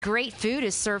Great food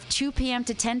is served 2 p.m.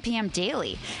 to 10 p.m.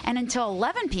 daily and until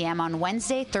 11 p.m. on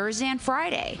Wednesday, Thursday, and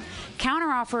Friday.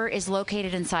 Counteroffer is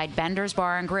located inside Bender's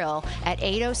Bar and Grill at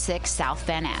 806 South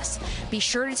Van Ness. Be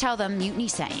sure to tell them Mutiny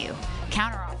sent you.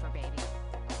 Counteroffer, baby.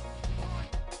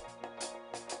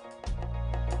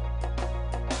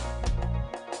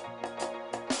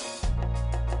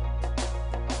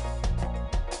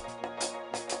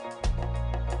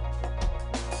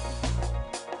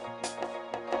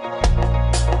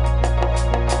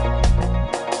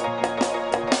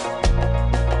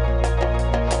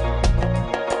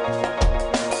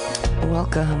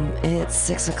 Welcome. It's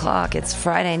 6 o'clock. It's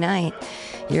Friday night.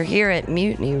 You're here at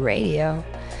Mutiny Radio.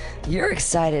 You're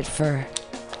excited for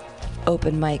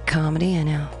open mic comedy. I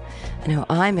know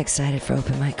I'm excited for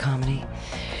open mic comedy.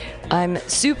 I'm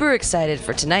super excited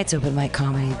for tonight's open mic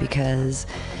comedy because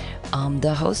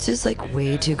the host is like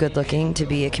way too good looking to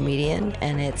be a comedian,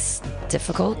 and it's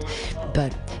difficult.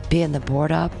 But being the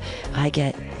board up, I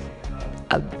get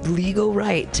a legal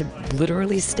right to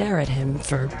literally stare at him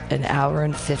for an hour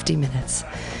and 50 minutes.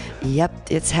 Yep,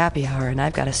 it's happy hour, and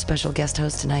I've got a special guest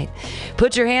host tonight.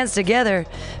 Put your hands together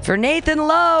for Nathan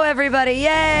Lowe, everybody. Yay!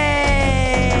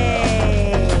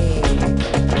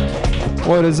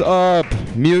 What is up,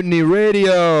 Mutiny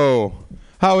Radio?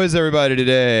 How is everybody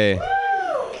today?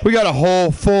 We got a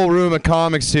whole full room of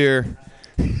comics here.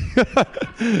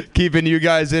 Keeping you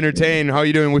guys entertained. How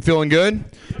you doing? We feeling good?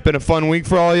 Been a fun week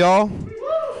for all y'all?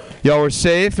 Y'all were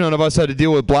safe. None of us had to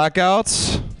deal with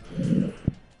blackouts.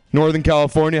 Northern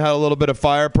California had a little bit of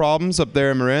fire problems up there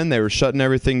in Marin. They were shutting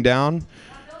everything down.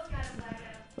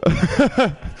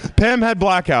 Pam had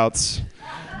blackouts.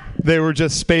 They were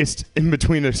just spaced in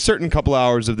between a certain couple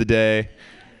hours of the day.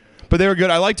 But they were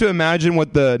good. I like to imagine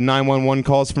what the 911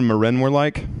 calls from Marin were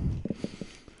like.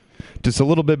 Just a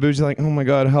little bit bougie, like, oh my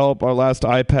God, help. Our last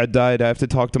iPad died. I have to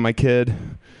talk to my kid.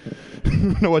 I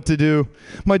don't know what to do.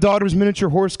 My daughter's miniature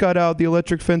horse got out. The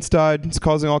electric fence died. It's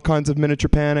causing all kinds of miniature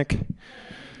panic.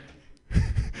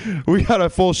 We got a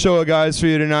full show of guys for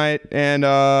you tonight. And,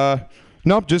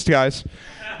 nope, just guys.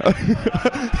 Did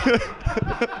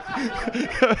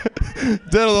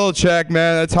a little check,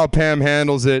 man. That's how Pam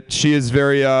handles it. She is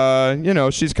very,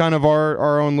 she's kind of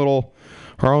our own little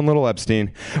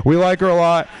Epstein. We like her a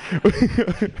lot.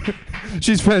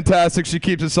 She's fantastic. She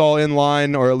keeps us all in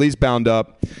line, or at least bound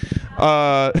up.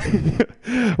 We're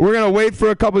going to wait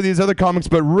for a couple of these other comics,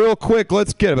 but real quick,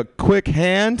 let's give a quick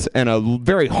hand and a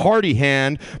very hearty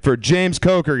hand for James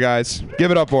Coker, guys. Give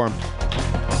it up for him.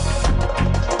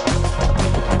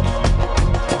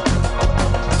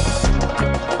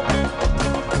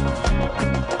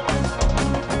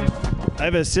 I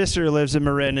have a sister who lives in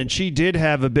Marin, and she did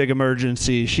have a big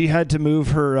emergency. She had to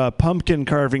move her pumpkin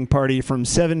carving party from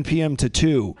 7 p.m. to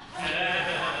 2.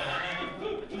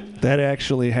 That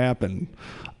actually happened.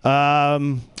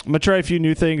 I'm going to try a few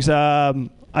new things. I've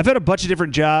had a bunch of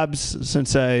different jobs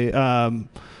since I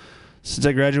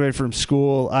graduated from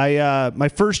school. My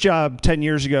first job 10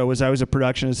 years ago was I was a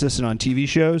production assistant on TV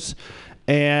shows,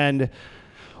 and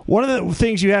one of the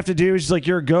things you have to do is, like,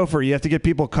 you're a gopher. You have to get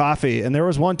people coffee. And there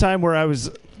was one time where I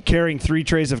was carrying 3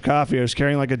 trays of coffee. I was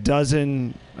carrying like a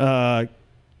dozen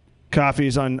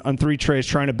coffees on 3 trays,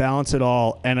 trying to balance it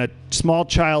all. And a small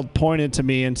child pointed to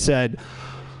me and said,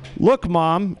 "Look,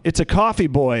 Mom, it's a coffee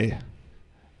boy."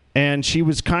 And she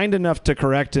was kind enough to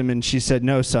correct him, and she said,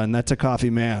 "No, son, that's a coffee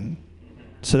man."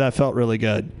 So that felt really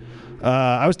good.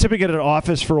 I was tipping at an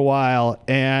office for a while,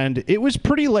 and it was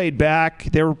pretty laid back.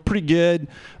 They were pretty good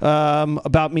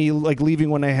about me, like, leaving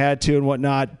when I had to and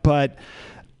whatnot. But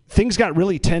things got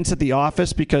really tense at the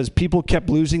office because people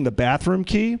kept losing the bathroom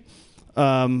key.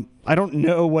 I don't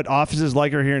know what offices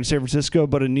like are here in San Francisco,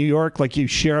 but in New York, like, you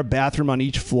share a bathroom on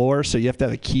each floor, so you have to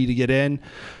have a key to get in.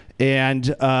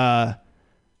 And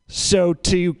so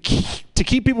to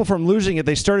keep people from losing it,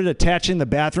 they started attaching the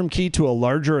bathroom key to a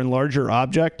larger and larger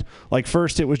object. Like,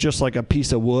 first it was just like a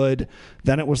piece of wood,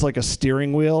 then it was like a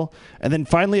steering wheel, and then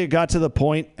finally it got to the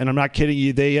point, and I'm not kidding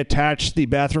you, they attached the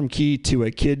bathroom key to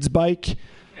a kid's bike.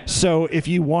 So if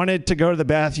you wanted to go to the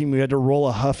bathroom, you had to roll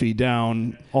a Huffy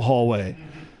down a hallway.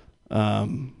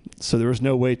 So there was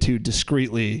no way to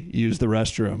discreetly use the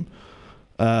restroom.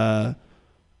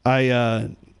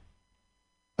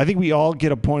 I think we all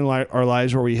get a point in our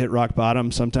lives where we hit rock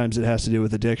bottom. Sometimes it has to do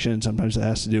with addiction. Sometimes it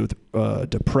has to do with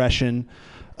depression.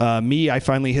 I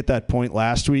finally hit that point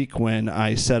last week when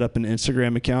I set up an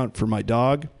Instagram account for my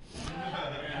dog.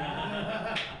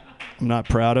 I'm not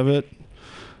proud of it.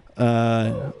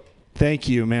 Thank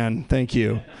you, man. Thank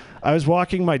you. I was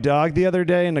walking my dog the other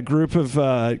day, and a group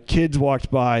of kids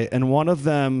walked by, and one of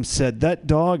them said, "That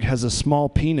dog has a small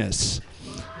penis."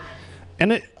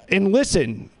 And And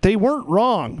listen, they weren't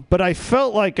wrong, but I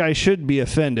felt like I should be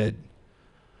offended.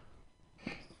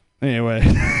 Anyway.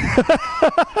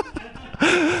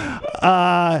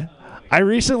 I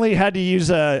recently had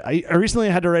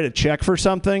to write a check for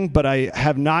something, but I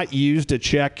have not used a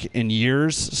check in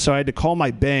years. So I had to call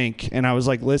my bank, and I was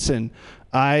like, listen,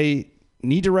 I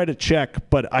need to write a check,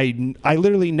 but I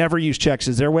literally never use checks.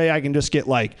 Is there a way I can just get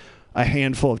like a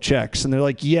handful of checks? And they're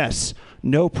like, yes,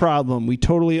 no problem. We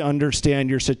totally understand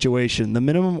your situation. The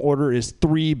minimum order is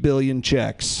 3 billion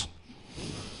checks.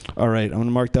 All right, I'm going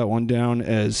to mark that one down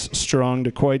as strong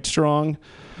to quite strong.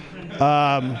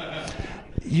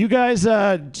 You guys,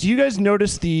 do you guys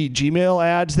notice the Gmail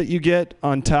ads that you get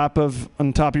on top of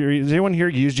your? Does anyone here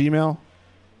use Gmail?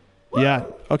 Yeah.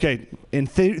 Okay.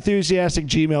 Enthusiastic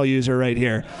Gmail user right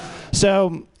here.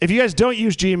 So if you guys don't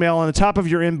use Gmail, on the top of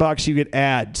your inbox you get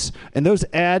ads, and those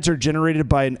ads are generated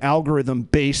by an algorithm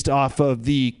based off of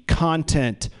the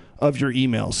content of your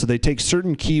email. So they take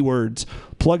certain keywords,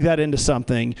 plug that into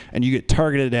something, and you get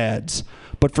targeted ads.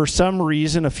 But for some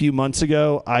reason, a few months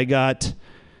ago, I got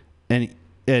an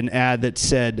ad that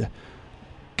said,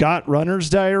 "Got runner's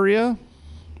diarrhea?"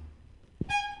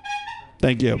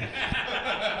 Thank you.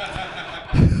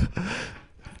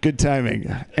 Good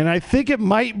timing. And I think it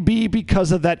might be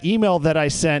because of that email that I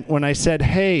sent when I said,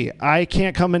 hey, I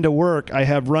can't come into work. I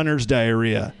have runner's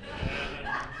diarrhea.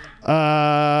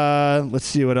 Let's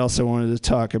see what else I wanted to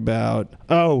talk about.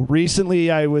 Oh, recently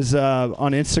I was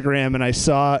on Instagram and I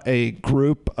saw a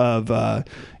group of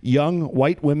young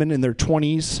white women in their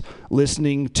 20s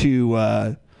listening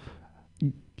to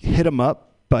Hit 'Em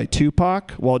Up by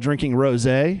Tupac while drinking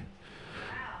rosé.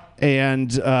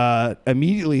 And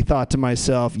immediately thought to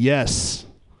myself, yes,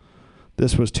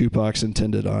 this was Tupac's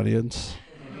intended audience.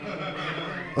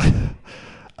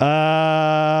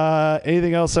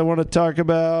 Anything else I want to talk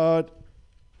about?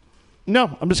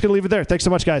 No, I'm just going to leave it there. Thanks so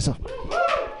much, guys. Thanks.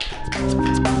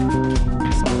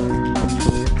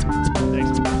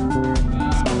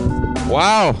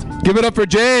 Wow. Give it up for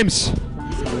James.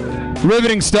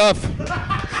 Riveting stuff.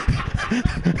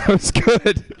 That was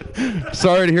good.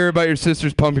 Sorry to hear about your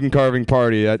sister's pumpkin carving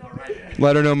party.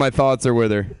 Let her know my thoughts are with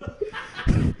her.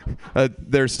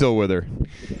 They're still with her.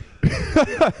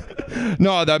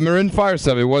 No, that Marin fire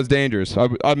stuff, it was dangerous.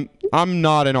 I'm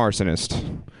not an arsonist.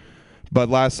 But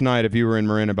last night, if you were in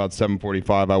Marin about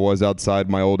 7:45, I was outside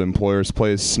my old employer's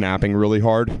place snapping really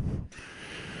hard.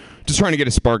 Just trying to get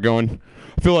a spark going.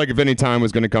 I feel like if any time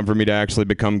was going to come for me to actually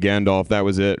become Gandalf, that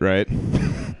was it, right?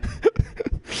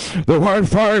 The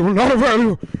wildfire will not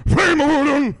avail.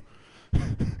 Flame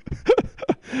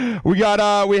We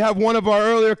have one of our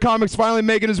earlier comics finally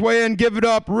making his way in. Give it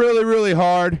up really, really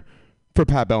hard for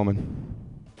Pat Bellman.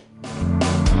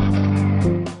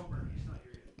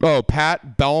 Oh,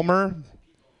 Pat Belmer.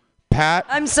 Pat.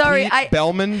 I'm sorry,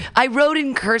 Bellman. I wrote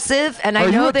in cursive, and I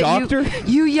know that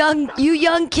you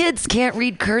young kids can't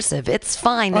read cursive. It's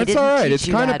fine. It's all right. It's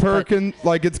kind of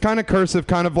it's kind of cursive,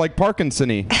 kind of like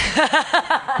Parkinson-y.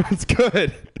 It's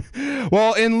good.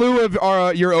 Well, in lieu of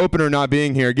your opener not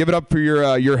being here, give it up for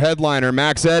your headliner,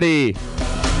 Max Eddy.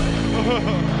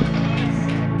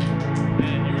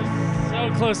 Man, you were so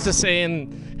close to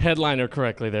saying headliner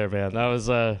correctly there, man. That was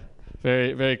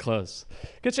very, very close.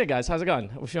 Good shit, guys. How's it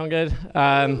going? We feeling good?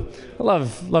 I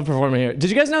love performing here. Did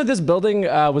you guys know this building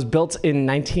was built in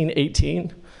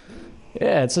 1918?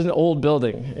 Yeah, it's an old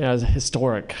building. Yeah, it's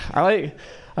historic. I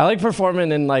like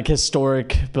performing in like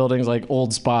historic buildings, like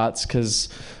old spots, because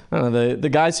I don't know, the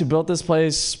guys who built this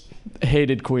place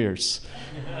hated queers.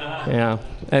 Yeah,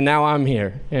 and now I'm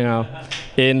here,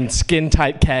 in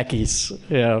skin-tight khakis,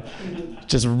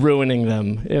 just ruining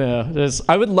them.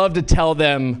 I would love to tell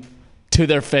them to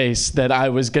their face that I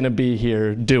was going to be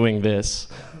here doing this.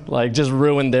 Like, just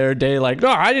ruin their day. Like, no,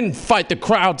 I didn't fight the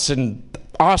Krauts in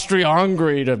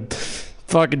Austria-Hungary to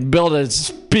fucking build a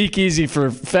speakeasy for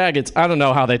faggots. I don't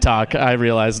know how they talk, I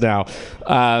realize now.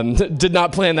 Did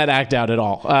not plan that act out at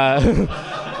all.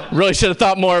 Really should have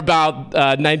thought more about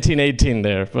 1918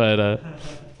 there. But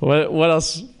what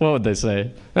else? What would they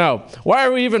say? No, why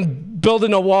are we even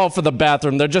building a wall for the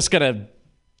bathroom? They're just going to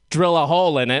drill a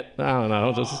hole in it. I don't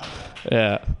know,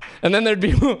 yeah. And then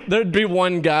there'd be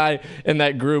one guy in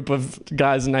that group of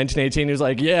guys in 1918 who's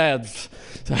like, yeah,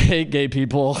 I hate gay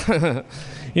people.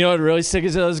 You know what really sick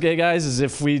is to those gay guys is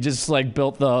if we just like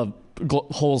built the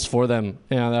holes for them.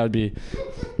 Yeah, that would be.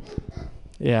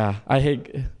 Yeah, I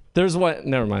hate. There's one.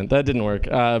 Never mind, that didn't work.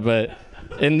 But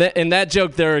in that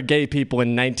joke, there are gay people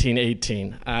in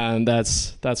 1918, and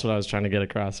that's what I was trying to get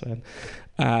across, man.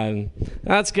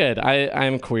 That's good.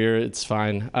 I'm queer. It's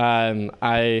fine.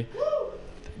 I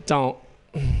don't.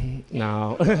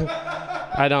 No.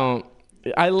 I don't.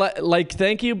 Like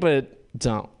thank you, but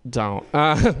don't. No,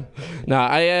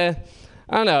 I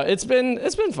don't know. It's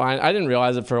been fine. I didn't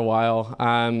realize it for a while.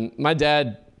 My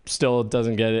dad still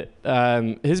doesn't get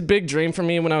it. His big dream for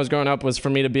me when I was growing up was for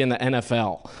me to be in the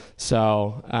NFL.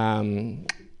 So,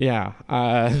 yeah.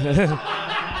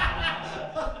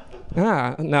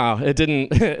 No, it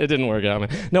didn't. It didn't work out, man.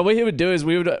 No, what he would do is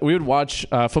we would watch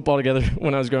football together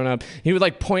when I was growing up. He would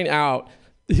like point out.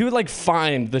 He would like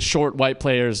find the short white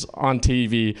players on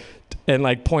TV and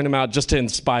like point them out just to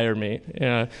inspire me.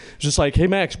 Just like, hey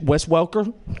Max, Wes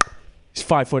Welker, he's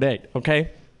 5'8",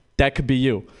 okay? That could be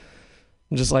you.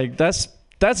 I'm just like, that's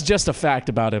just a fact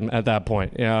about him at that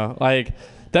point. Like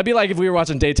that'd be like if we were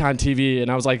watching daytime TV and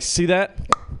I was like, see that?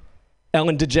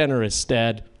 Ellen DeGeneres,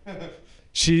 Dad.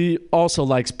 She also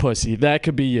likes pussy. That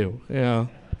could be you.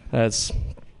 It's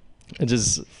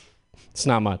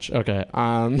not much. Okay.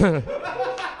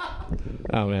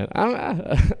 Oh man,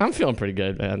 I'm feeling pretty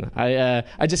good, man.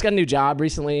 I just got a new job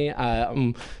recently.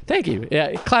 Thank you.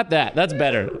 Yeah, clap that. That's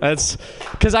better. That's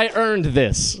because I earned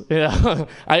this. Yeah,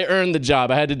 I earned the job.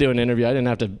 I had to do an interview. I didn't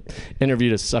have to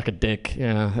interview to suck a dick.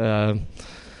 Yeah,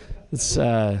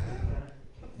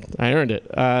 I earned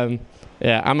it.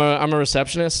 Yeah, I'm a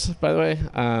receptionist, by the way.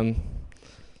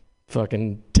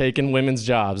 Fucking taking women's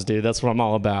jobs, dude. That's what I'm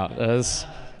all about.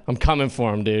 I'm coming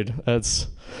for them, dude.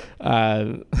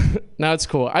 Now it's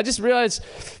cool. I just realized,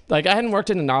 like, I hadn't worked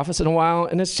in an office in a while,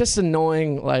 and it's just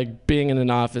annoying, like, being in an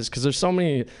office because there's so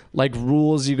many, like,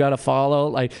 rules you got to follow.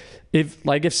 Like,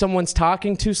 if someone's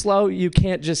talking too slow, you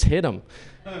can't just hit them.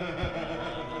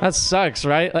 That sucks,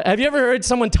 right? Have you ever heard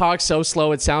someone talk so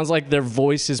slow it sounds like their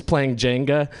voice is playing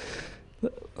Jenga?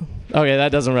 Okay,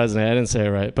 that doesn't resonate. I didn't say it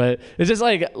right, but it's just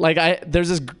there's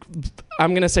this.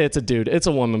 I'm gonna say it's a dude. It's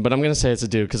a woman, but I'm gonna say it's a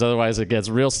dude because otherwise it gets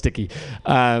real sticky.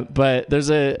 But there's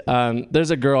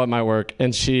a girl at my work,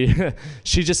 and she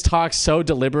just talks so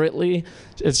deliberately.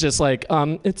 It's just like,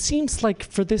 it seems like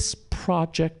for this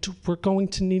project we're going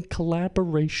to need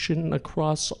collaboration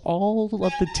across all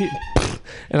of the team.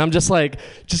 And I'm just like,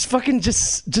 just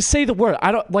say the word.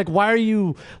 I don't like. Why are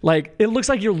you like? It looks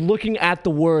like you're looking at the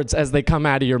words as they come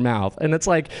out of your mouth, and it's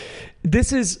like,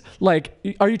 this is like,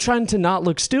 are you trying to not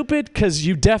look stupid? Because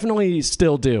you definitely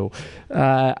still do.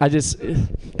 That's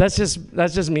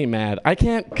just me mad. I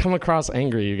can't come across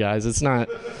angry, you guys. It's not.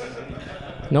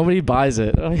 Nobody buys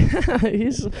it.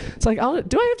 It's like, do I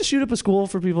have to shoot up a school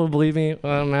for people to believe me?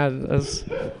 I'm mad.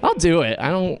 I'll do it. I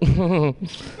don't.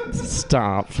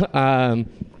 Stop. Do I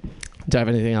have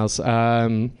anything else?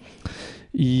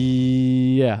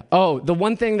 Yeah. Oh, the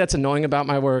one thing that's annoying about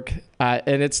my work,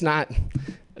 and it's not.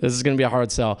 This is going to be a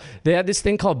hard sell. They have this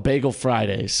thing called Bagel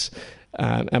Fridays.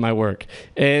 At my work,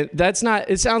 and that's not.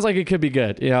 It sounds like it could be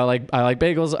good, Like I like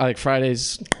bagels, I like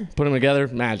Fridays. Put them together,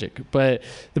 magic. But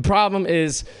the problem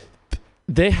is,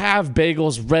 they have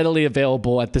bagels readily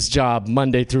available at this job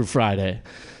Monday through Friday,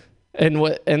 and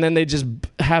then they just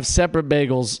have separate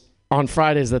bagels on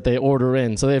Fridays that they order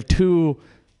in. So they have two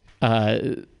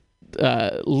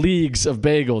leagues of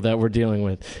bagel that we're dealing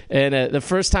with. And the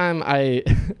first time I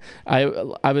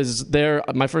was there,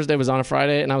 my first day was on a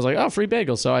Friday, and I was like, oh, free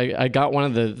bagel. So I got one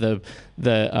of the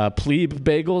plebe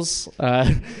bagels,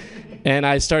 and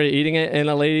I started eating it, and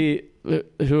a lady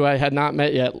who I had not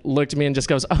met yet looked at me and just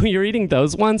goes, oh, you're eating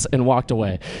those ones, and walked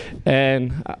away.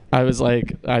 And I was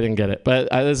like, I didn't get it, but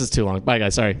this is too long. Bye,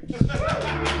 guys. Sorry.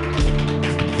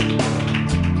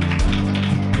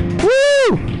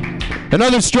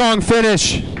 Another strong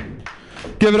finish.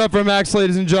 Give it up for Max,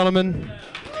 ladies and gentlemen.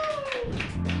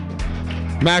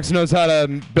 Max knows how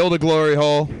to build a glory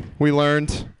hole. We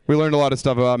learned a lot of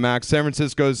stuff about Max. San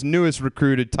Francisco's newest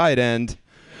recruited tight end.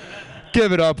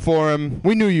 Give it up for him.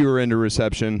 We knew you were into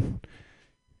reception.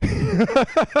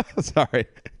 Sorry.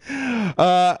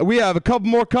 We have a couple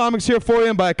more comics here for you,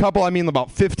 and by a couple I mean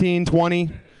about 15, 20,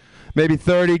 maybe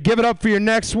 30. Give it up for your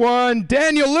next one,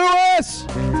 Daniel Lewis.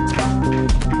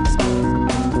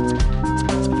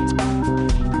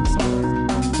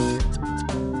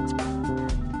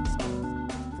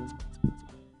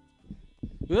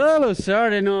 Hello, sir. I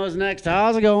didn't know it was next.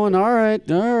 How's it going? All right.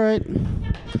 You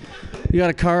got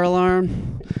a car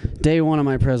alarm? Day one of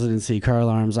my presidency, car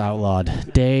alarms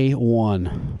outlawed. Day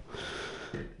one.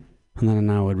 And then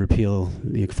I would repeal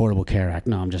the Affordable Care Act.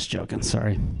 No, I'm just joking.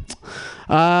 Sorry.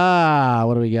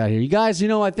 What do we got here? You guys,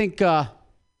 I think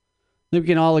we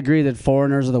can all agree that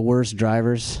foreigners are the worst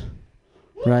drivers,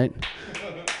 right?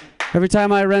 Every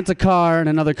time I rent a car in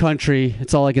another country,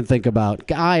 it's all I can think about.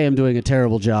 I am doing a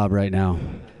terrible job right now.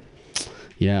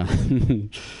 Yeah. You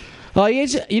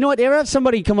know what? You ever have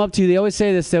somebody come up to you, they always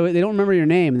say this, they don't remember your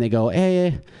name, and they go,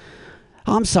 hey,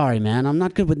 Oh, I'm sorry, man. I'm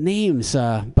not good with names,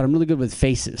 but I'm really good with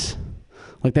faces.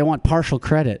 Like they want partial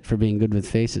credit for being good with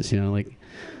faces, like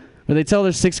where they tell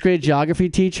their 6th grade geography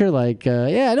teacher, like,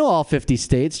 yeah, I know all 50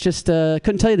 states, just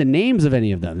couldn't tell you the names of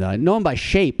any of them. I know them by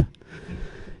shape.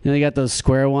 They got those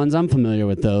square ones. I'm familiar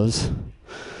with those.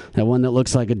 That one that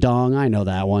looks like a dong, I know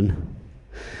that one.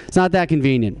 It's not that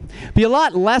convenient. Be a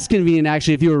lot less convenient,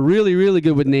 actually, if you were really, really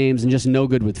good with names and just no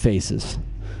good with faces.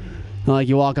 Like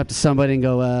you walk up to somebody and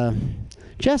go,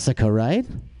 Jessica, right?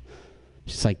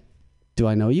 She's like, do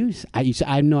I know you? I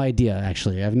have no idea,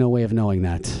 actually. I have no way of knowing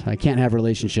that. I can't have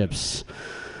relationships.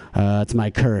 It's my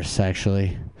curse,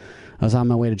 actually. I was on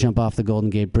my way to jump off the Golden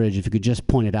Gate Bridge. If you could just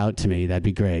point it out to me, that'd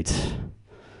be great.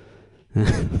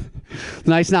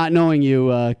 Nice not knowing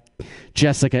you,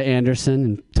 Jessica Anderson.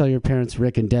 And tell your parents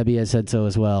Rick and Debbie I said so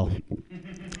as well.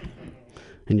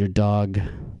 And your dog,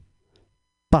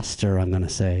 Buster, I'm going to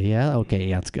say. Yeah? Okay,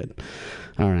 yeah, that's good.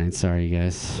 All right, sorry, you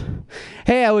guys.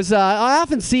 Hey, I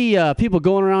often see people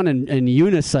going around in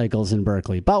unicycles in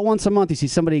Berkeley. About once a month, you see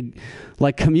somebody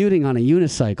like commuting on a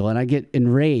unicycle, and I get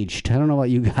enraged. I don't know about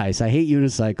you guys. I hate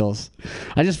unicycles.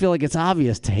 I just feel like it's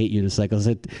obvious to hate unicycles.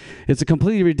 It's a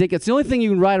completely ridiculous. It's the only thing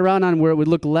you can ride around on where it would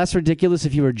look less ridiculous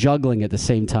if you were juggling at the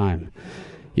same time,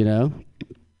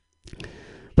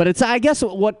 But I guess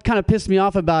what kind of pissed me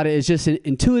off about it is just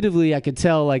intuitively I could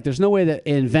tell, like, there's no way that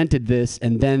they invented this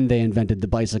and then they invented the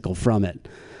bicycle from it.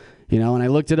 And I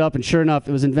looked it up, and sure enough,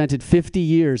 it was invented 50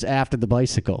 years after the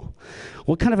bicycle.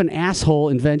 What kind of an asshole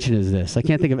invention is this? I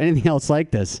can't think of anything else like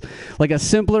this. Like a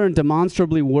simpler and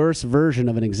demonstrably worse version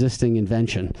of an existing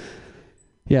invention.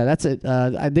 Yeah, that's it.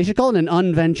 They should call it an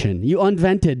unvention. You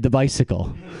unvented the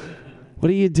bicycle. What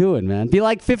are you doing, man? Be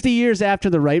like 50 years after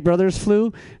the Wright brothers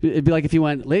flew. It'd be like if you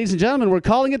went, ladies and gentlemen, we're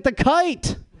calling it the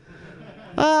kite.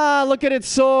 Look at it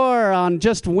soar on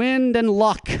just wind and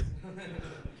luck.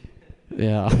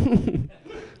 Yeah.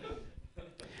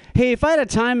 Hey, if I had a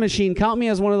time machine, count me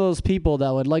as one of those people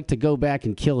that would like to go back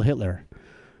and kill Hitler.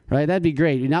 Right? That'd be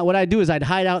great. What I'd do is I'd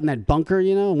hide out in that bunker,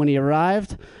 and when he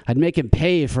arrived, I'd make him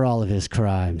pay for all of his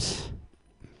crimes.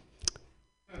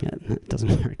 Yeah, that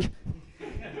doesn't work.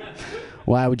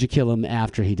 Why would you kill him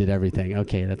after he did everything?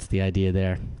 Okay, that's the idea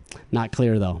there. Not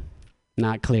clear, though.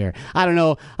 Not clear. I don't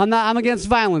know. I'm against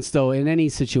violence, though, in any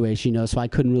situation, so I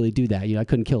couldn't really do that. I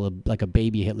couldn't kill a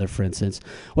baby Hitler, for instance.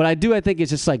 What I do, I think,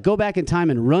 is just like go back in time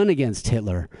and run against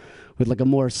Hitler with like a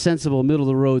more sensible,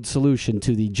 middle-of-the-road solution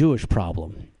to the Jewish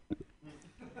problem.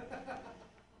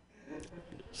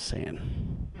 Saying.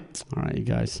 All right, you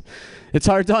guys. It's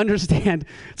hard to understand.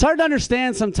 It's hard to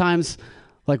understand sometimes,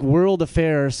 like world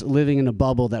affairs living in a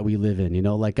bubble that we live in,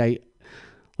 Like I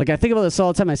think about this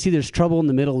all the time. I see there's trouble in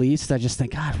the Middle East. I just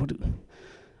think, God,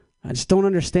 I just don't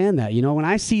understand that. When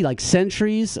I see like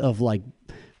centuries of like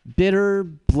bitter,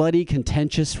 bloody,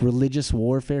 contentious religious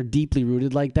warfare deeply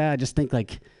rooted like that, I just think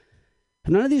like,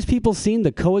 have none of these people seen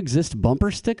the coexist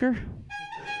bumper sticker?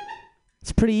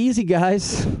 It's pretty easy,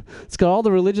 guys. It's got all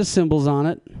the religious symbols on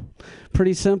it.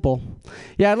 Pretty simple.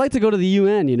 Yeah, I'd like to go to the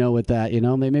UN, with that,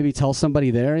 maybe tell somebody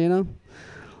there,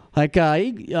 Like,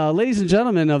 ladies and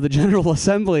gentlemen of the General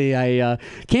Assembly, I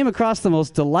came across the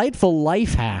most delightful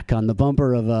life hack on the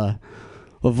bumper of a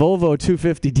Volvo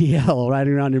 250DL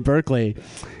riding around in Berkeley.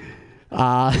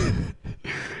 I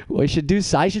should do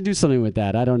something with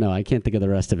that. I don't know. I can't think of the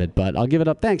rest of it, but I'll give it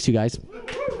up. Thanks, you guys.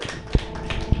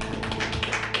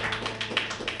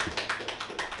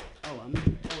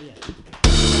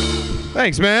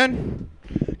 Thanks, man.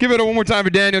 Give it one more time for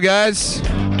Daniel, guys.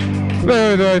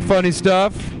 Very, very funny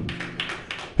stuff.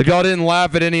 If y'all didn't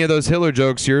laugh at any of those Hitler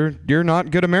jokes, you're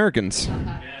not good Americans.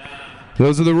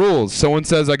 Those are the rules. Someone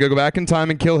says, I could go back in time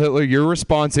and kill Hitler. Your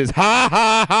response is, ha,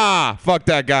 ha, ha. Fuck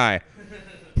that guy.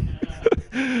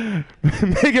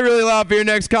 Make it really loud for your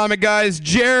next comic, guys.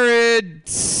 Jared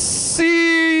Cena.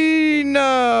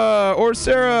 Or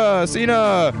Sarah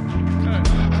Cena.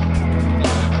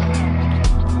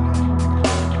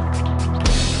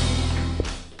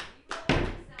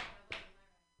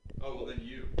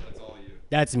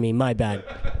 That's me, my bad.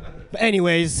 But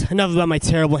anyways, enough about my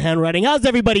terrible handwriting. How's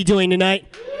everybody doing tonight?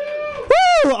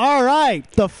 Woo! All right.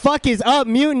 The fuck is up,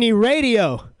 Mutiny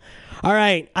Radio? All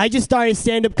right. I just started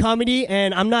stand-up comedy,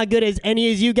 and I'm not good as any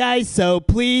as you guys, so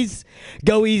please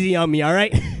go easy on me, all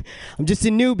right? I'm just a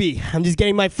newbie. I'm just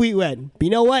getting my feet wet. But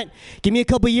you know what? Give me a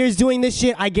couple years doing this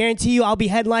shit. I guarantee you I'll be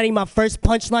headlining my first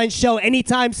Punchline show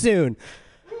anytime soon.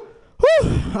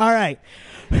 Woo! All right.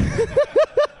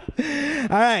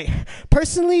 All right.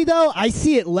 Personally, though, I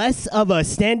see it less of a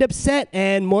stand-up set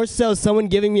and more so someone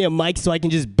giving me a mic so I can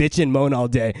just bitch and moan all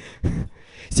day.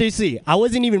 Seriously, I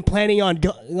wasn't even planning on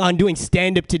doing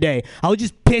stand-up today. I was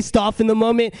just pissed off in the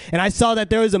moment, and I saw that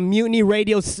there was a Mutiny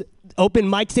Radio open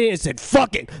mic today, and I said,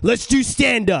 fuck it, let's do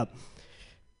stand-up.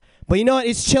 But you know what?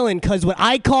 It's chilling, because what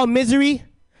I call misery,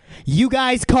 you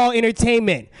guys call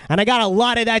entertainment. And I got a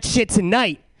lot of that shit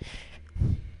tonight.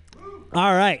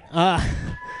 All right.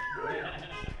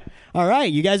 All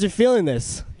right, you guys are feeling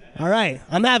this. All right,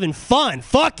 I'm having fun.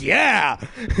 Fuck yeah.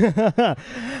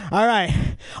 All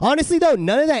right. Honestly, though,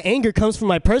 none of that anger comes from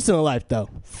my personal life, though.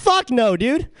 Fuck no,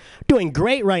 dude. Doing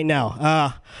great right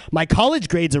now. My college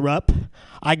grades are up.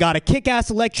 I got a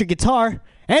kick-ass electric guitar,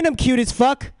 and I'm cute as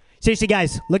fuck. Seriously,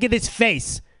 guys, look at this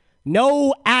face.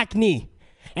 No acne.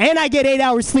 And I get 8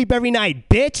 hours sleep every night,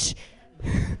 bitch.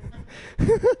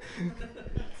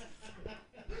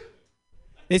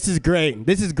 This is great.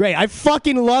 This is great. I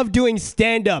fucking love doing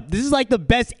stand-up. This is like the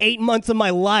best 8 months of my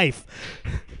life.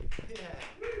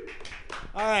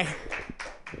 All right.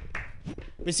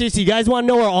 But seriously, you guys want to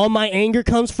know where all my anger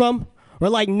comes from? Where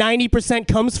like 90%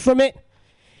 comes from it?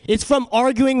 It's from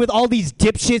arguing with all these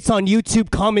dipshits on YouTube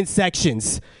comment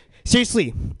sections.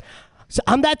 Seriously. So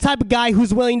I'm that type of guy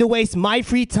who's willing to waste my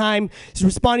free time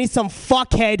responding to some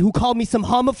fuckhead who called me some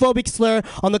homophobic slur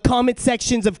on the comment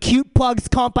sections of Cute Plugs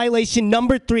compilation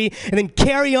number 3 and then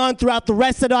carry on throughout the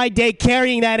rest of my day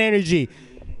carrying that energy.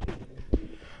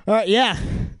 All right, yeah.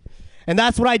 And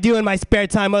that's what I do in my spare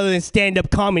time other than stand-up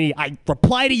comedy. I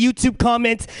reply to YouTube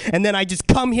comments and then I just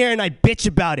come here and I bitch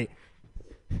about it.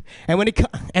 And when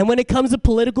it comes to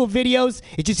political videos,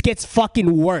 it just gets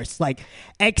fucking worse, like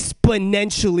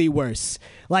exponentially worse.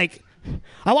 Like,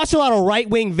 I watch a lot of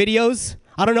right-wing videos.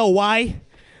 I don't know why.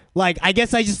 Like, I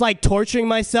guess I just like torturing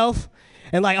myself.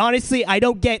 And like, honestly, I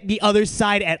don't get the other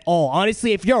side at all.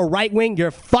 Honestly, if you're a right-wing, you're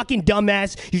a fucking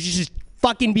dumbass. You should just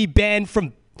fucking be banned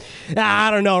from... I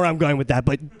don't know where I'm going with that,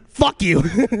 but fuck you.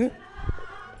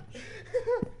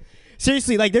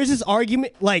 Seriously, like, there's this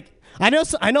argument, like... I know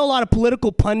a lot of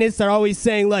political pundits that are always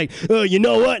saying like, oh, you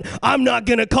know what? I'm not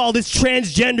going to call this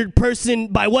transgendered person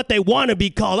by what they want to be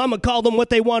called. I'm going to call them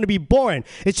what they want to be born.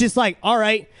 It's just like, all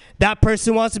right, that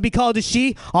person wants to be called a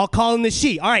she. I'll call him the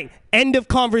she. All right, end of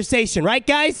conversation. Right,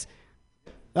 guys?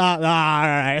 All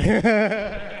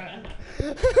right.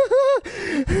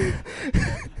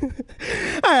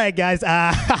 All right, guys.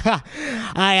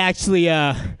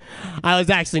 I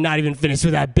was actually not even finished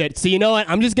with that bit. So you know what?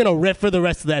 I'm just gonna riff for the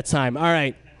rest of that time. All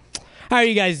right. How are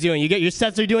you guys doing? You get your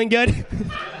sets are doing good?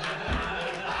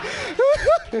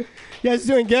 You guys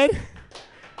doing good?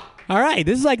 All right.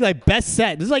 This is like my best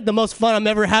set. This is like the most fun I'm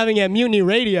ever having at Mutiny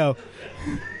Radio.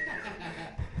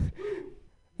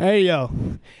 There you go.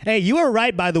 Hey, you were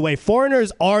right, by the way.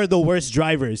 Foreigners are the worst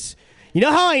drivers. You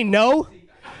know how I know?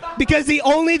 Because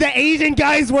only the Asian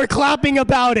guys were clapping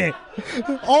about it.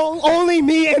 Only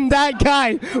me and that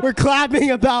guy were clapping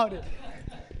about it.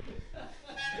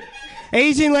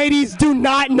 Asian ladies do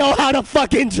not know how to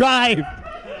fucking drive.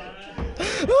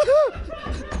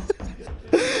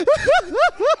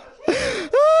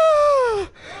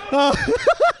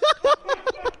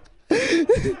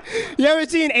 You ever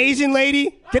see an Asian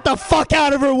lady? Get the fuck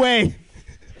out of her way.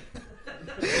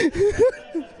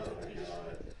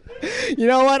 You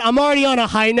know what? I'm already on a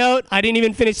high note. I didn't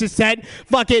even finish the set.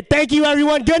 Fuck it. Thank you,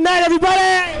 everyone. Good night, everybody.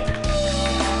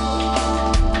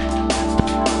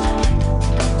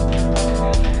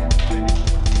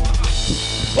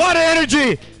 What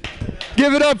energy!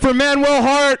 Give it up for Manuel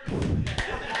Hart.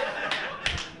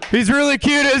 He's really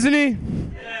cute, isn't he?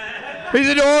 He's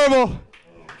adorable.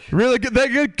 Really good. That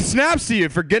good snaps to you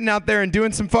for getting out there and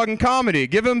doing some fucking comedy.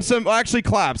 Give him some, actually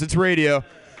claps. It's radio.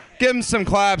 Give him some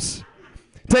claps.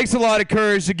 Takes a lot of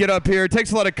courage to get up here. It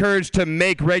takes a lot of courage to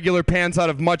make regular pants out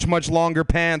of much, much longer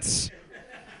pants.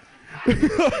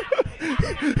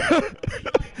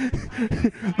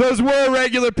 Those were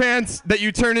regular pants that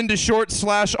you turn into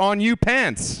short/on-you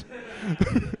pants.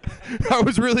 That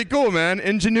was really cool, man.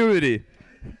 Ingenuity.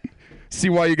 See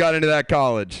why you got into that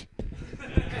college.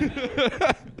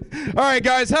 All right,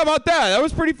 guys, how about that? That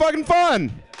was pretty fucking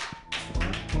fun.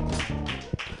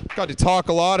 Got to talk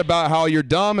a lot about how you're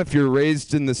dumb if you're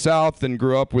raised in the South and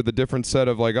grew up with a different set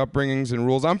of like upbringings and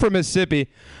rules. I'm from Mississippi.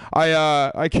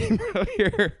 I came out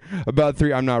here about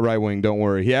 3. I'm not right wing. Don't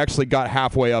worry. He actually got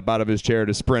halfway up out of his chair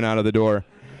to sprint out of the door.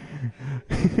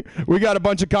 We got a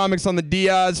bunch of comics on the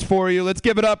Diaz for you. Let's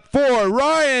give it up for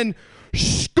Ryan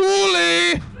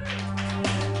Schooley.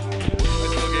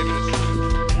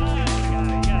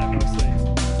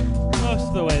 Most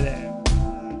of the way there.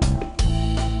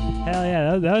 Hell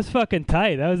yeah, that was fucking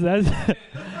tight. That was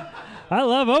I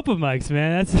love open mics,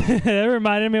 man. That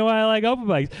reminded me why I like open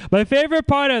mics. My favorite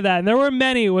part of that, and there were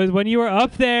many, was when you were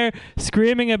up there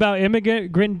screaming about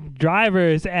immigrant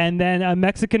drivers, and then a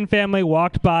Mexican family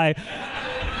walked by,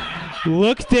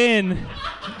 looked in,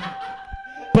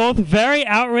 both very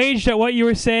outraged at what you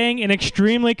were saying and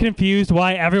extremely confused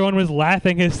why everyone was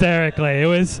laughing hysterically. It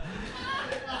was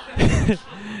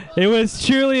it was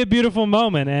truly a beautiful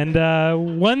moment,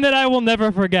 and one that I will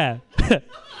never forget.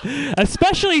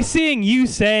 Especially seeing you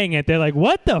saying it. They're like,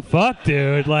 what the fuck,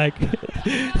 dude? Like,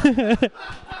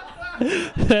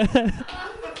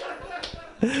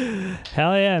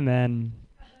 hell yeah, man.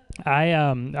 I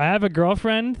have a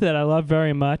girlfriend that I love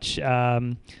very much.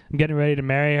 I'm getting ready to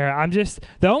marry her.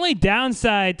 The only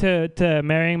downside to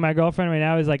marrying my girlfriend right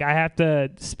now is like I have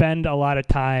to spend a lot of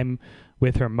time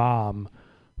with her mom,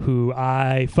 who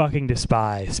I fucking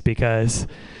despise because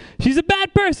she's a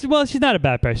bad person. Well, she's not a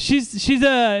bad person. She's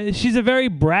a very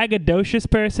braggadocious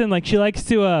person. Like she likes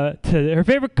to her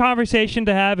favorite conversation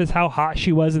to have is how hot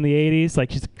she was in the 80s.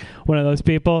 Like she's one of those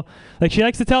people. Like she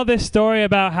likes to tell this story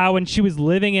about how when she was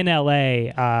living in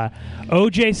LA,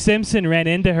 O.J. Simpson ran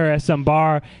into her at some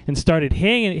bar and started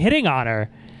hitting on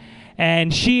her.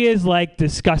 And she is like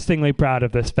disgustingly proud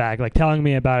of this fact, like telling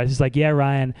me about it. She's like, yeah,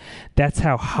 Ryan, that's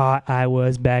how hot I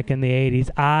was back in the 80s.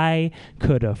 I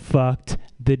could have fucked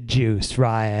the juice,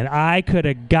 Ryan. I could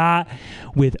have got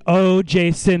with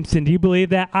O.J. Simpson. Do you believe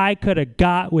that? I could have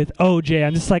got with O.J.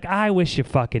 I'm just like, I wish you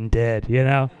fucking did, you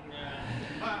know?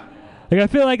 Like, I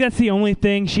feel like that's the only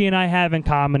thing she and I have in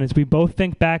common is we both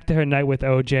think back to her night with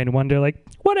O.J. and wonder, like,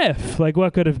 what if? Like,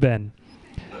 what could have been?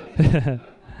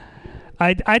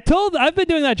 I've been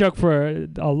doing that joke for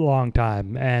a long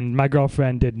time, and my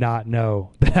girlfriend did not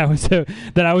know that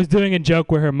I was doing a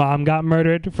joke where her mom got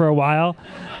murdered for a while.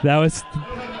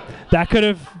 That could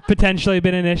have potentially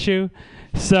been an issue.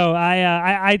 So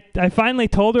I finally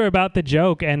told her about the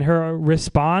joke, and her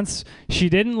response, she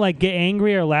didn't like get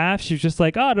angry or laugh. She was just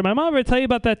like, "Oh, did my mom ever tell you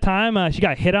about that time she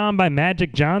got hit on by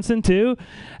Magic Johnson too?"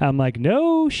 I'm like,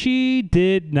 "No, she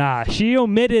did not. She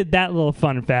omitted that little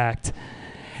fun fact."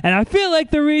 And I feel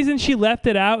like the reason she left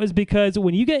it out is because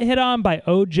when you get hit on by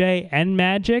OJ and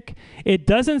Magic, it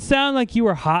doesn't sound like you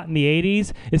were hot in the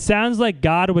 80s. It sounds like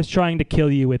God was trying to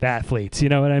kill you with athletes. You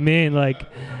know what I mean? Like,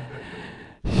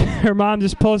 her mom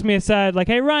just pulls me aside like,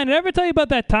 "Hey, Ryan, did I ever tell you about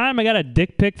that time I got a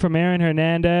dick pic from Aaron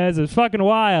Hernandez? It was fucking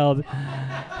wild."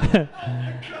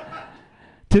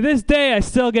 To this day, I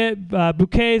still get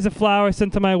bouquets of flowers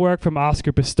sent to my work from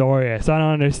Oscar Pistorius. I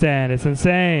don't understand. It's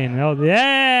insane. Oh,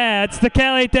 yeah, it's the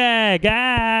Kelly tag.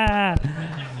 Ah.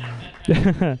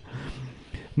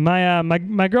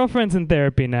 My girlfriend's in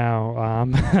therapy now.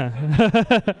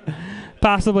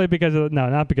 Possibly because of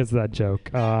not because of that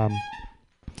joke.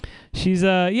 She's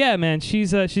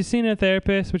she's seen a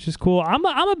therapist, which is cool. I'm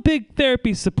a big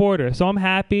therapy supporter, so I'm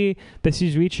happy that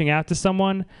she's reaching out to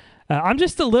someone. I'm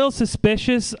just a little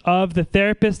suspicious of the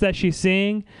therapist that she's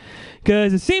seeing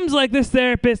because it seems like this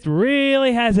therapist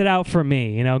really has it out for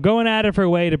me, you know, going out of her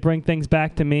way to bring things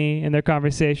back to me in their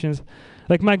conversations.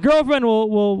 Like my girlfriend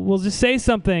will just say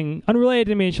something unrelated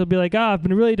to me and she'll be like, "Oh, I've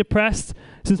been really depressed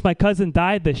since my cousin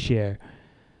died this year."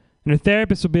 And her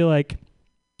therapist will be like,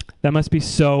 "That must be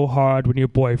so hard when your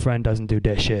boyfriend doesn't do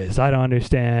dishes. I don't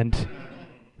understand."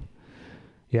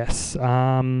 Yes.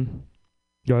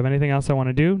 Do I have anything else I want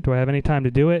to do? Do I have any time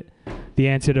to do it? The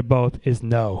answer to both is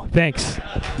no. Thanks.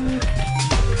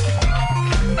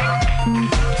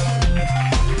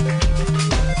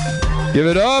 Give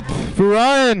it up for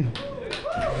Ryan.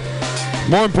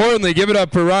 More importantly, give it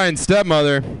up for Ryan's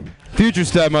stepmother. Future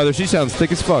stepmother. She sounds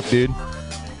thick as fuck, dude.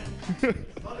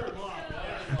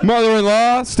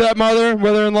 Mother-in-law, stepmother,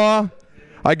 mother-in-law.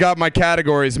 I got my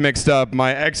categories mixed up,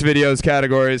 my X videos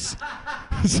categories.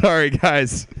 Sorry,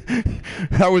 guys.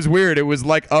 That was weird. It was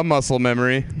like a muscle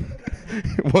memory.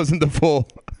 It wasn't the full.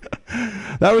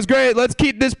 That was great. Let's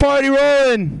keep this party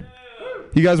rolling.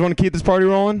 You guys want to keep this party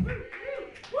rolling?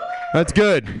 That's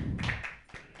good.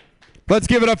 Let's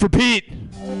give it up for Pete.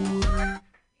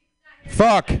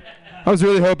 Fuck. I was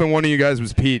really hoping one of you guys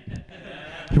was Pete.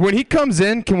 When he comes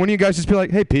in, can one of you guys just be like,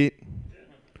 "Hey, Pete"?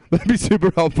 That'd be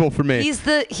super helpful for me. He's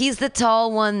the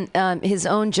tall one. His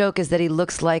own joke is that he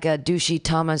looks like a douchey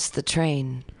Thomas the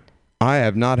Train. I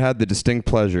have not had the distinct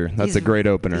pleasure. That's a great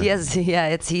opener. Yes,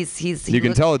 yeah. He's. You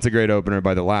can tell it's a great opener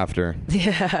by the laughter.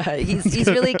 Yeah, he's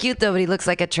really cute though, but he looks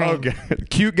like a train. Okay.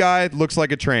 Cute guy looks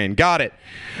like a train. Got it.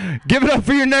 Give it up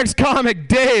for your next comic,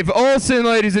 Dave Olson,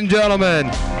 ladies and gentlemen.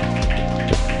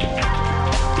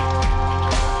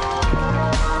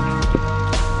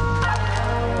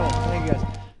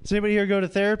 Does anybody here go to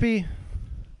therapy?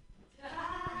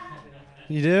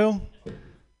 You do?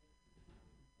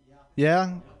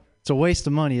 Yeah? It's a waste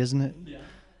of money, isn't it?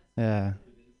 Yeah.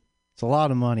 It's a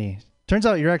lot of money. Turns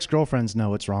out your ex-girlfriends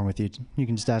know what's wrong with you. You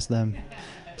can just ask them.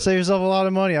 Save yourself a lot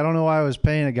of money. I don't know why I was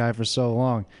paying a guy for so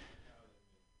long.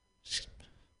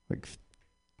 Like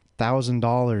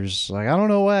 $1,000. Like, I don't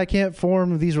know why I can't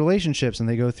form these relationships. And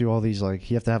they go through all these, like,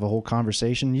 you have to have a whole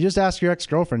conversation. You just ask your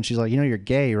ex-girlfriend. She's like, you're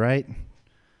gay, right?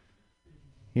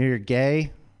 You're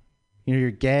gay?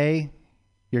 You're gay?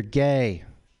 You're gay.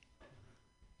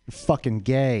 You're fucking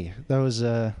gay. That's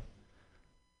what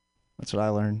I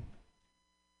learned.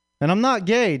 And I'm not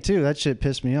gay, too. That shit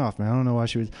pissed me off, man. I don't know why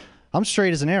she was... I'm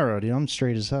straight as an arrow, dude. I'm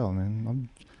straight as hell, man.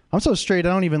 I'm so straight, I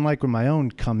don't even like when my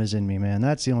own cum is in me, man.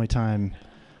 That's the only time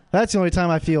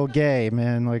I feel gay,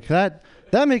 man. Like, that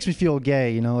makes me feel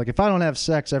gay, you know? Like, if I don't have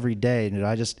sex every day, dude,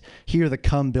 I just hear the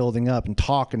cum building up and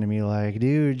talking to me like,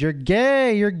 dude, you're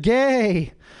gay, you're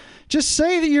gay. Just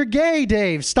say that you're gay,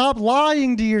 Dave. Stop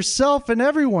lying to yourself and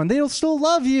everyone. They'll still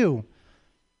love you.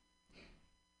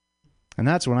 And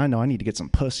that's when I know I need to get some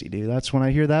pussy, dude. That's when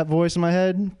I hear that voice in my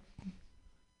head.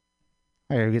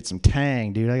 I gotta get some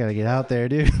tang, dude. I gotta get out there,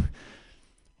 dude.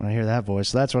 When I hear that voice,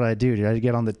 so that's what I do, dude. I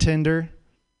get on the Tinder.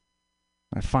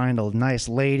 I find a nice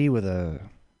lady with a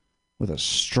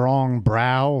strong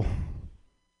brow,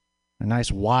 a nice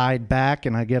wide back,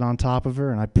 and I get on top of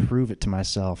her and I prove it to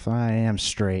myself. I am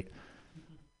straight.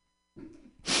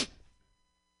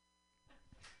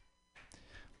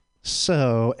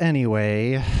 So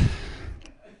anyway,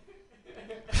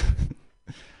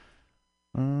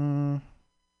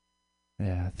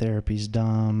 yeah, therapy's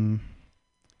dumb.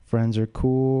 Friends are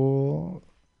cool.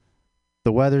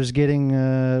 The weather's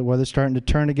starting to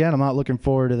turn again. I'm not looking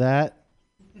forward to that.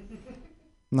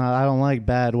 No, I don't like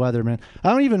bad weather, man.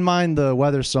 I don't even mind the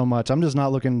weather so much. I'm just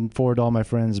not looking forward to all my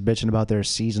friends bitching about their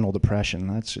seasonal depression.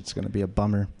 It's going to be a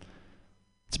bummer.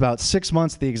 It's about 6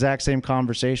 months, the exact same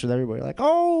conversation with everybody. Like,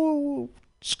 oh,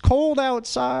 it's cold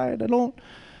outside.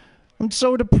 I'm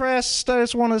so depressed. I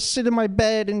just want to sit in my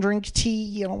bed and drink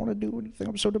tea. I don't want to do anything.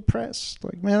 I'm so depressed.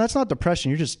 Like, man, that's not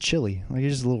depression. You're just chilly. Like, you're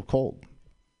just a little cold.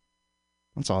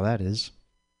 That's all that is.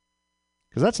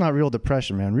 Because that's not real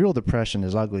depression, man. Real depression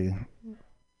is ugly.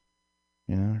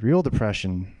 You know, real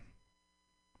depression,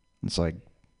 it's like,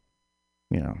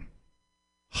 you know,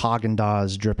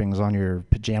 Haagen-Dazs drippings on your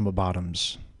pajama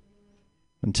bottoms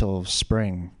until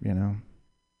spring, you know.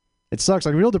 It sucks.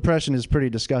 Like, real depression is pretty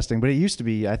disgusting, but I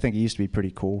think it used to be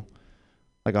pretty cool.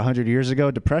 Like 100 years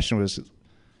ago, depression was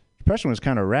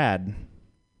kind of rad.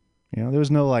 You know, there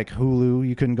was no like Hulu.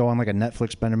 You couldn't go on like a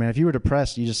Netflix bender, man. If you were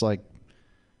depressed, you just like,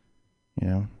 you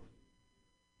know,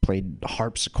 played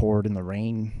harpsichord in the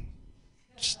rain.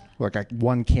 Just like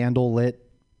one candle lit.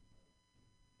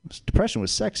 Depression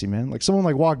was sexy, man. Like someone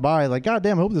like walked by, like, God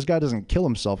damn, I hope this guy doesn't kill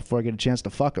himself before I get a chance to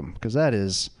fuck him, because that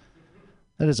is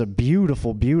a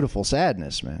beautiful, beautiful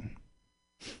sadness, man.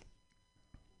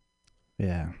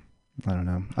 Yeah, I don't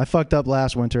know. I fucked up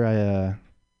last winter.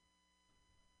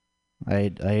 I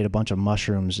ate a bunch of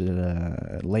mushrooms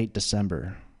at late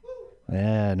December.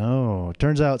 Yeah, no.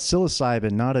 Turns out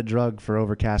psilocybin, not a drug for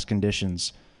overcast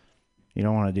conditions. You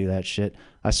don't want to do that shit.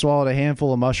 I swallowed a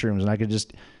handful of mushrooms, and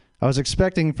I was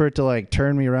expecting for it to like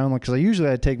turn me around, because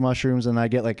I'd take mushrooms and I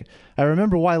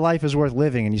remember why life is worth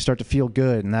living, and you start to feel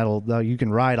good, and you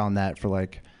can ride on that for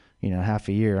like, you know, half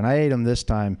a year. And I ate them this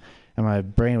time, and my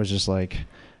brain was just like,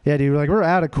 yeah, dude, like, we're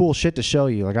out of cool shit to show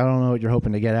you. Like, I don't know what you're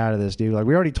hoping to get out of this, dude. Like,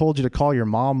 we already told you to call your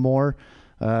mom more.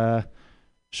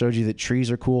 Showed you that trees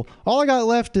are cool. All I got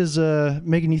left is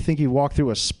making you think you walk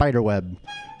through a spider web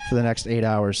for the next 8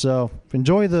 hours. So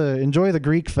enjoy the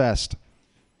Greek fest.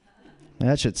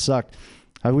 That shit sucked.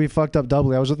 We fucked up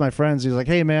doubly. I was with my friends. He was like,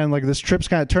 hey, man, like, this trip's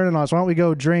kind of turning on us. Why don't we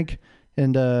go drink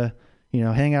and, you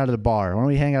know, hang out at a bar? Why don't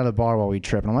we hang out at a bar while we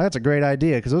trip? And I'm like, that's a great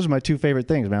idea, because those are my two favorite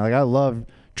things, man. Like, I love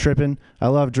tripping. I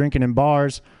love drinking in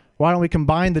bars. Why don't we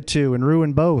combine the two and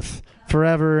ruin both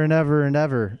forever and ever and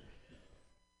ever?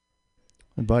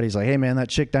 My buddy's like, hey, man, that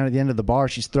chick down at the end of the bar,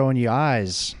 she's throwing you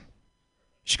eyes.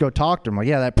 You should go talk to her. I'm like,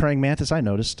 yeah, that praying mantis, I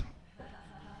noticed.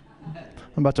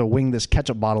 I'm about to wing this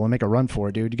ketchup bottle and make a run for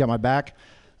it, dude. You got my back?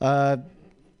 Yeah,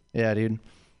 dude.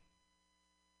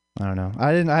 I don't know.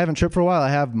 I haven't tripped for a while. I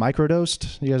have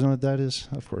microdosed. You guys know what that is?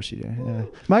 Of course you do. Yeah.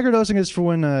 Microdosing is for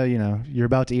when you know, you're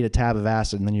about to eat a tab of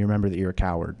acid and then you remember that you're a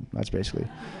coward. That's basically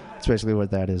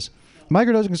what that is.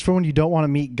 Microdosing is for when you don't want to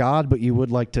meet God, but you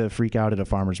would like to freak out at a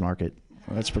farmer's market.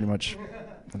 That's pretty much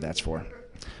what that's for.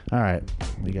 All right.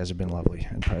 You guys have been lovely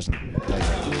and present.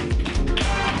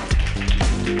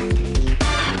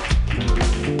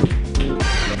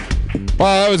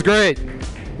 Wow, that was great.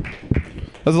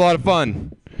 That was a lot of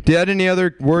fun. Do you have any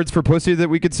other words for pussy that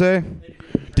we could say?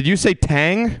 Did you say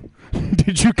tang?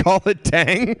 Did you call it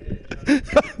tang?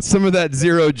 Some of that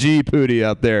 0G pooty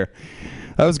out there.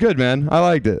 That was good, man. I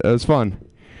liked it. It was fun.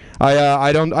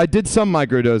 I did some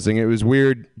microdosing. It was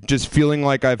weird just feeling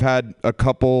like I've had a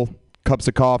couple cups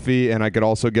of coffee and I could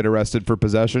also get arrested for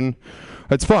possession.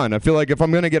 It's fun. I feel like if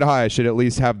I'm going to get high, I should at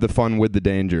least have the fun with the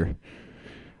danger.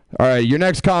 All right, your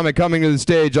next comic coming to the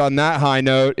stage on that high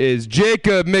note is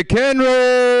Jacob McHenry.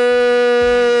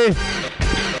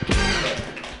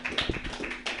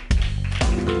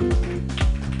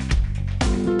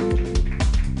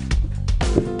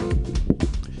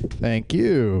 Thank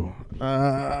you.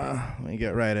 Let me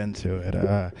get right into it.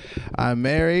 I'm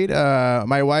married.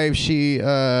 My wife, she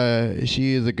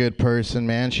is a good person,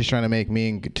 man. She's trying to make me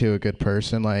into a good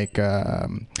person. Like,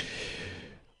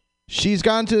 she's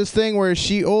gotten to this thing where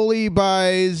she only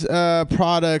buys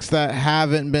products that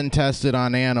haven't been tested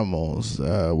on animals,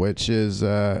 which is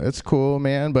it's cool,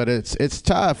 man. But it's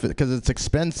tough because it's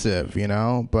expensive, you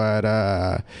know. But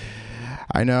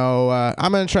I know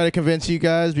I'm going to try to convince you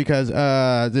guys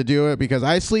to do it because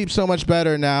I sleep so much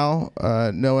better now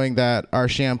knowing that our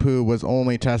shampoo was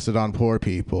only tested on poor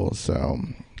people. So,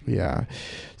 yeah.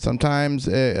 Sometimes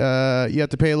you have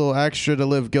to pay a little extra to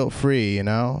live guilt-free, you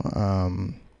know.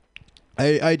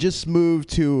 I just moved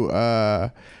to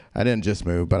I didn't just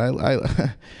move, but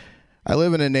I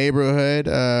live in a neighborhood,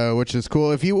 which is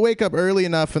cool. If you wake up early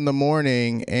enough in the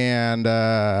morning and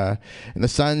the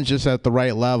sun's just at the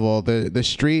right level, the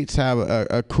streets have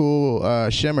a cool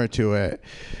shimmer to it,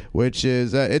 which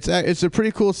is it's a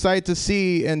pretty cool sight to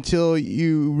see until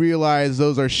you realize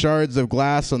those are shards of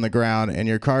glass on the ground and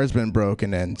your car's been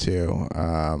broken into.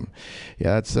 Yeah,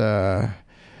 that's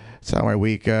how my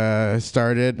week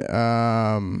started.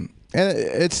 And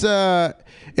it's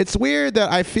weird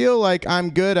that I feel like I'm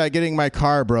good at getting my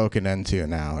car broken into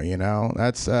now, you know?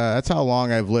 That's how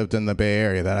long I've lived in the Bay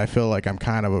Area, that I feel like I'm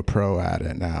kind of a pro at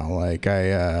it now. Like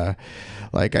I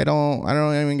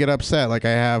don't even get upset. Like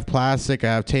I have plastic,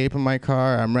 I have tape in my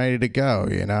car, I'm ready to go,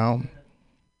 you know?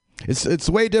 It's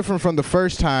way different from the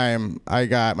first time I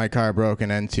got my car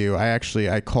broken into.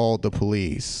 I called the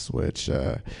police, which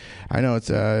I know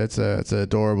it's an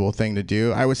adorable thing to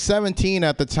do. I was 17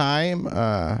 at the time,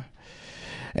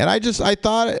 and I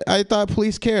thought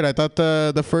police cared. I thought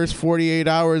the first 48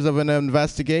 hours of an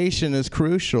investigation is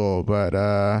crucial, but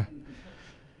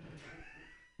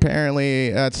apparently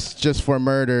that's just for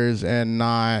murders and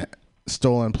not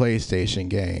stolen PlayStation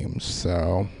games.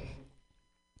 So.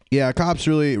 Yeah, cops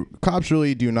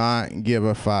really do not give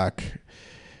a fuck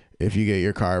if you get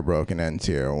your car broken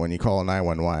into when you call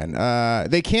 911.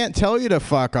 They can't tell you to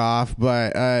fuck off,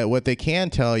 but what they can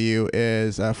tell you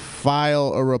is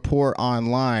file a report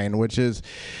online, which is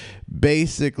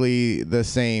basically the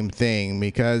same thing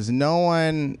because no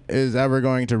one is ever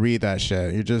going to read that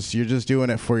shit. You're just doing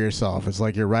it for yourself. It's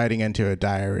like you're writing into a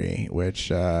diary,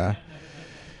 which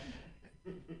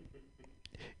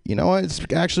you know what? It's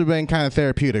actually been kind of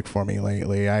therapeutic for me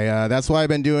lately. That's why I've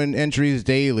been doing entries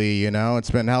daily, you know? It's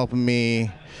been helping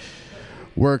me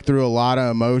work through a lot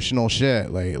of emotional shit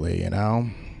lately, you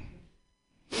know?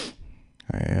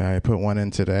 I put one in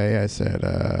today. I said,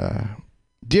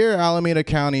 Dear Alameda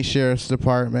County Sheriff's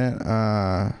Department,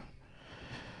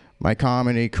 my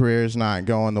comedy career is not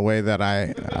going the way that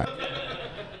I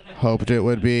hoped it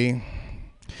would be.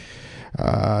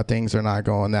 Things are not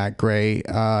going that great,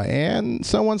 and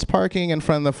someone's parking in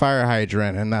front of the fire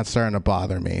hydrant, and that's starting to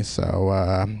bother me. So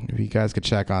if you guys could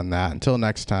check on that. Until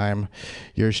next time,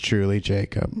 yours truly,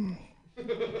 Jacob.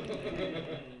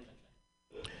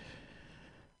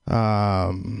 What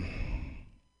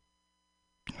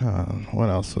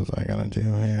else was I gonna do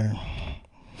here?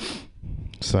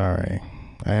 Sorry,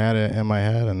 I had it in my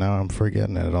head, and now I'm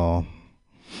forgetting it all.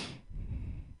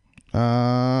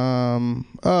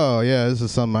 Oh yeah, this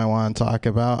is something I want to talk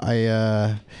about.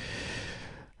 I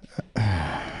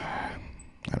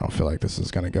don't feel like this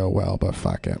is gonna go well, but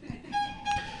fuck it.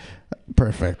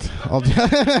 Perfect. I'll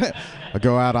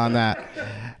go out on that.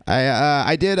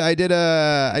 I did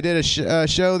a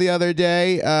show the other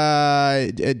day.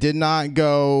 It did not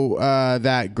go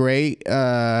that great,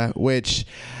 which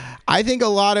I think a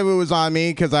lot of it was on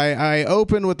me because I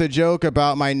opened with a joke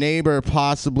about my neighbor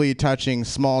possibly touching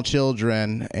small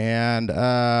children, and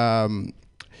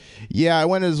yeah, it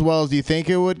went as well as you think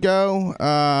it would go.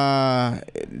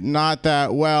 Not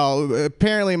that well.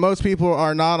 Apparently, most people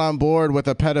are not on board with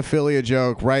a pedophilia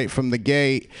joke right from the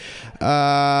gate,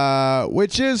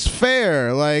 which is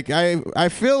fair. Like, I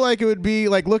feel like it would be,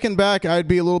 like, looking back, I'd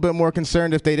be a little bit more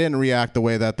concerned if they didn't react the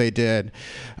way that they did.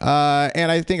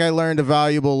 And I think I learned a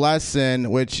valuable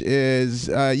lesson, which is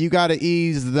you got to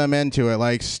ease them into it.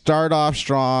 Like, start off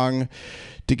strong.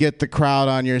 to get the crowd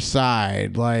on your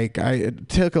side. Like, I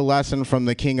took a lesson from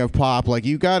the king of pop. Like,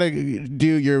 you got to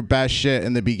do your best shit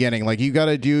in the beginning. Like, you got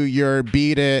to do your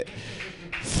beat it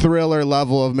thriller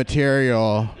level of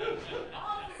material.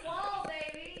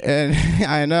 And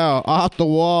I know, off the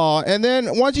wall. And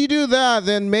then once you do that,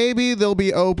 then maybe they'll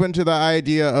be open to the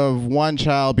idea of one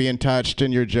child being touched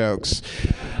in your jokes.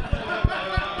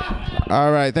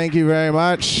 All right, thank you very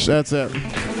much. That's it.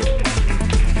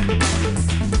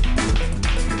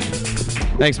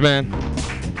 Thanks, man.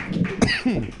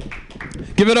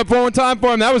 Give it up one time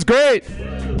for him. That was great.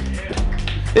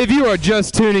 If you are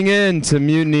just tuning in to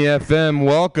Mutiny FM,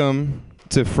 welcome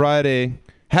to Friday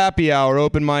Happy Hour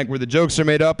Open Mic, where the jokes are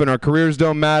made up and our careers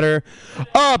don't matter.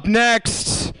 Up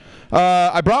next,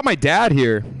 I brought my dad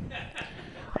here.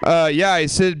 Yeah,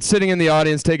 he's sitting in the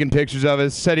audience taking pictures of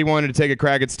us. Said he wanted to take a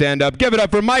crack at stand-up. Give it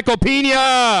up for Michael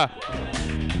Pena!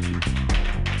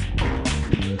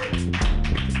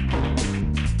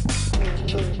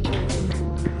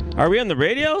 Are we on the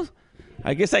radio?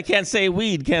 I guess I can't say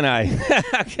weed, can I?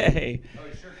 Okay. Oh,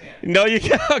 you sure can. No, you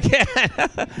can't. Okay.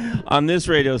 On this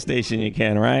radio station, you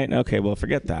can, right? Okay, well,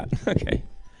 forget that. Okay.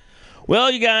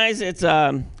 Well, you guys, it's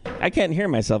I can't hear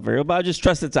myself very well, but I'll just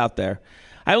trust it's out there.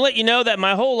 I will let you know that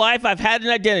my whole life I've had an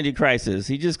identity crisis.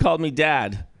 He just called me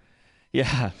Dad.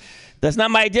 Yeah, that's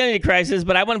not my identity crisis,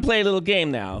 but I want to play a little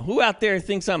game now. Who out there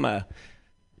thinks I'm a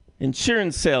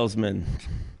insurance salesman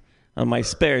on my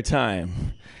spare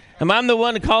time? Am I the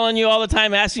one calling you all the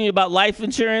time asking you about life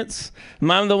insurance?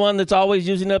 Am I the one that's always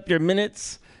using up your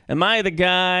minutes? Am I the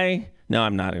guy? No,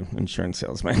 I'm not an insurance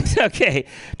salesman. Okay.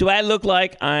 Do I look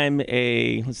like I'm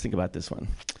a... Let's think about this one.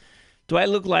 Do I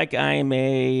look like I'm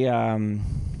a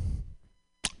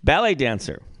ballet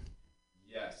dancer?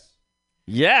 Yes.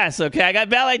 Yes. Okay. I got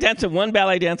ballet dancer. One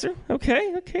ballet dancer.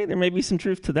 Okay. Okay. There may be some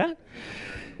truth to that.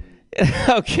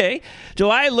 Okay. Do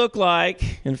I look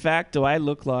like... In fact, do I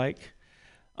look like...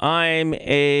 I'm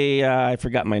a, I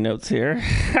forgot my notes here.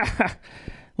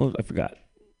 Well, I forgot.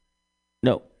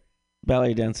 No,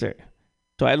 ballet dancer.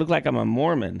 Do I look like I'm a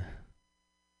Mormon?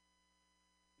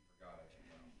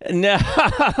 No,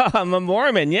 I'm a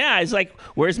Mormon. Yeah, it's like,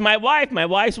 where's my wife? My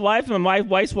wife's wife and my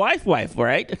wife's wife,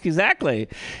 right? Exactly.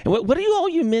 And what do all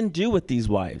you men do with these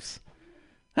wives?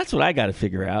 That's what I got to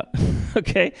figure out.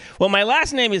 Okay. Well, my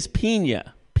last name is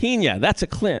Pena. Pena. That's a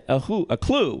clue.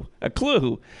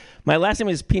 My last name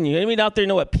is Pena. Anyone out there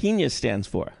know what Pena stands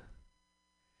for?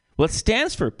 Well, it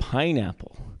stands for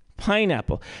pineapple.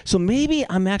 Pineapple. So maybe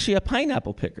I'm actually a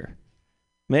pineapple picker.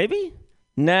 Maybe?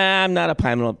 Nah, I'm not a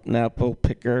pineapple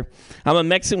picker. I'm a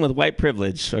Mexican with white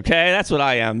privilege, okay? That's what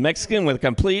I am. Mexican with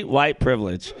complete white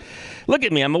privilege. Look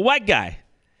at me. I'm a white guy.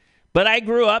 But I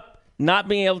grew up not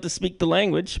being able to speak the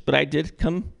language, but I did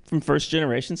come from first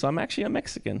generation, so I'm actually a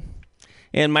Mexican.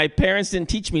 And my parents didn't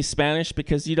teach me Spanish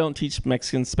because you don't teach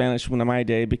Mexican Spanish in my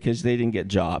day because they didn't get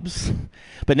jobs.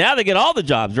 But now they get all the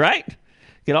jobs, right?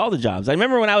 Get all the jobs. I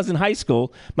remember when I was in high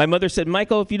school, my mother said,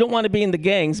 Michael, if you don't want to be in the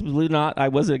gangs, believe it or not, I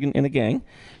was in a gang.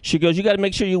 She goes, you got to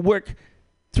make sure you work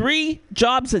 3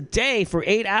 jobs a day for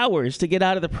 8 hours to get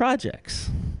out of the projects.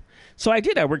 So I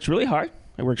did. I worked really hard.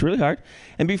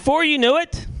 And before you knew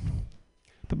it,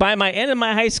 by my end of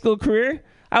my high school career,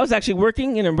 I was actually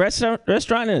working in a restaurant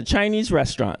in a Chinese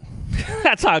restaurant.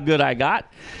 That's how good I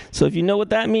got. So if you know what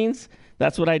that means,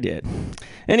 that's what I did.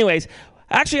 Anyways,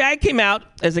 actually, I came out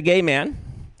as a gay man.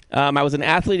 I was an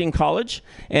athlete in college,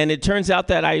 and it turns out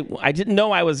that I didn't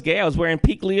know I was gay. I was wearing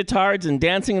pink leotards and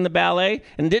dancing in the ballet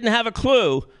and didn't have a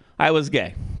clue I was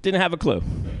gay. Didn't have a clue.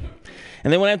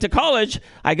 And then when I went to college,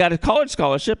 I got a college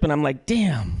scholarship, and I'm like,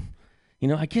 damn,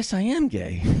 I guess I am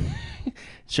gay.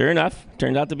 Sure enough,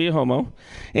 turned out to be a homo.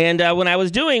 And what I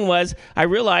was doing was I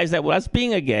realized that as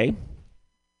being a gay,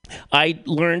 I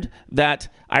learned that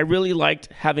I really liked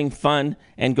having fun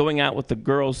and going out with the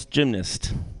girls'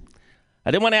 gymnast.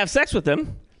 I didn't want to have sex with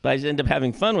them, but I just ended up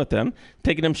having fun with them,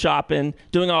 taking them shopping,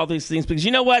 doing all these things. Because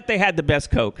you know what? They had the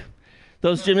best Coke.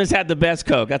 Those gymnasts had the best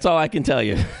Coke. That's all I can tell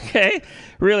you. Okay?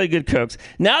 Really good Cokes.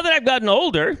 Now that I've gotten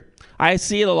older, I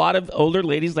see a lot of older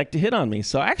ladies like to hit on me.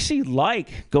 So I actually like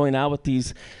going out with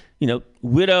these,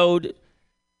 widowed,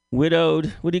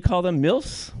 what do you call them?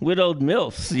 MILFs? Widowed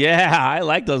MILFs. Yeah, I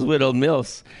like those widowed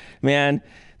MILFs. Man,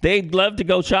 they love to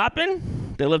go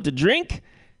shopping. They love to drink.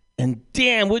 And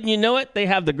damn, wouldn't you know it? They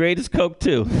have the greatest Coke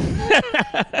too.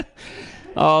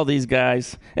 All these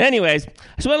guys. Anyways, I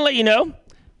just want to let you know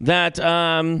that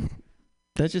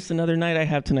that's just another night I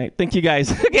have tonight. Thank you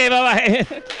guys. Okay,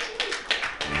 bye-bye.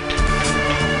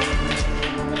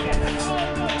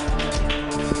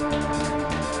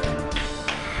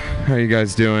 How you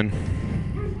guys doing?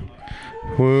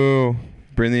 Woo.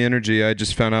 Bring the energy. I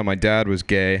just found out my dad was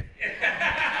gay.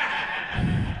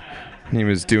 He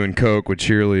was doing coke with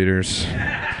cheerleaders.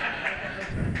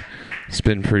 It's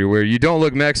been pretty weird. You don't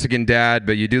look Mexican, Dad,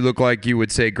 but you do look like you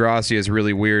would say gracias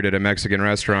really weird at a Mexican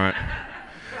restaurant.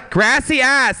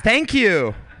 Gracias, thank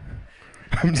you.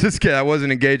 I'm just kidding. That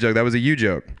wasn't a gay joke. That was a you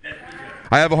joke.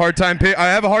 I have a hard time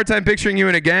picturing you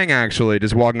in a gang, actually,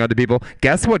 just walking up to people.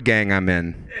 Guess what gang I'm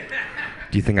in?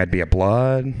 Do you think I'd be a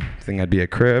Blood? Do you think I'd be a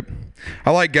Crip?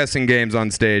 I like guessing games on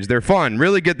stage. They're fun.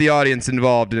 Really get the audience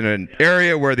involved in an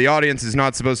area where the audience is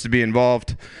not supposed to be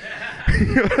involved.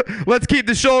 Let's keep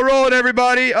the show rolling,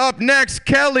 everybody. Up next,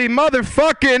 Kelly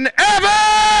motherfucking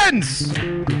Evans!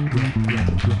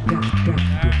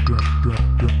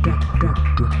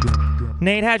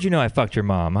 Nate, how'd you know I fucked your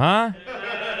mom, huh?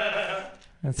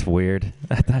 That's weird.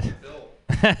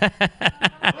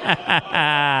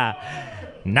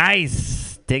 Nice.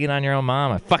 Digging on your own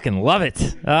mom. I fucking love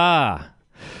it. My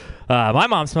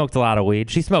mom smoked a lot of weed.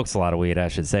 She smokes a lot of weed, I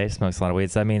should say. Smokes a lot of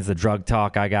weed. So that means the drug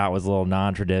talk I got was a little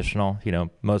non-traditional. You know,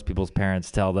 most people's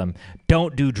parents tell them,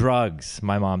 don't do drugs.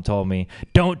 My mom told me,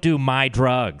 don't do my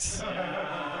drugs.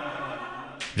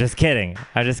 Just kidding.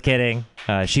 I'm just kidding.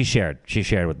 She shared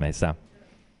with me, so.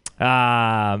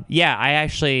 Yeah, I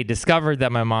actually discovered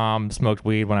that my mom smoked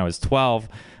weed when I was 12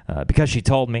 because she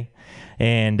told me.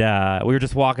 And we were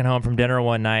just walking home from dinner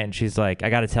one night, and she's like,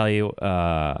 I got to tell you,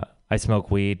 I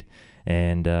smoke weed,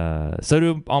 and so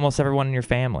do almost everyone in your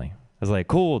family. I was like,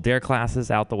 cool, dare classes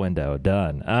out the window,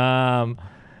 done. And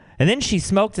then she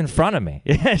smoked in front of me.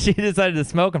 She decided to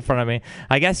smoke in front of me.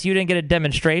 I guess you didn't get a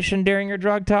demonstration during your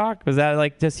drug talk? Was that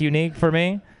like just unique for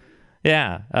me?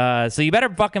 Yeah. So you better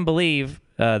fucking believe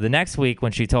the next week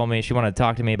when she told me she wanted to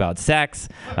talk to me about sex,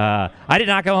 I did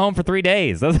not go home for 3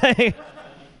 days. I was like,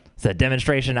 it's a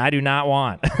demonstration I do not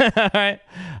want, all right?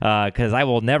 Because I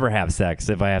will never have sex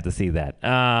if I have to see that.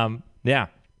 Yeah.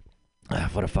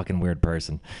 What a fucking weird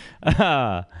person.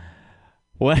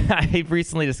 When I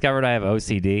recently discovered I have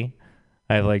OCD.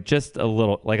 I have like just a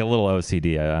little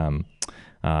OCD.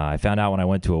 I found out when I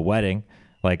went to a wedding.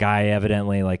 Like I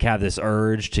evidently like have this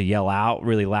urge to yell out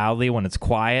really loudly when it's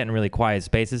quiet in really quiet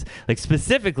spaces. Like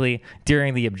specifically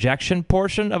during the objection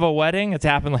portion of a wedding. It's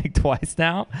happened like twice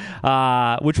now,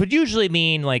 which would usually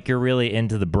mean like you're really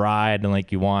into the bride and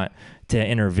like you want to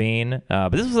intervene.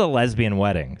 But this was a lesbian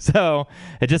wedding. So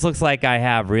it just looks like I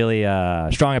have really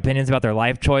strong opinions about their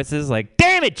life choices. Like,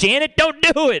 damn it, Janet, don't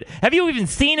do it. Have you even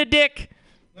seen a dick?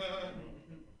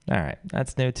 All right,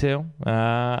 that's new too.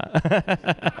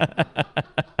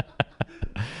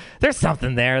 There's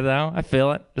something there, though. I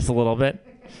feel it just a little bit.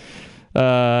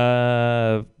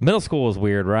 Middle school was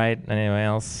weird, right? Anybody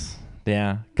else?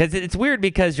 Yeah, because it's weird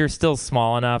because you're still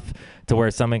small enough to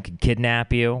where someone could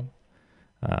kidnap you,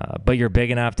 but you're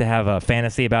big enough to have a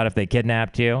fantasy about if they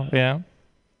kidnapped you. Yeah,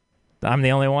 I'm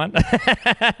the only one.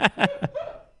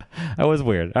 I was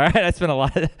weird. All right, I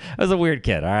was a weird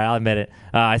kid. All right, I'll admit it.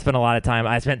 I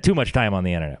spent too much time on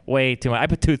the internet. Way too much. I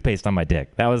put toothpaste on my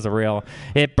dick. That was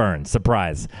it burned.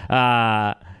 Surprise.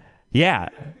 Yeah.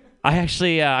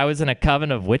 I was in a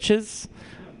coven of witches.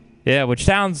 Yeah, which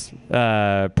sounds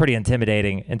pretty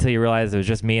intimidating until you realize it was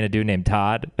just me and a dude named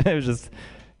Todd. It was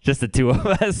just the two of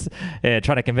us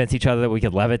trying to convince each other that we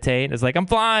could levitate. It's like, I'm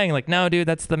flying. Like, no, dude,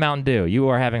 that's the Mountain Dew. You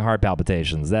are having heart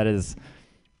palpitations. That is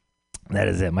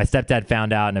it. My stepdad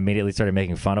found out and immediately started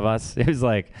making fun of us. He was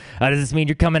like, does this mean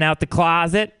you're coming out the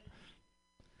closet?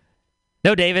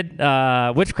 No, David.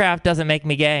 Witchcraft doesn't make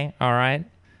me gay, all right?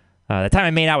 The time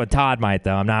I made out with Todd might,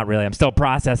 though. I'm not really. I'm still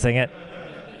processing it.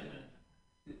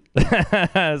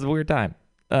 It was a weird time.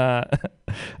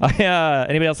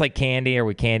 Anybody else like candy? Are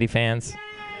we candy fans?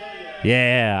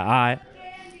 Yeah,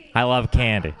 I love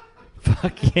candy.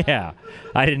 Fuck yeah.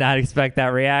 I did not expect that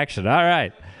reaction. All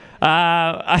right.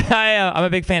 I'm a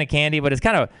big fan of candy, but it's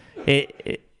kind of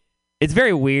it's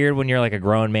very weird when you're like a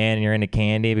grown man and you're into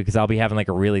candy, because I'll be having like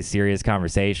a really serious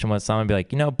conversation with someone and be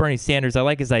like, Bernie Sanders, I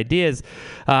like his ideas,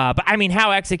 but I mean, how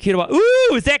executable?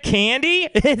 Ooh, is that candy?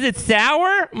 Is it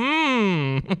sour?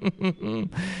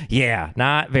 Yeah,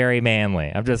 not very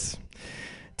manly. I'm just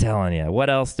telling you.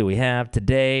 What else do we have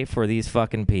today for these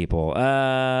fucking people?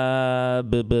 All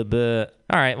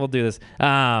right, we'll do this.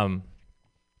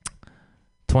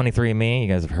 23andMe, you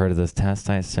guys have heard of this test,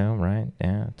 I assume, right?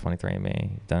 Yeah,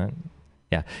 23andMe, you've done it?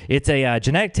 Yeah, it's a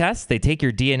genetic test. They take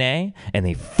your DNA and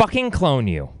they fucking clone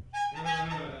you.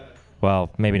 Well,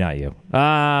 maybe not you.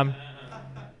 Yeah,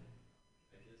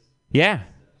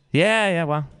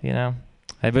 well,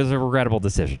 it was a regrettable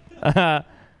decision.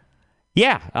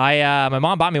 Yeah, my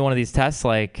mom bought me one of these tests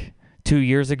like 2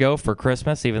 years ago for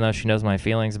Christmas, even though she knows my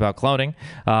feelings about cloning.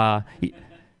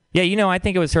 Yeah, I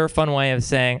think it was her fun way of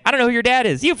saying, I don't know who your dad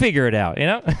is. You figure it out,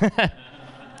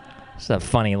 She's a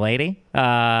funny lady. So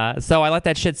I let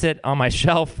that shit sit on my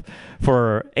shelf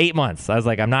for 8 months. I was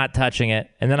like, I'm not touching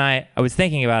it. And then I was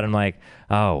thinking about it. I'm like,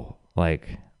 oh,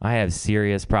 like I have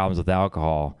serious problems with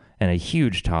alcohol and a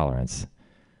huge tolerance.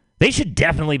 They should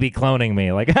definitely be cloning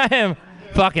me. Like I am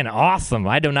fucking awesome.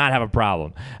 I do not have a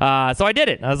problem. So I did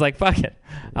it. I was like, fuck it.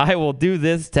 I will do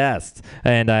this test.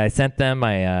 And I sent them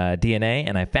my DNA,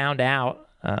 and I found out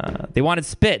they wanted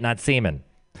spit, not semen.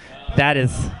 That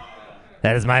is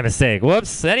my mistake.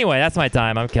 Whoops. Anyway, that's my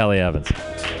time. I'm Kelly Evans.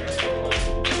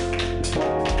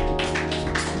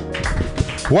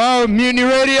 Wow, Mutiny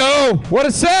Radio. What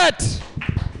a set.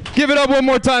 Give it up one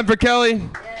more time for Kelly.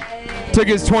 Yay. Took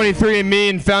his 23andMe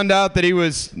and found out that he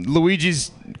was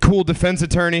Luigi's cool defense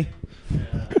attorney.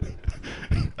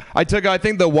 I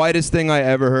think the whitest thing I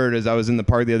ever heard is I was in the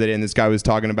park the other day and this guy was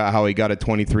talking about how he got a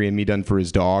 23andMe done for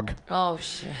his dog. Oh,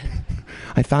 shit.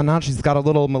 I found out she's got a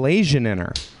little Malaysian in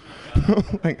her.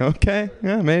 Like, okay,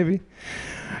 yeah, maybe.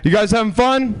 You guys having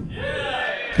fun?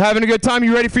 Yeah. Having a good time?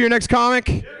 You ready for your next comic?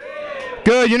 Yeah.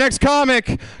 Good. Your next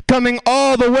comic coming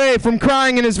all the way from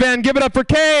crying in his van. Give it up for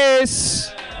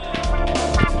Case.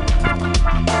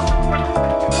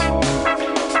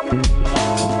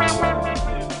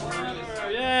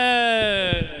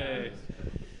 Yay.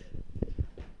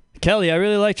 Kelly, I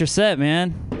really liked your set,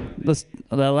 man. Those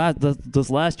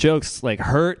last jokes like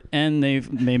hurt and they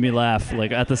made me laugh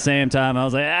like at the same time. I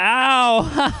was like,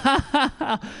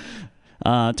 ow.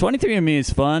 23andMe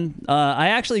is fun. I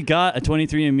actually got a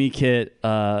 23andMe kit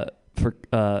for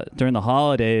during the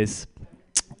holidays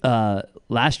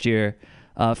last year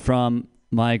from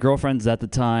my girlfriend's at the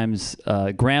time's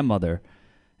grandmother,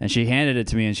 and she handed it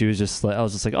to me, and she was just like, I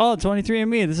was just like, oh,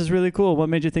 23andMe, this is really cool. What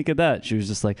made you think of that? She was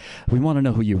just like, we want to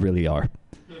know who you really are.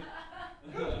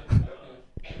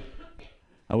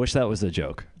 I wish that was a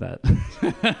joke.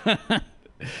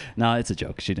 No, it's a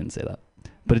joke. She didn't say that,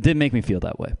 but it did make me feel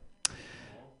that way.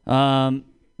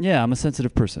 Yeah, I'm a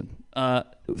sensitive person.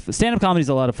 Stand-up comedy is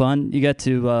a lot of fun. You get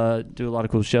to do a lot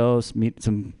of cool shows, meet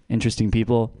some interesting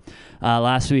people.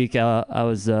 Last week, I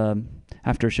was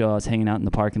after a show, I was hanging out in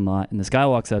the parking lot, and this guy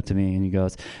walks up to me and he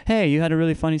goes, "Hey, you had a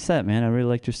really funny set, man. I really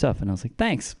liked your stuff." And I was like,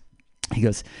 "Thanks." He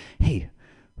goes, "Hey,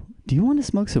 do you want to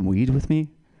smoke some weed with me?"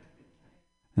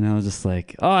 And I was just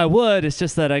like, "Oh, I would. It's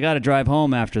just that I got to drive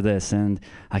home after this, and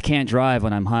I can't drive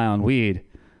when I'm high on weed."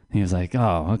 And he was like,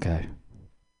 "Oh, okay.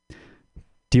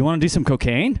 Do you want to do some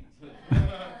cocaine?"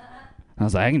 I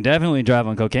was like, "I can definitely drive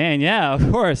on cocaine. Yeah,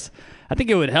 of course. I think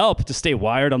it would help to stay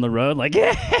wired on the road. Like,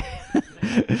 yeah.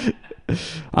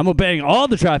 I'm obeying all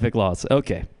the traffic laws."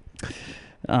 Okay.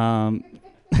 I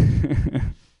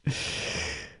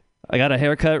got a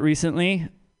haircut recently.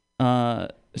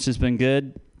 It's just been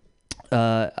good.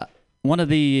 I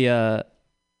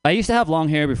used to have long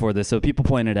hair before this, so people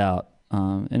pointed out.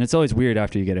 And it's always weird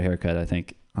after you get a haircut, I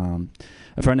think.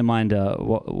 A friend of mine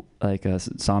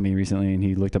saw me recently, and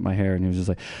he looked at my hair, and he was just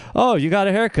like, "Oh, you got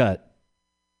a haircut."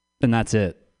 And that's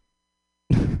it.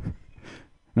 And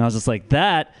I was just like,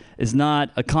 that is not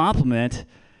a compliment.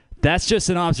 That's just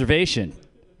an observation.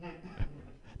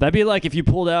 That'd be like if you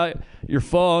pulled out your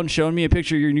phone, showing me a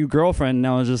picture of your new girlfriend, and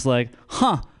I was just like,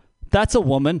 "Huh, that's a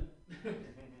woman."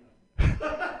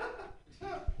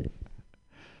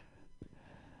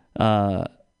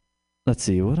 Let's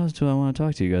see, what else do I want to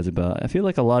talk to you guys about? I feel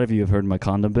like a lot of you have heard my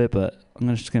condom bit, but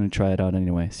I'm just going to try it out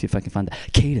anyway, see if I can find the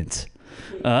cadence.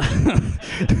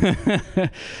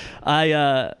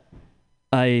 I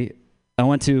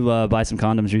went to buy some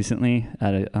condoms recently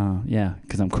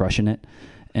because I'm crushing it.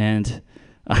 And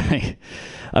I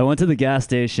went to the gas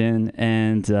station,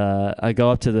 and I go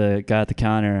up to the guy at the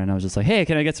counter, and I was just like, "Hey,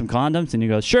 can I get some condoms?" And he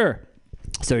goes, "Sure."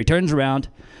 So he turns around,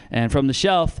 and from the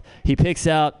shelf, he picks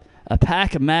out a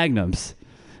pack of Magnums,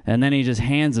 and then he just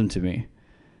hands them to me.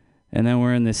 And then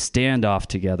we're in this standoff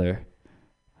together.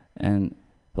 And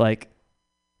like,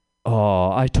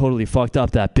 oh, I totally fucked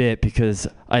up that bit because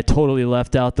I totally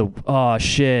left out oh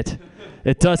shit.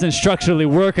 It doesn't structurally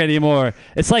work anymore.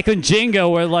 It's like in Jenga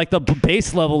where like the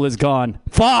base level is gone.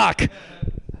 Fuck!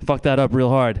 Fucked that up real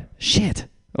hard. Shit.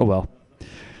 Oh well.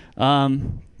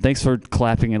 Thanks for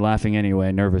clapping and laughing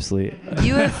anyway, nervously.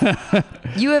 You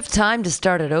have time to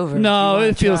start it over. No,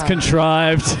 it feels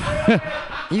contrived.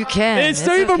 You can. It's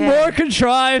even more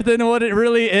contrived than what it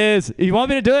really is. You want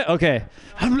me to do it? Okay.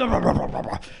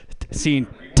 Scene.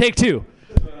 Take 2.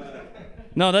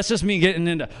 No, that's just me getting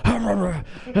into...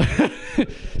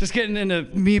 just getting into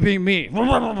me being me.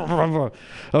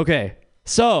 Okay.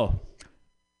 So,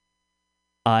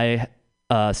 I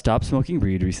stopped smoking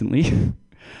weed recently.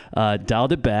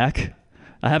 Dialed it back.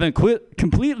 I haven't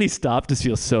completely stopped. This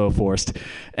feels so forced.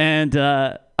 And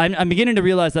I'm beginning to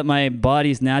realize that my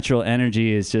body's natural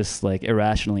energy is just like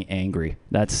irrationally angry.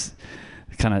 That's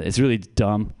it's really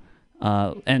dumb.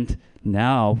 And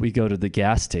now we go to the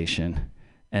gas station.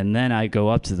 And then I go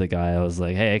up to the guy. I was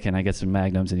like, hey, can I get some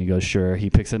Magnums? And he goes, sure. He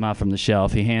picks them out from the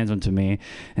shelf. He hands them to me.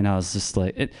 And I was just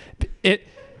like, if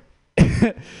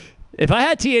I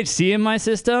had THC in my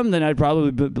system, then I'd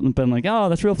probably been like, oh,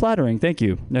 that's real flattering. Thank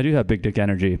you. I do have big dick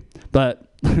energy.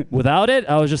 But without it,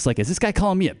 I was just like, is this guy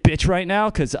calling me a bitch right now?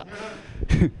 Because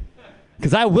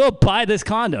I will buy this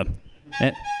condom.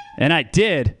 And I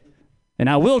did. And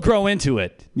I will grow into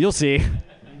it. You'll see.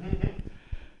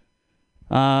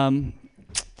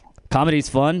 Comedy's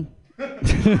fun.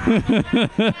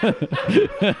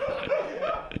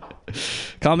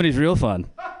 Comedy's real fun.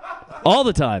 All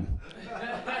the time.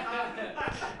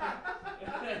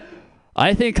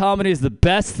 I think comedy is the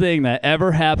best thing that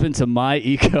ever happened to my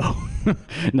ego.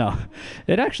 No,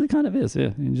 it actually kind of is.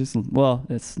 Yeah, it's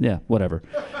whatever.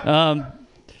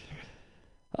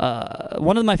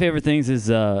 One of my favorite things is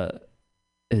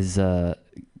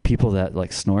people that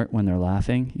like snort when they're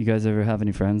laughing. You guys ever have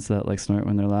any friends that like snort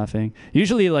when they're laughing?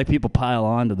 Usually like people pile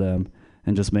onto them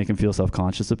and just make them feel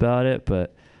self-conscious about it.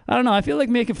 But I don't know. I feel like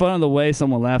making fun of the way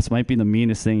someone laughs might be the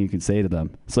meanest thing you can say to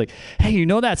them. It's like, hey, you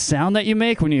know that sound that you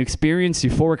make when you experience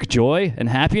euphoric joy and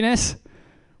happiness?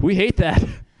 We hate that.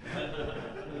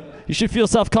 You should feel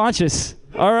self-conscious.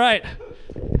 All right.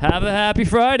 Have a happy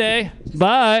Friday.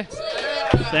 Bye.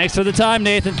 Thanks for the time,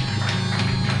 Nathan.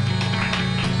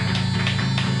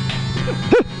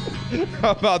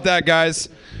 How about that, guys?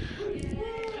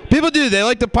 People do. They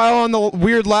like to pile on the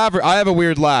weird laugh. I have a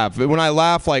weird laugh. When I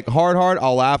laugh like hard,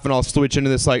 I'll laugh and I'll switch into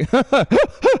this like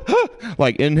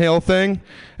like inhale thing.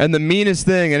 And the meanest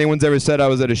thing anyone's ever said, I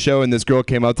was at a show and this girl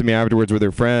came up to me afterwards with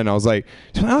her friend. I was like,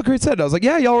 "Oh, great set." I was like,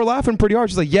 "Yeah, y'all were laughing pretty hard."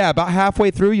 She's like, "Yeah, about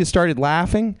halfway through you started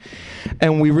laughing,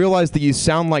 and we realized that you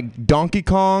sound like Donkey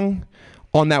Kong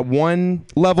on that one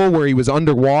level where he was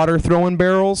underwater throwing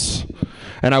barrels."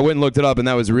 And I went and looked it up, and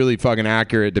that was a really fucking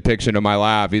accurate depiction of my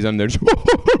laugh. He's under there.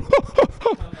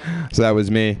 So that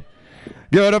was me.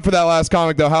 Give it up for that last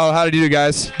comic, though. How did you do,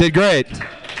 guys? Did great.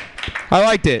 I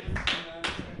liked it.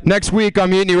 Next week on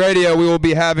Mutiny Radio, we will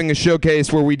be having a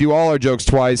showcase where we do all our jokes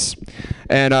twice.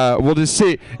 And we'll just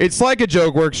see. It's like a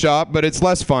joke workshop, but it's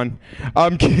less fun.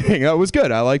 I'm kidding. It was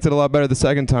good. I liked it a lot better the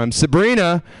second time.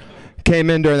 Sabrina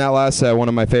came in during that last set. One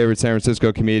of my favorite San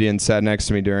Francisco comedians sat next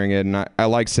to me during it, and I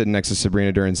like sitting next to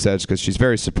Sabrina during sets because she's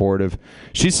very supportive.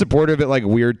 She's supportive at like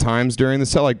weird times during the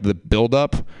set, like the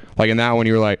build-up. Like in that one,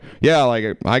 you were like, "Yeah,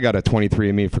 like I got a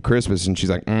 23andMe for Christmas," and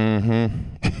she's like, "Mm-hmm."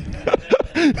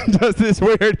 Does this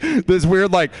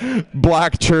weird like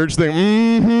black church thing.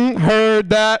 "Mm-hmm, heard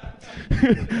that."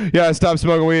 Yeah, I stopped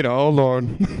smoking weed. Oh Lord,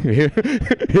 here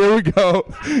we go.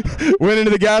 Went into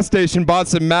the gas station, bought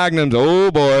some Magnums. Oh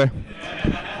boy.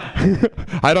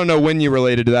 I don't know when you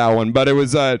related to that one, but it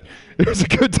was a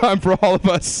good time for all of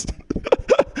us.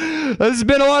 This has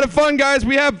been a lot of fun, guys.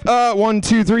 We have 1,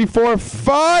 2, 3, 4,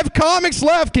 5 comics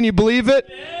left. Can you believe it?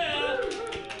 Yeah.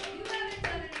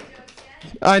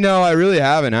 I know, I really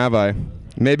haven't, have I?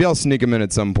 Maybe I'll sneak them in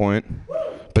at some point,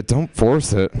 but don't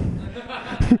force it.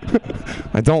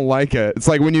 I don't like it. It's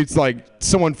like when you like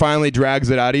someone finally drags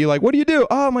it out of you. Like, what do you do?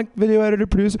 Oh, I'm like video editor,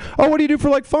 producer. Oh, what do you do for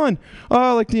like fun? Oh,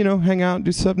 I like to, hang out and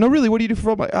do stuff. No, really, what do you do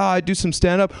for fun? Oh, I do some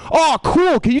stand up. Oh,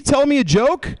 cool. Can you tell me a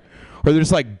joke? Or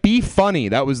there's like, be funny.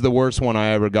 That was the worst one I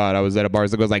ever got. I was at a bar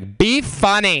that goes like, be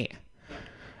funny.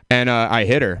 And I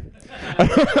hit her.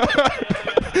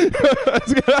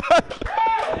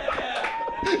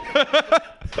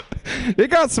 It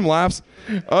got some laughs.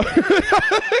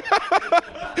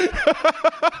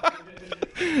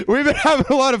 We've been having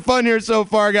a lot of fun here so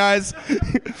far, guys.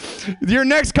 Your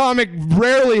next comic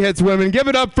rarely hits women. Give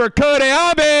it up for Cody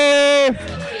Abbey.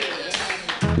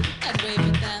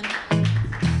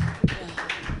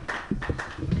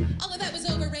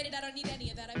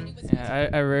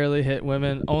 I rarely hit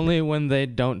women, only when they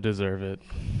don't deserve it.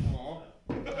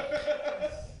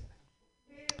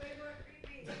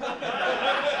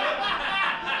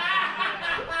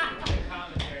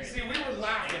 See, we were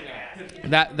laughing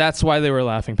at That's why they were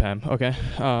laughing, Pam. Okay,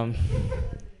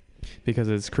 because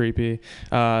it's creepy.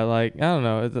 Like I don't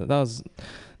know. That was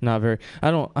not very.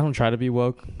 I don't try to be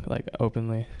woke like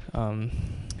openly.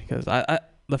 Because I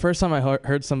the first time I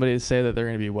heard somebody say that they're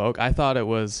gonna be woke, I thought it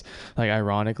was like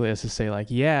ironically as to say like,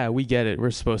 yeah, we get it.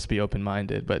 We're supposed to be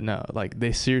open-minded, but no, like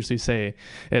they seriously say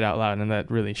it out loud, and that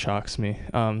really shocks me.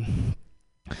 I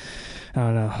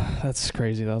don't know. That's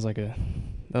crazy. That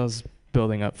was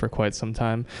building up for quite some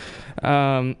time.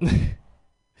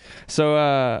 So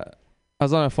I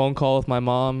was on a phone call with my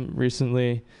mom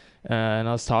recently, and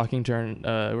I was talking to her. And,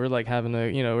 we're like having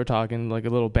we're talking like a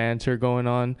little banter going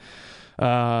on.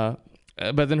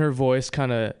 But then her voice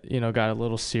kind of, got a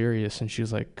little serious, and she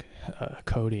was like,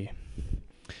 "Cody,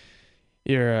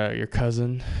 your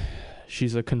cousin,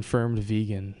 she's a confirmed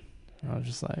vegan." And I was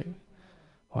just like,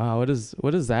 "Wow, what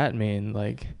does that mean?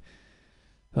 Like,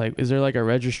 is there like a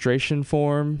registration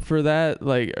form for that?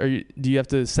 Like, do you have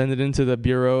to send it into the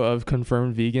Bureau of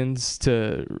Confirmed Vegans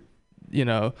to,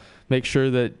 make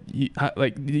sure that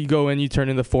you go in, you turn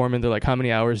in the form, and they're like, how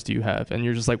many hours do you have?" And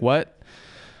you're just like, what?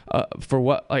 For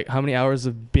what? Like, how many hours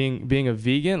of being a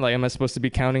vegan? Like, am I supposed to be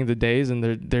counting the days? And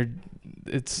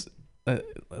it's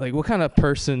like, what kind of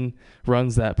person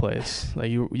runs that place?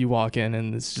 Like, you walk in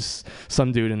and it's just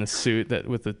some dude in a suit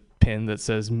with a pin that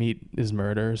says "meat is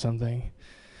murder" or something,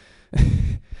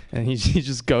 and he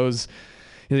just goes,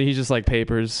 he just like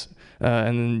papers,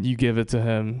 and then you give it to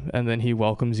him, and then he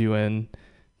welcomes you in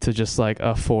to just like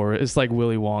a forest. It's like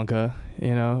Willy Wonka,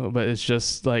 but it's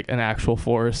just like an actual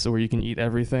forest where you can eat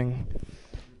everything.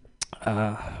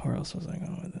 Where else was I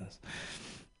going with this?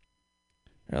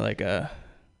 Or like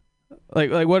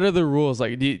what are the rules?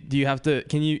 Like, do you have to?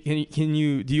 Do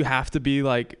you have to be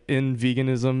like in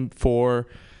veganism for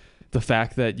the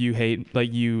fact that you hate,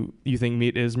 like you think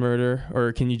meat is murder,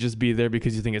 or can you just be there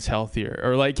because you think it's healthier,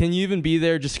 or like can you even be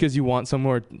there just because you want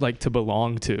somewhere like to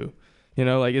belong to?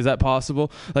 Like, is that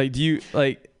possible? Like,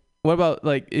 what about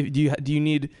like, do you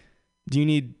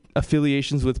need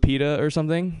affiliations with PETA or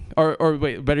something? Or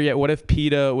wait, better yet, what if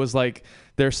PETA was like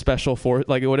their special force?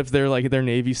 Like, what if they're like their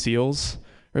Navy SEALs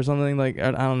or something? Like, I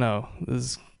don't know.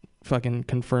 This fucking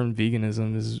confirmed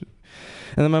veganism is.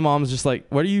 And then my mom's just like,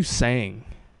 "What are you saying?"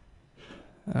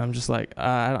 And I'm just like,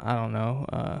 I don't know.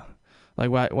 Like,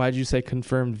 why'd you say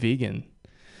confirmed vegan?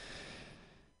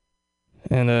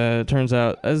 And it turns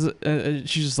out,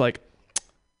 she's just like,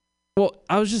 well,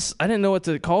 I didn't know what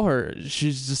to call her.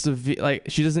 She's just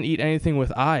she doesn't eat anything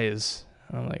with eyes.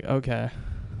 And I'm like, okay.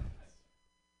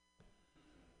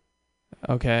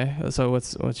 So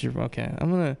what's your, okay.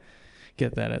 I'm going to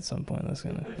get that at some point. That's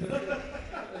gonna,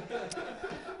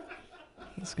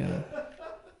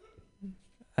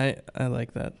 I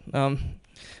like that.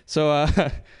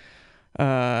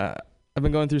 I've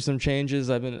been going through some changes.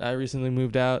 I recently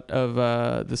moved out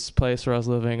of this place where I was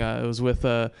living. I was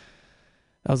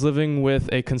living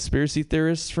with a conspiracy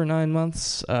theorist for 9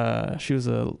 months. She was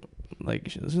a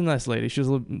nice lady. She was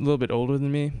a little bit older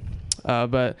than me,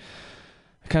 but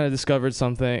I kind of discovered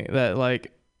something that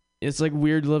like it's like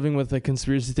weird living with a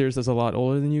conspiracy theorist that's a lot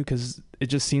older than you, because it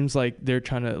just seems like they're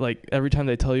trying to, like, every time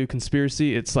they tell you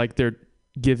conspiracy, it's like they're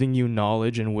giving you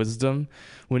knowledge and wisdom,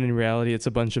 when in reality it's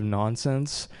a bunch of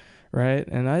nonsense. Right.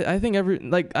 And I think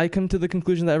I come to the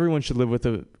conclusion that everyone should live with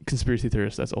a conspiracy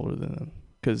theorist that's older than them,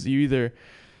 because you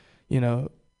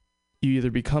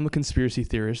either become a conspiracy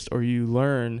theorist, or you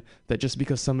learn that just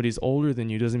because somebody's older than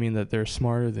you doesn't mean that they're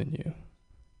smarter than you.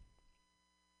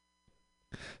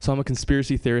 So I'm a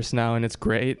conspiracy theorist now, and it's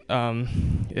great.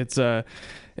 It's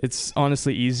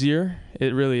honestly easier.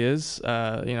 It really is.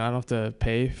 I don't have to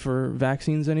pay for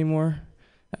vaccines anymore.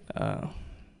 I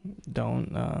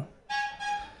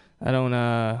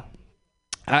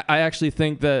actually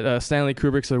think that Stanley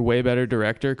Kubrick's a way better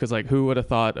director, because, like, who would have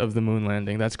thought of the moon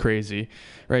landing? That's crazy,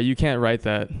 right? You can't write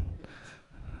that.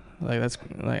 Like, that's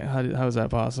like, how is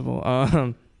that possible?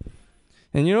 And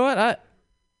you know what?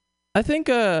 I think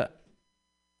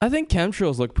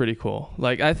chemtrails look pretty cool.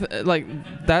 Like,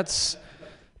 that's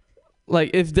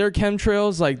like, if they're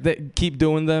chemtrails, like, they keep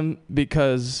doing them,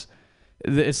 because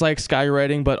it's like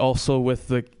skywriting, but also with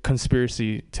the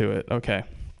conspiracy to it. Okay.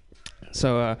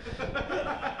 So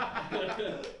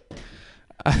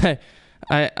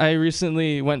I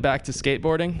recently went back to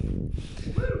skateboarding.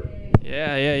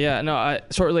 Yeah. No,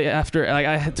 shortly after, like,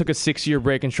 I took a 6-year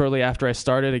break, and shortly after I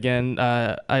started again,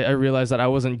 I realized that I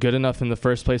wasn't good enough in the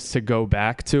first place to go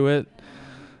back to it.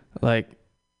 Like,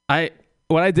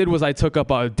 what I did was I took up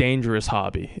a dangerous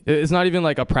hobby. It's not even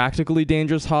like a practically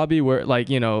dangerous hobby, where, like,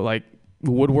 like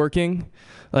woodworking.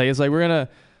 Like, it's like,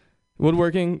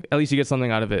 woodworking, at least you get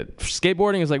something out of it.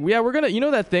 Skateboarding is like, yeah, we're going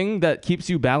to, that thing that keeps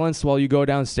you balanced while you go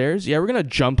downstairs? Yeah, we're going to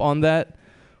jump on that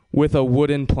with a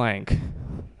wooden plank.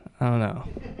 I don't know.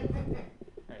 All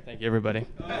right, thank you, everybody.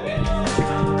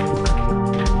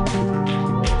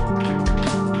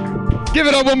 Give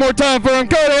it up one more time for him,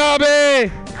 Cody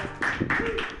Hobby!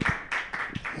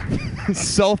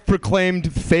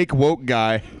 Self-proclaimed fake woke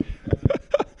guy.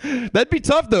 That'd be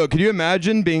tough, though. Could you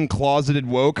imagine being closeted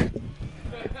woke?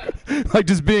 Like,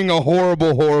 just being a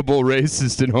horrible, horrible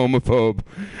racist and homophobe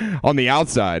on the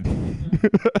outside.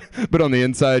 But on the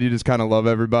inside, you just kind of love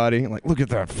everybody. Like, look at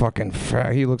that fucking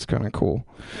fat. He looks kind of cool.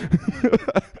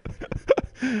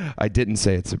 I didn't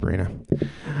say it, Sabrina.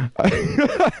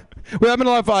 We're having a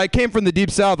lot of fun. I came from the deep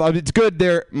south. It's good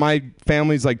there. My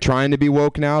family's like trying to be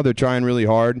woke now. They're trying really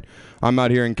hard. I'm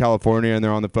out here in California, and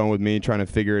they're on the phone with me trying to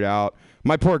figure it out.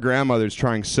 My poor grandmother's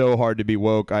trying so hard to be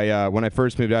woke. When I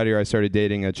first moved out here, I started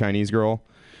dating a Chinese girl.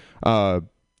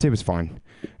 It was fine.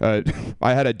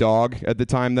 I had a dog at the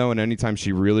time, though, and anytime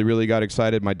she really, really got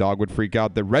excited, my dog would freak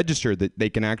out. The register that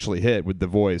they can actually hit with the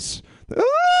voice.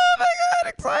 Oh, my God,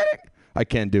 exciting. I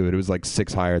can't do it. It was like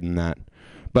 6 higher than that.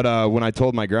 But when I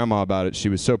told my grandma about it, she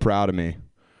was so proud of me.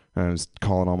 I was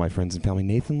calling all my friends and family,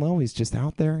 Nathan Lowe, he's just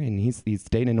out there, and he's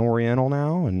dating an Oriental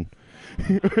now, and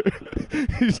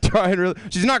he's trying really.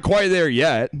 She's not quite there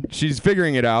yet. She's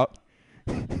figuring it out.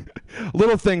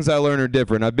 Little things I learn are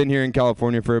different. I've been here in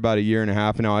California for about a year and a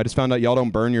half now. I just found out y'all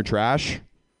don't burn your trash.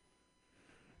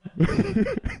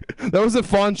 That was a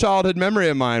fun childhood memory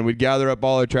of mine. We'd gather up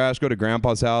all our trash, go to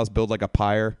Grandpa's house, build like a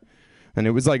pyre. And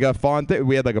it was like a fun thing.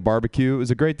 We had like a barbecue. It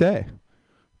was a great day.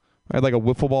 I had like a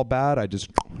wiffle ball bat. I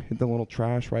just hit the little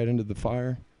trash right into the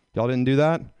fire. Y'all didn't do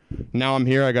that? Now I'm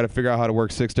here. I got to figure out how to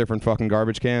work 6 different fucking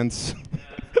garbage cans.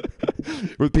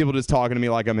 With people just talking to me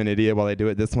like I'm an idiot while they do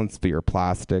it. This one's for your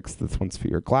plastics. This one's for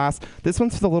your glass. This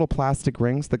one's for the little plastic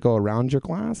rings that go around your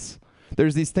glass.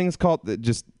 There's these things called that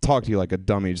just talk to you like a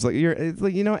dummy. Just like it's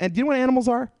like, you know. And do you know what animals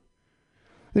are?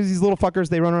 There's these little fuckers.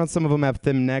 They run around. Some of them have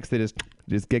thin necks. They just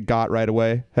get got right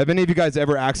away. Have any of you guys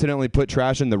ever accidentally put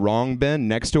trash in the wrong bin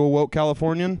next to a woke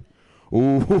Californian?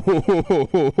 Ooh,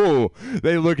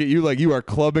 they look at you like you are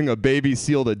clubbing a baby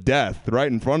seal to death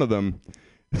right in front of them.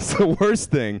 It's the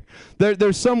worst thing.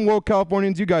 There's some woke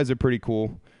Californians. You guys are pretty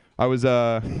cool. I was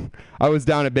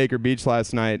down at Baker Beach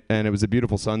last night, and it was a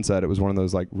beautiful sunset. It was one of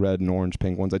those like red and orange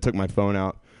pink ones. I took my phone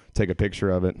out, take a picture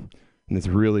of it, and this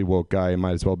really woke guy, he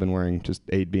might as well have been wearing just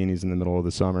 8 beanies in the middle of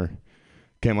the summer,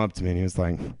 came up to me and he was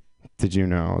like, "Did you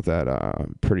know that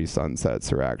pretty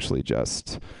sunsets are actually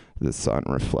just the sun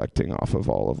reflecting off of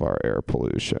all of our air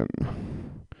pollution?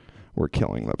 We're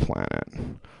killing the planet."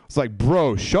 It's like,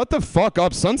 bro, shut the fuck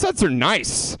up. Sunsets are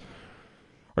nice.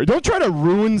 Or don't try to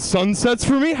ruin sunsets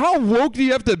for me. How woke do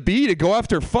you have to be to go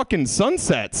after fucking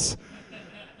sunsets?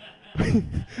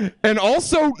 And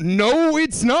also, no,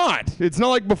 it's not. It's not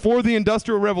like before the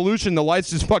Industrial Revolution, the lights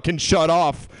just fucking shut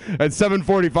off at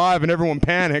 7:45 and everyone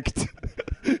panicked.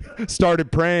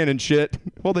 Started praying and shit.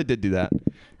 Well, they did do that.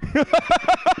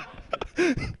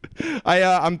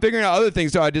 I'm figuring out other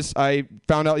things. So I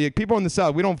found out people in the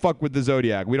South, we don't fuck with the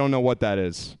zodiac. We don't know what that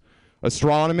is.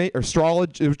 Astronomy,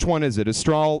 astrology. Which one is it?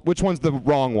 Which one's the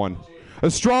wrong one?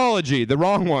 Astrology, the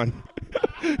wrong one.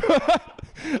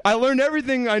 I learned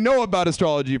everything I know about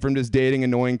astrology from just dating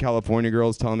annoying California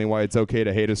girls telling me why it's okay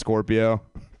to hate a Scorpio.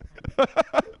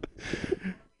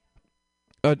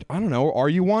 I don't know. Are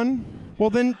you one? Well,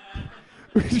 then,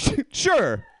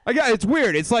 sure. It's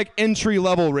weird. It's like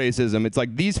entry-level racism. It's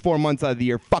like these 4 months out of the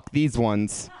year, fuck these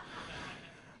ones.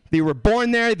 They were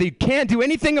born there. They can't do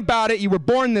anything about it. You were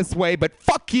born this way, but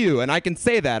fuck you. And I can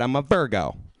say that. I'm a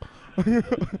Virgo.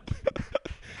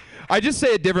 I just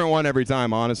say a different one every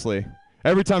time, honestly.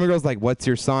 Every time a girl's like, "What's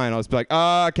your sign?" I'll just be like,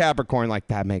 Capricorn. Like,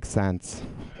 that makes sense.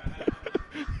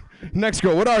 Next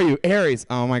girl, "What are you?" "Aries."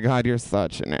 "Oh my God, you're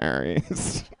such an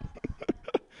Aries."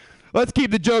 Let's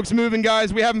keep the jokes moving,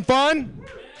 guys. We having fun?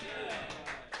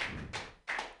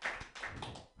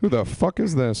 Who the fuck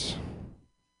is this?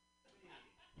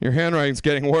 Your handwriting's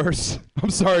getting worse.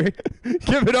 I'm sorry.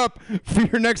 Give it up for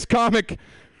your next comic,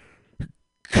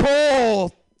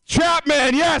 Cole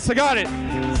Chapman. Yes, I got it.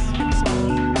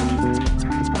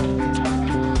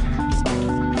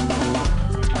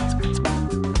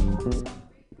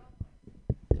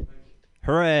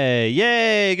 Hooray!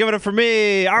 Yay! Give it up for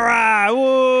me! All right!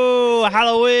 Woo!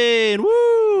 Halloween!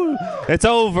 Woo! It's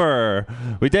over.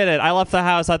 We did it. I left the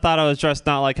house. I thought I was dressed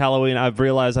not like Halloween. I've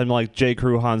realized I'm like J.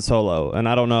 Crew Han Solo, and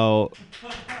I don't know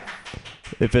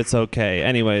if it's okay.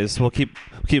 Anyways, we'll keep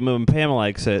moving. Pam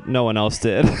likes it. No one else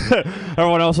did.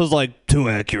 Everyone else was like, "Too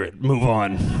accurate. Move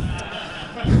on."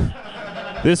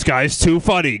 "This guy's too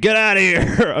funny. Get out of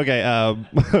here."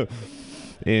 Okay.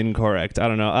 Incorrect. I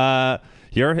don't know.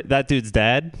 That dude's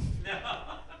dad?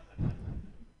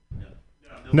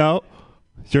 No.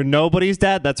 You're nobody's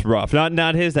dad? That's rough.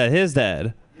 Not his dad. His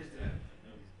dad.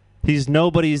 He's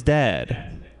nobody's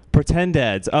dad. Pretend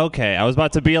dads. Okay. I was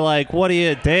about to be like, what are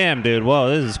you? Damn, dude. Whoa,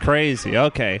 this is crazy.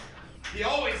 Okay. He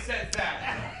always says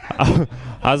that.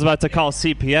 I was about to call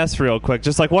CPS real quick.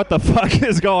 Just like, what the fuck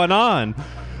is going on?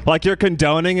 Like, you're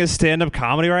condoning his stand-up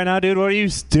comedy right now, dude? What are you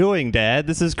doing, Dad?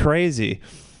 This is crazy.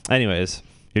 Anyways,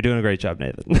 you're doing a great job,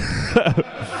 Nathan.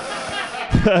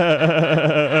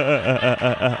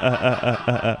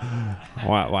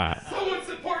 Wow. Someone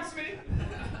supports me.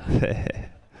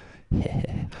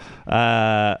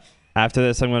 After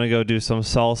this, I'm going to go do some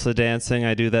salsa dancing.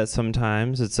 I do that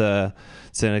sometimes. It's an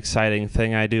exciting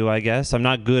thing I do, I guess. I'm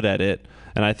not good at it,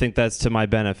 and I think that's to my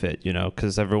benefit,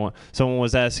 because someone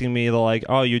was asking me, like,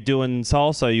 oh, you're doing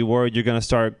salsa. Are you worried you're going to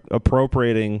start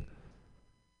appropriating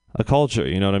a culture?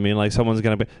 You know what I mean? Like someone's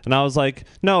going to be, and I was like,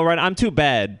 no, right? I'm too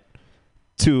bad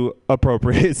to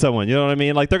appropriate someone. You know what I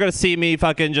mean? Like they're going to see me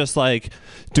fucking just like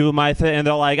do my thing, and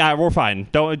they're like, we're fine.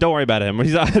 Don't worry about him.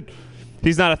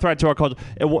 He's not a threat to our culture.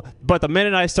 But the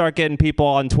minute I start getting people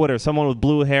on Twitter, someone with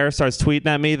blue hair starts tweeting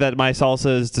at me that my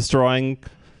salsa is destroying,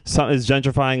 is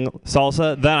gentrifying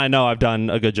salsa, then I know I've done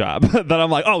a good job. Then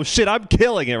I'm like, oh shit, I'm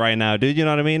killing it right now, dude. You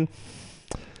know what I mean?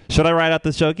 Should I write out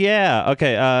this joke? Yeah.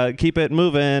 Okay. Keep it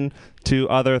moving to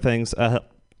other things.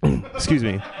 Excuse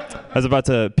me. I was about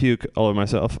to puke all over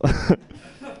myself. What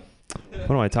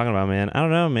am I talking about, man? I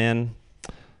don't know, man.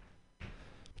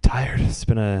 Tired. It's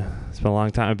been a long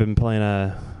time. I've been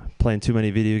playing too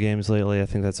many video games lately. I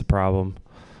think that's a problem.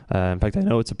 In fact, I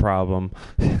know it's a problem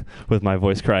with my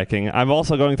voice cracking. I'm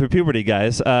also going through puberty,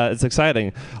 guys. It's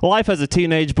exciting. Life as a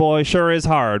teenage boy sure is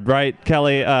hard, right,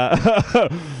 Kelly?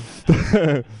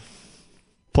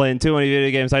 Playing too many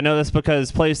video games. I know this because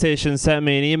PlayStation sent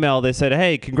me an email. They said,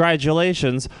 hey,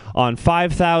 congratulations on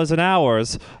 5,000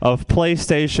 hours of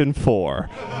PlayStation 4.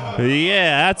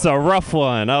 Yeah, that's a rough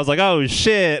one. I was like, oh,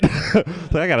 shit.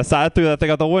 I got to side through that thing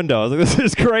out the window. I was like, this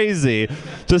is crazy.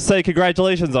 Just say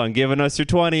congratulations on giving us your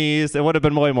 20s. It would have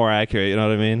been way more accurate, you know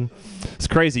what I mean? It's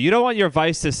crazy. You don't want your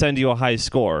Vice to send you a high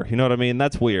score. You know what I mean?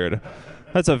 That's weird.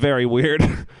 That's a very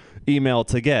weird email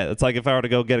to get. It's like if I were to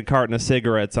go get a carton of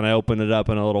cigarettes and I opened it up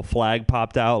and a little flag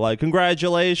popped out like,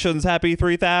 congratulations, happy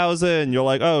 3,000. You're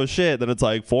like, oh shit. Then it's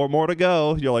like 4 more to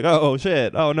go. You're like, oh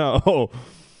shit. Oh no.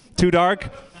 Too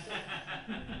dark?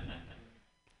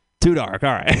 Too dark.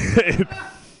 All right.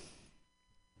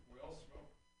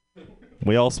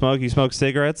 We all smoke. You smoke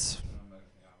cigarettes?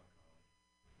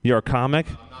 You're a comic?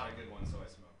 I'm not a good one, so I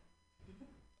smoke.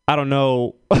 I don't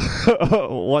know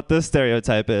what this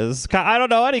stereotype is. I don't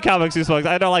know any comics who smoke.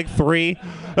 I know like 3.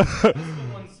 Ones have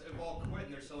all quit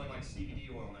and they're selling like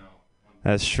CBD oil now.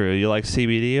 That's true. You like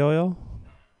CBD oil?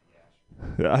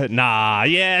 Nah,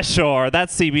 yeah, sure.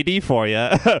 That's CBD for you.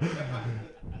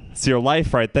 It's your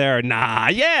life right there. Nah,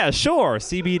 yeah, sure.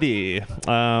 CBD.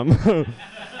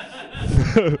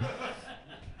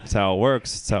 That's how it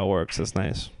works. That's how it works. That's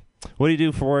nice. What do you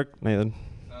do for work, Nathan?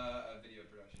 Video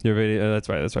production. Your video. That's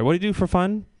right. What do you do for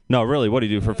fun? No, really. What do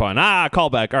you do for fun? Call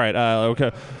back. All right.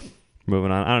 Okay.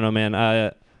 Moving on. I don't know,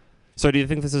 man. So do you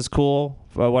think this is cool?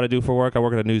 What I do for work? I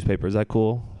work at a newspaper. Is that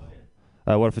cool?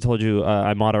 What if I told you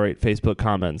I moderate Facebook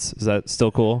comments? Is that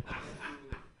still cool?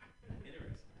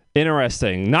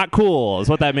 Interesting. Not cool is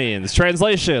what that means.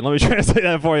 Translation. Let me translate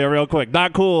that for you real quick.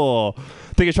 Not cool.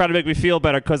 I think you're trying to make me feel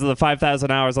better because of the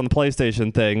 5,000 hours on the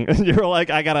PlayStation thing. And you're like,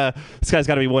 this guy's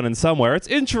got to be winning somewhere. It's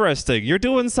interesting. You're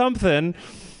doing something.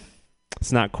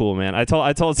 It's not cool, man. I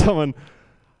told someone,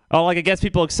 it gets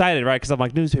people excited, right? Because I'm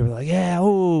like, newspaper, like, yeah,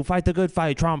 ooh, fight the good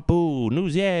fight, Trump, ooh,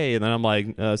 news, yay. And then I'm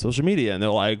like, social media. And they're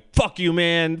like, fuck you,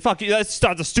 man. Fuck you. That's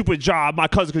a stupid job. My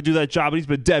cousin could do that job, but he's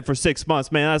been dead for 6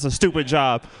 months, man. That's a stupid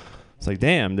job. It's like,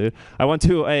 damn, dude. I went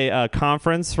to a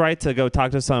conference, right, to go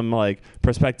talk to some,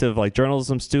 prospective,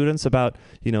 journalism students about,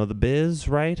 the biz,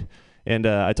 right? And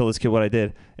I told this kid what I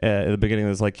did at the beginning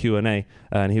of this, Q&A.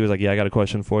 And he was like, yeah, I got a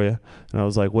question for you. And I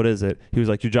was like, what is it? He was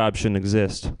like, your job shouldn't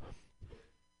exist.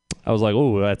 I was like,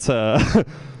 ooh, that's a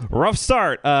rough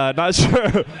start. Not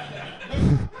sure.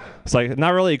 It's like,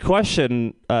 not really a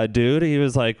question, dude. He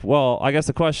was like, well, I guess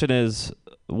the question is,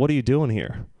 what are you doing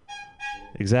here?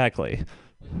 Exactly.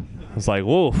 I was like,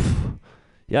 woof.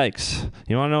 Yikes.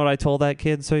 You want to know what I told that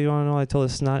kid? So you want to know what I told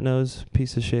this snot-nosed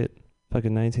piece of shit,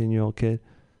 fucking 19-year-old kid?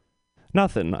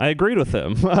 Nothing. I agreed with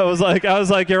him. I was like,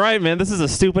 you're right, man. This is a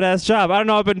stupid-ass job. I don't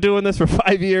know. I've been doing this for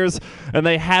 5 years, and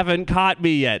they haven't caught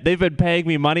me yet. They've been paying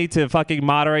me money to fucking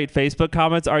moderate Facebook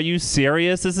comments. Are you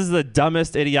serious? This is the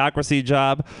dumbest idiocracy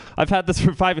job. I've had this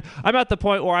for 5 years. I'm at the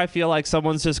point where I feel like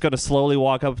someone's just going to slowly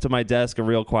walk up to my desk and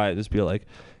real quiet just be like,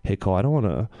 hey, Cole, I don't want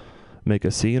to make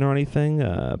a scene or anything,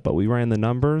 but we ran the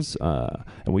numbers, and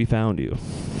we found you.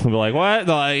 I'll be like, what?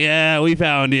 They're like, yeah, we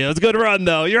found you. It's a good run,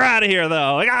 though. You're out of here,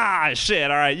 though. Like, shit.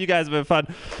 All right, you guys have been fun.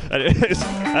 Anyways,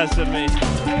 that's been me.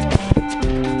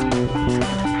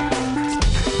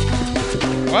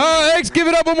 Well, thanks. Give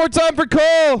it up one more time for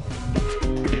Cole.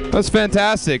 That's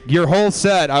fantastic. Your whole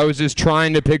set, I was just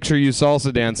trying to picture you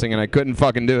salsa dancing, and I couldn't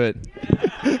fucking do it.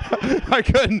 I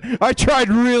couldn't. I tried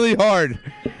really hard.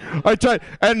 I tried,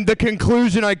 and the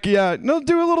conclusion, do a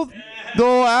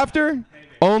little after.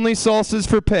 Only salsas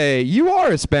for pay. You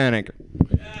are Hispanic.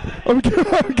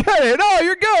 Okay. No,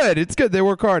 you're good. It's good. They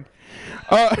work hard.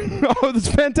 That's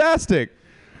fantastic.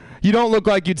 You don't look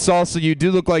like you'd salsa. You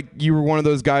do look like you were one of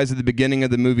those guys at the beginning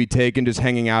of the movie Taken, just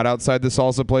hanging out outside the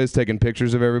salsa place, taking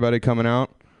pictures of everybody coming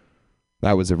out.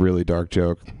 That was a really dark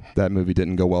joke. That movie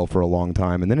didn't go well for a long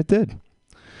time, and then it did.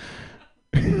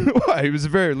 He was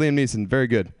Liam Neeson, very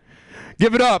good.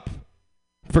 Give it up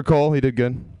for Cole. He did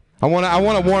good. I want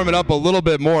to warm it up a little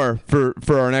bit more for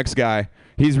our next guy.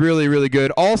 He's really, really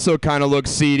good. Also kind of looks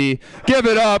seedy. Give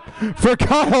it up for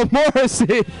Kyle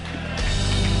Morrissey.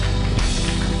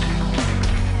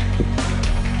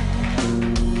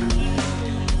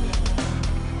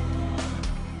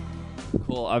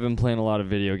 Cool. I've been playing a lot of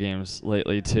video games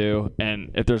lately too,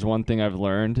 and if there's one thing I've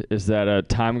learned is that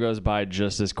time goes by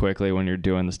just as quickly when you're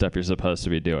doing the stuff you're supposed to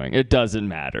be doing. It doesn't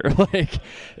matter. Like,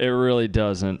 it really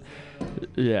doesn't.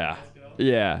 Yeah.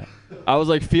 I was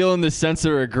like feeling this sense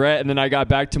of regret, and then I got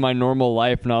back to my normal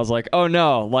life, and I was like, oh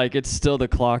no, like it's still, the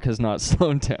clock has not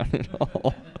slowed down at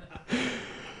all.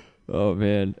 Oh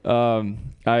man.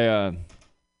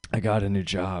 I got a new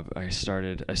job. I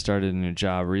started a new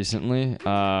job recently.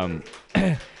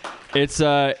 It's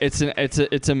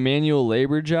a manual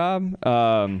labor job.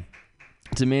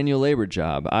 It's a manual labor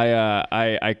job.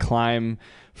 I climb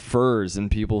firs in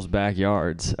people's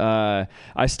backyards.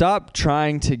 I stopped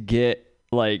trying to get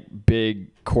like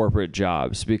big corporate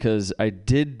jobs because I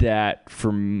did that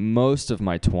for most of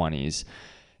my 20s,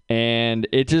 and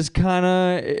it just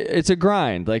it's a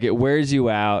grind. Like, it wears you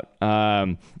out.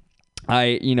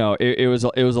 It was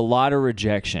a lot of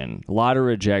rejection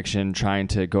trying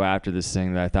to go after this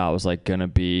thing that I thought was like gonna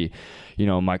be,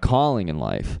 my calling in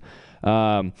life.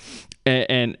 It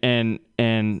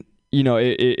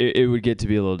would get to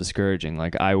be a little discouraging.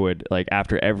 Like, I would, like,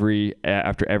 after every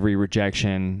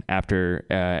rejection, after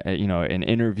an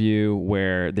interview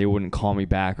where they wouldn't call me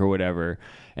back or whatever,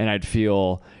 and I'd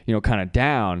feel kind of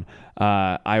down,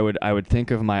 I would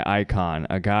think of my icon,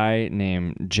 a guy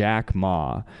named Jack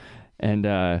Ma. And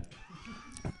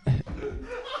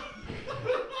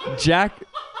Jack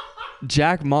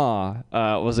Ma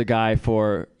was a guy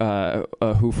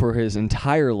who for his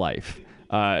entire life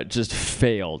just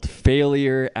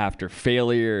failure after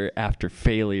failure after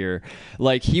failure.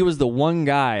 Like, he was the one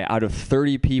guy out of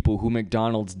 30 people who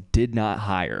McDonald's did not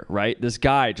hire, right? This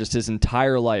guy just his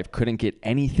entire life couldn't get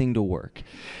anything to work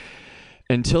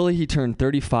until he turned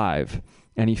 35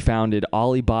 and he founded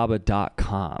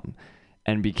Alibaba.com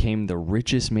and became the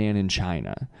richest man in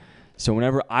China. So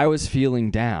whenever I was feeling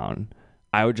down,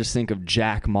 I would just think of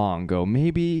Jack Ma and go,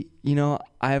 maybe,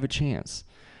 I have a chance.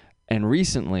 And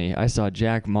recently, I saw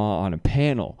Jack Ma on a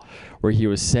panel where he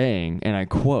was saying, and I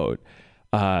quote,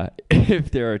 if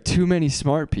there are too many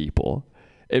smart people,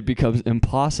 it becomes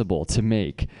impossible to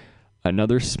make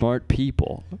another smart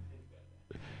people.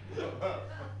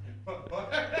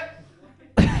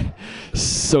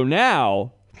 So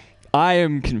now, I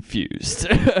am confused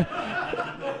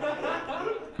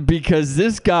because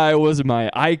this guy was my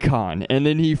icon, and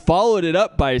then he followed it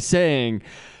up by saying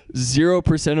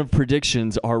 0% of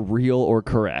predictions are real or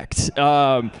correct.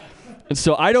 So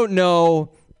I don't know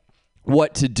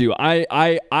what to do.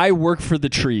 I work for the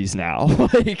trees now.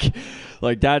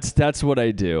 like that's what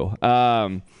I do.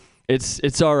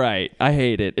 It's all right. I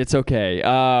hate it. It's okay.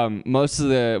 Most of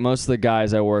the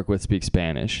guys I work with speak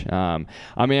Spanish. I'm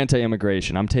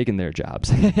anti-immigration. I'm taking their jobs.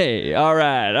 Hey, all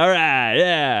right,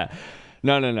 yeah.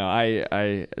 No.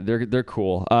 They're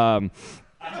cool.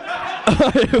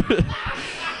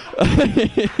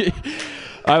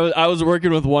 I was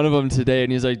working with one of them today,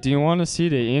 and he's like, do you want to see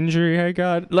the injury I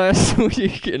got last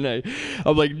week? And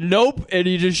I'm like, nope. And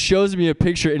he just shows me a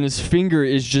picture, and his finger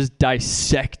is just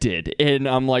dissected. And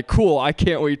I'm like, cool, I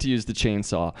can't wait to use the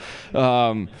chainsaw.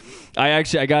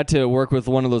 I got to work with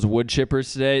one of those wood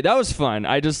chippers today. That was fun.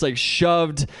 I just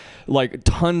shoved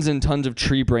tons and tons of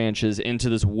tree branches into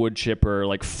this wood chipper,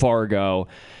 like Fargo.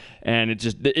 And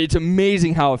it's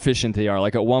amazing how efficient they are.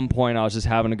 Like, at one point, I was just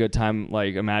having a good time,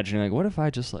 imagining, what if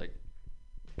I just,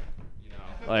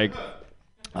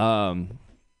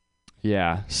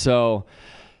 yeah. So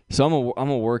I'm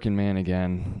a working man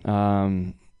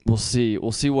again. We'll see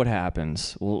what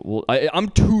happens. I'm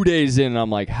 2 days in, and I'm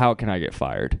like, how can I get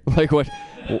fired? What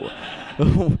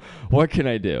can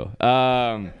I do?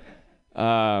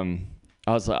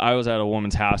 I was at a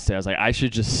woman's house today. I was like, I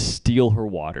should just steal her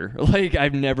water. Like,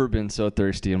 I've never been so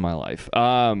thirsty in my life.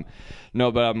 No,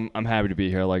 but I'm happy to be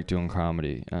here. I like doing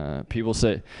comedy. People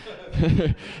say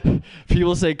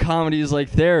comedy is like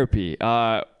therapy,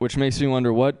 which makes me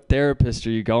wonder, what therapist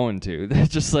are you going to that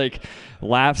just like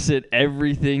laughs at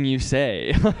everything you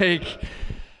say? Like,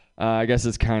 I guess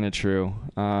it's kind of true.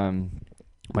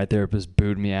 My therapist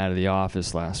booed me out of the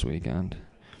office last weekend.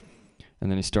 And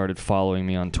then he started following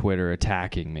me on Twitter,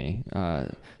 attacking me,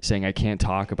 saying I can't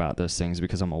talk about those things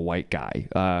because I'm a white guy.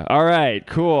 All right,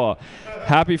 cool.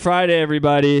 Happy Friday,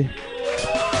 everybody.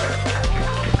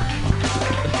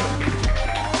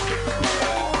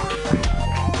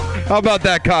 How about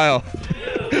that, Kyle?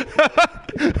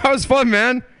 That was fun,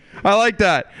 man. I like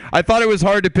that. I thought it was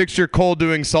hard to picture Cole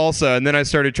doing salsa, and then I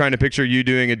started trying to picture you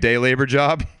doing a day labor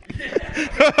job.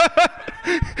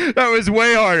 That was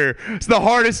way harder. It's the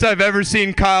hardest I've ever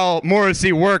seen Kyle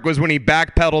Morrissey work was when he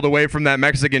backpedaled away from that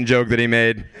Mexican joke that he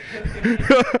made.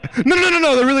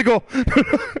 No, they're really cool.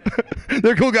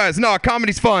 They're cool guys. No,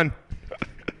 comedy's fun.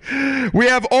 We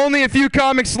have only a few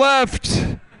comics left.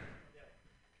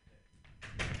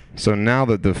 So now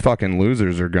that the fucking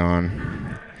losers are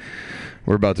gone,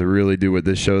 we're about to really do what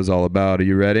this show's all about. Are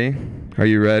you ready? Are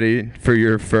you ready for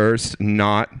your first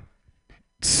not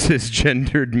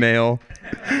cisgendered male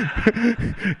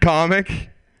comic?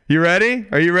 You ready?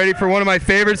 Are you ready for one of my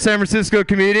favorite San Francisco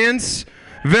comedians?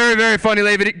 Very, very funny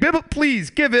lady. Please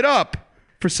give it up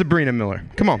for Sabrina Miller.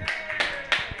 Come on.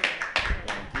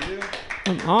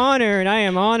 I'm honored. I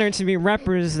am honored to be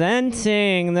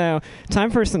representing, though. Time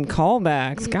for some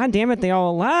callbacks. God damn it, they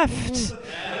all left.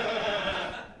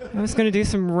 I was going to do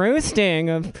some roasting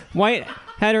of white,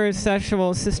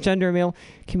 heterosexual, cisgender male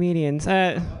comedians.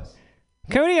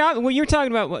 Cody, well, you were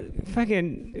talking about what?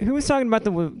 Fucking, who was talking about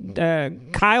the?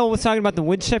 Kyle was talking about the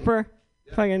wood chipper.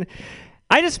 Fucking,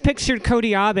 I just pictured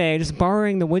Cody Abe just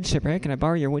borrowing the wood chipper. Hey, can I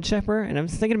borrow your wood chipper? And I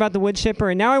was thinking about the wood chipper,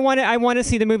 and now I want to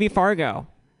see the movie Fargo.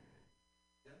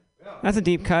 That's a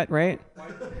deep cut, right? Why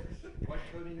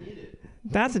Cody need it?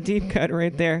 That's a deep cut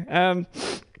right there.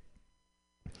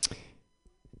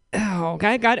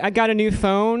 I got a new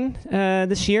phone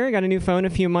this year. I got a new phone a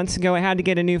few months ago. I had to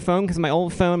get a new phone because my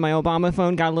old phone, my Obama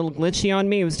phone, got a little glitchy on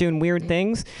me. It was doing weird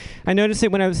things. I noticed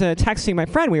it when I was texting my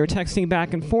friend. We were texting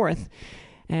back and forth,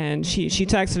 and she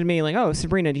texted me like, "Oh,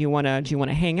 Sabrina, do you want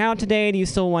to hang out today? Do you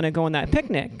still want to go on that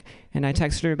picnic?" And I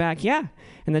texted her back, "Yeah."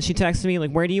 And then she texted me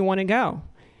like, "Where do you want to go?"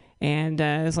 And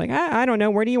I was like, I don't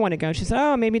know. Where do you want to go? She said,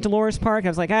 "Oh, maybe Dolores Park." I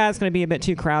was like, it's going to be a bit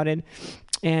too crowded.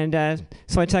 And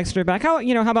so I texted her back, how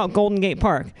about Golden Gate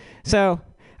Park? So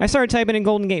I started typing in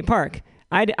Golden Gate Park.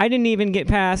 I didn't even get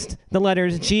past the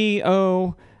letters G,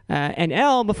 O, and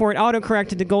L before it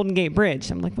autocorrected to Golden Gate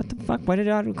Bridge. I'm like, what the fuck? Why did it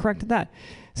autocorrect to that?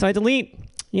 So I delete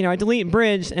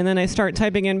bridge, and then I start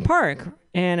typing in park.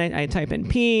 And I type in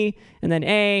P, and then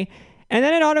A, and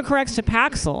then it autocorrects to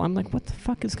Paxil. I'm like, what the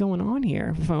fuck is going on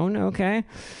here? Phone, okay.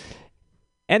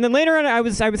 And then later on, I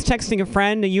was texting a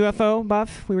friend, a UFO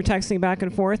buff. We were texting back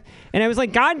and forth. And I was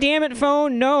like, God damn it,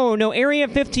 phone. No, Area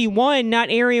 51, not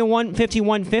Area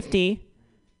 5150.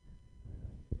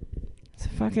 It's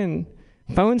fucking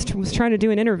phone was trying to do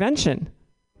an intervention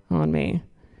on me.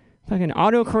 Fucking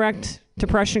autocorrect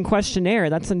depression questionnaire.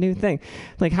 That's a new thing.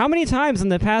 Like, how many times in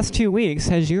the past 2 weeks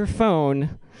has your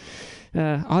phone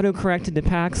autocorrected to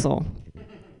Paxil?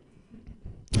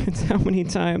 It's how many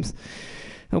times.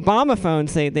 Obama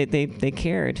phones, they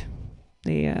cared.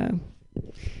 I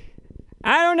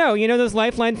don't know. You know those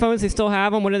Lifeline phones, they still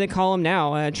have them. What do they call them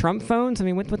now? Trump phones? I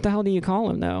mean, what the hell do you call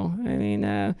them, though? I mean,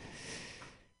 I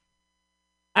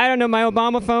don't know. My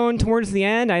Obama phone, towards the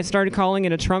end, I started calling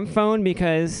it a Trump phone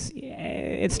because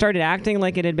it started acting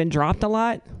like it had been dropped a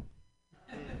lot.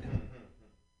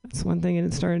 That's one thing it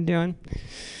had started doing.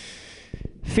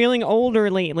 Feeling older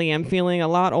lately. I'm feeling a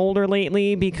lot older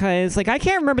lately because, I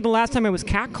can't remember the last time I was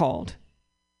catcalled.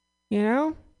 You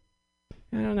know?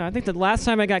 I don't know. I think the last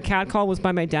time I got catcalled was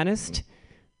by my dentist.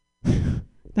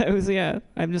 That was,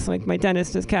 I'm just like, my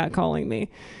dentist is catcalling me.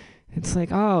 It's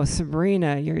like, oh,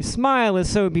 Sabrina, your smile is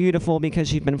so beautiful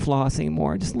because you've been flossing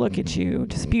more. Just look at you.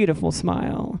 Just beautiful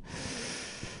smile.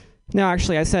 No,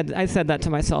 actually, I said that to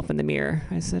myself in the mirror.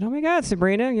 I said, oh my God,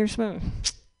 Sabrina, you're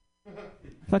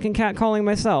fucking catcalling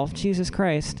myself. Jesus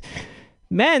Christ.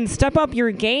 Men, step up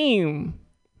your game.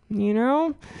 You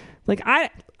know? I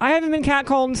haven't been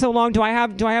catcalled in so long. Do I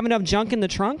have enough junk in the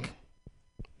trunk?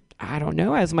 I don't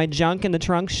know. Has my junk in the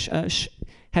trunk has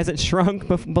it shrunk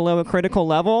below a critical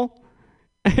level?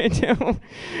 I don't.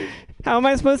 How am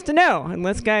I supposed to know?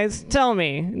 Unless guys tell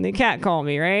me and they catcall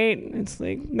me, right? It's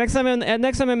like next time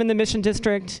I'm in the Mission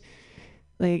District,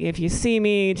 Like, if you see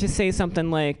me, just say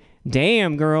something like,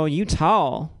 "Damn, girl, you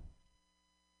tall."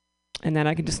 And then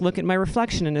I could just look at my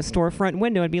reflection in a storefront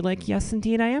window and be like, "Yes,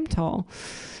 indeed, I am tall.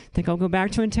 Think I'll go back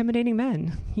to intimidating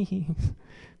men."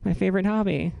 My favorite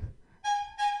hobby.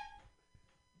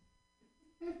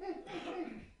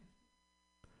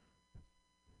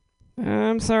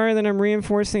 I'm sorry that I'm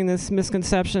reinforcing this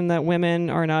misconception that women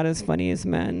are not as funny as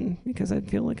men, because I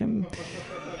feel like I'm...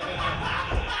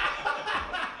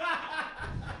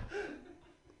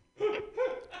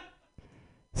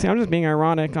 See, I'm just being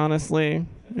ironic, honestly.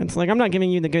 It's like, I'm not giving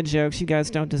you the good jokes. You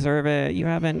guys don't deserve it. You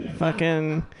haven't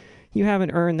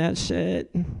earned that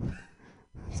shit.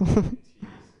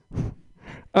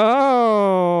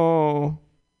 Oh.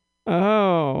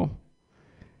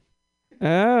 I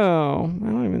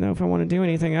don't even know if I want to do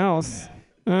anything else.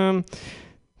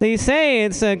 They say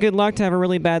it's good luck to have a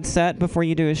really bad set before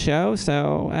you do a show,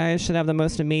 so I should have the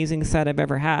most amazing set I've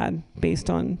ever had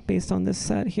based on this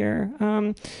set here.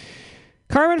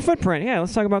 Carbon footprint. Yeah,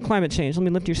 let's talk about climate change. Let me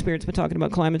lift your spirits by talking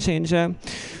about climate change. So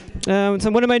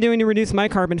what am I doing to reduce my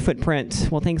carbon footprint?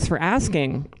 Well, thanks for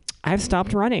asking. I've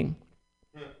stopped running.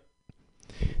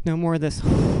 No more of this.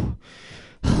 Oh,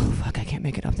 fuck, I can't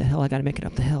make it up the hill. I got to make it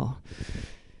up the hill.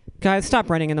 Guys, stop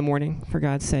running in the morning, for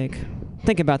God's sake.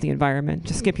 Think about the environment.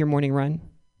 Just skip your morning run.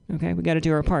 Okay, we got to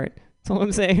do our part. That's all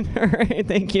I'm saying. All right,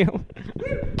 thank you.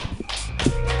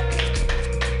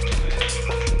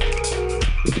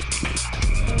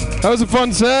 That was a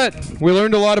fun set. We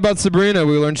learned a lot about Sabrina.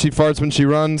 We learned she farts when she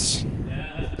runs.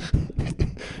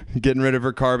 Getting rid of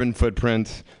her carbon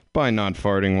footprint by not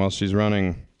farting while she's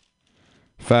running.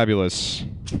 Fabulous.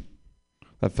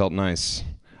 That felt nice.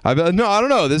 I don't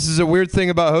know. This is a weird thing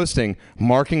about hosting.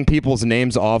 Marking people's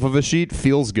names off of a sheet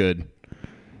feels good.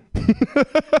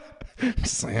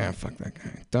 Just like, yeah, fuck that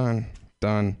guy.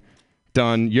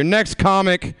 Done. Your next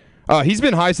comic. He's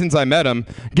been high since I met him.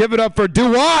 Give it up for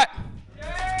Do What?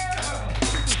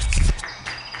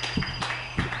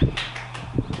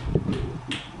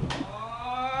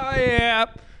 Oh, yeah.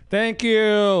 Thank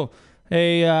you.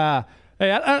 Hey, I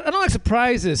don't like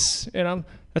surprises, you know.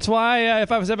 That's why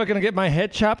if I was ever going to get my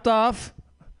head chopped off,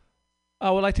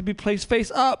 I would like to be placed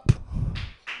face up.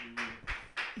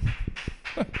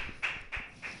 I'm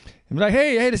like,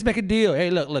 hey, let's make a deal. Hey,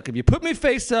 look, if you put me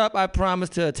face up, I promise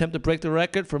to attempt to break the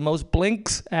record for most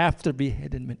blinks after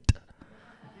beheadment.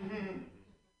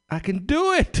 I can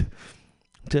do it.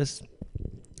 Just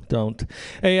don't.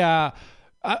 Hey,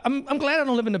 I'm glad I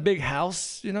don't live in a big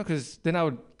house, you know, because then I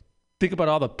would think about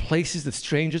all the places that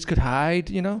strangers could hide,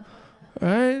 you know.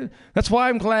 Right? That's why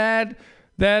I'm glad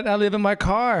that I live in my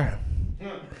car.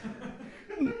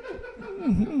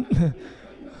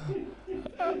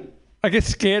 I get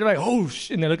scared, like, oh,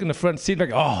 and I look in the front seat,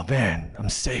 like, oh, man, I'm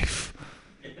safe.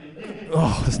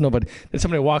 Oh, there's nobody. Then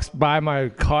somebody walks by my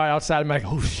car outside, I'm like,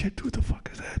 oh, shit, who the fuck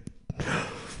is that?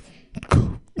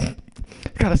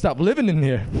 Gotta stop living in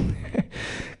here.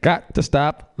 Got to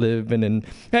stop living in.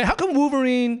 Hey, how come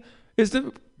Wolverine is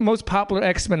the most popular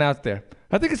X-Men out there?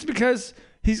 I think it's because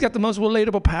he's got the most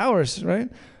relatable powers, right?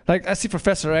 Like, I see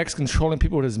Professor X controlling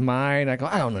people with his mind. I go,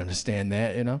 I don't understand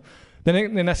that, you know?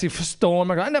 Then I see Storm.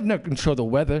 I go, I never control the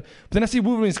weather. But then I see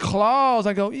Wolverine's claws.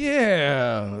 I go,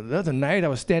 yeah. The other night, I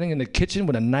was standing in the kitchen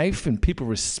with a knife, and people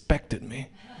respected me.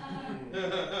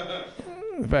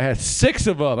 If I had 6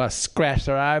 of them, I'd scratch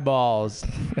their eyeballs.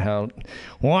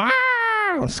 Wow!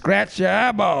 Scratch your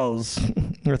eyeballs.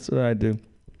 That's what I do.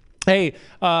 Hey,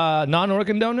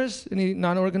 non-organ donors? Any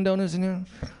non-organ donors in here?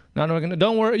 Non-organ.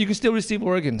 Don't worry, you can still receive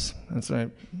organs. That's right.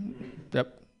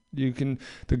 Yep. You can.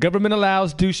 The government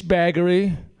allows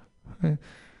douchebaggery.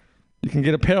 You can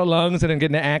get a pair of lungs and then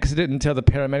get in an accident and tell the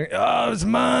paramedic, "Oh, it's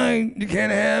mine. You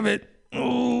can't have it.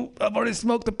 Oh, I've already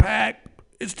smoked a pack.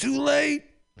 It's too late.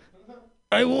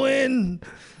 I win.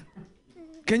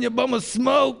 Can you bum a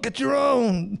smoke? Get your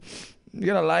own. You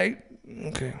got a light?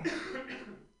 Okay.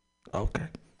 Okay."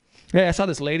 Yeah, I saw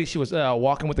this lady. She was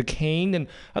walking with a cane, and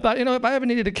I thought, you know, if I ever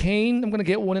needed a cane, I'm going to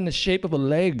get one in the shape of a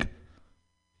leg.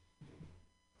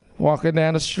 Walking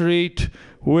down the street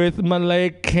with my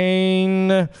leg cane.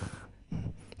 Then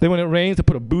when it rains, I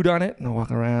put a boot on it, and I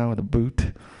walk around with a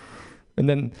boot. And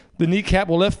then the kneecap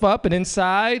will lift up, and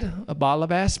inside, a bottle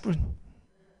of aspirin.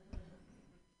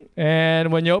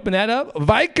 And when you open that up,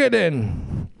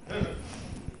 Vicodin.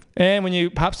 And when you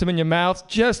pop some in your mouth,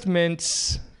 just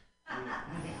mints.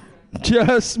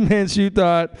 Just mints. You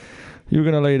thought you were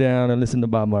going to lay down and listen to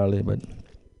Bob Marley. But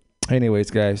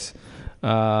anyways, guys. Hey,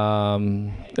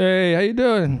 how you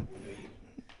doing?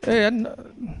 Hey, I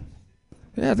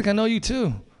think I know you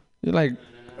too. You're like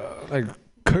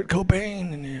Kurt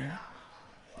Cobain in here.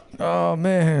 Oh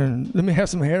man, let me have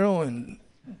some heroin.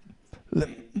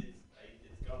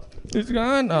 It's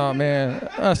gone? Oh man,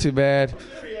 that's too bad.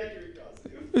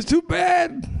 It's too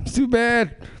bad. It's too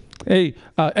bad. Hey,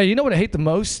 you know what I hate the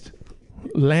most?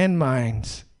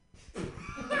 Landmines.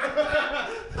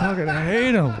 Fucking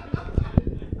hate them.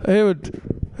 They would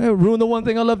ruin the one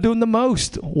thing I love doing the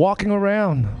most: walking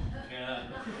around.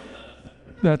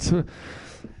 That's.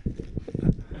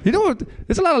 You know what?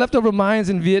 There's a lot of leftover mines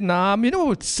in Vietnam. You know what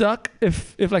would suck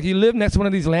if like you live next to one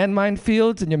of these landmine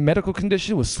fields and your medical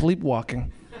condition was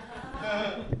sleepwalking.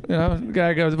 You know, the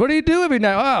guy goes, "What do you do every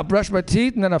night?" "Oh, I brush my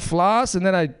teeth and then I floss and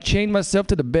then I chain myself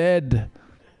to the bed."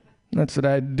 That's what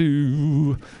I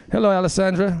do. Hello,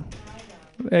 Alessandra.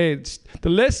 Hey, the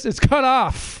list is cut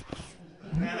off.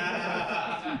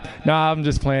 No, I'm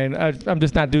just playing. I'm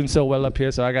just not doing so well up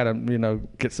here, so I gotta,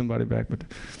 get somebody back. But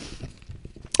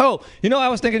oh, I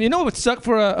was thinking, what would suck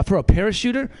for a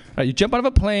parachuter? Right, you jump out of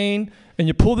a plane and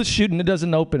you pull the chute and it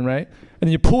doesn't open, right? And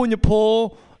then you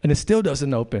pull and it still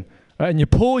doesn't open. Right? And you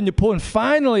pull and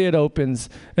finally it opens,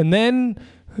 and then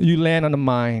you land on a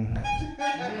mine.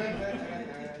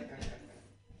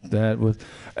 That was,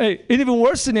 an even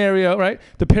worse scenario, right?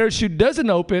 The parachute doesn't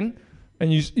open,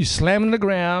 and you slam in the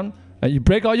ground, and you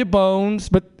break all your bones,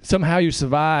 but somehow you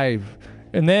survive,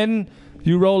 and then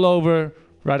you roll over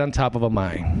right on top of a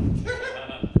mine.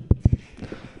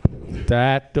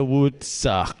 That would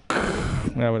suck.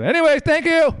 Anyway, thank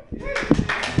you.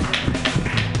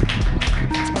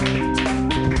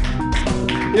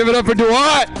 Give it up for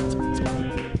DeWatt.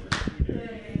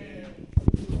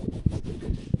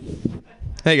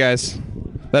 Hey guys,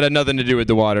 that had nothing to do with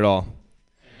DeWatt at all.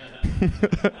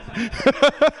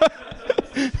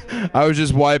 I was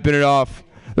just wiping it off.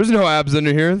 There's no abs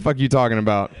under here. The fuck are you talking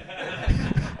about?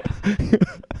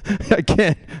 I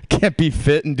can't be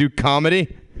fit and do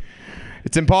comedy.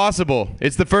 It's impossible.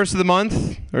 It's the first of the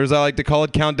month, or as I like to call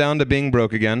it, countdown to being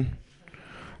broke again.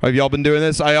 Have y'all been doing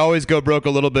this? I always go broke a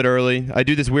little bit early. I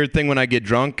do this weird thing when I get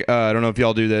drunk. I don't know if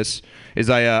y'all do this. Is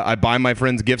I buy my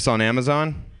friends gifts on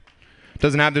Amazon.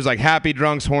 Doesn't have, there's like happy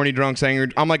drunks, horny drunks, angry.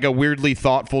 I'm like a weirdly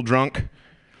thoughtful drunk.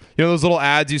 You know those little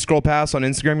ads you scroll past on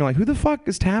Instagram? You're like, who the fuck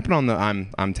is tapping on the?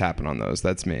 I'm tapping on those.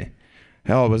 That's me.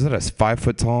 Hell, was it a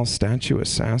 5-foot-tall statue of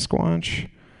Sasquatch?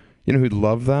 You know who'd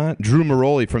love that? Drew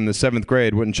Maroli from the 7th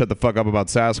grade wouldn't shut the fuck up about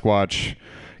Sasquatch.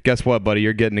 Guess what, buddy?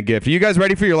 You're getting a gift. Are you guys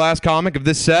ready for your last comic of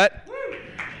this set?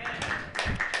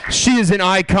 She is an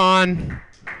icon.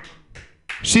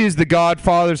 She is the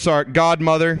godmother.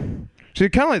 She's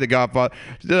kind of like the Godfather.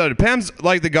 Pam's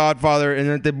like the Godfather,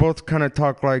 and they both kind of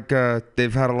talk like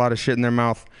they've had a lot of shit in their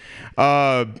mouth.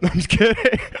 I'm just kidding.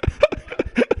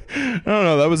 I don't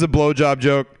know. That was a blowjob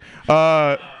joke.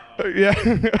 Yeah.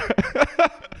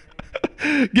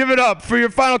 Give it up for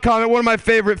your final comment. One of my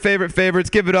favorites.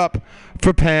 Give it up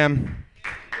for Pam.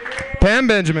 Pam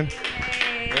Benjamin.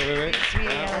 Wait.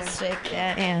 I'll shake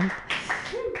that hand.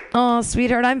 Oh,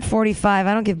 sweetheart, I'm 45.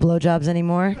 I don't give blowjobs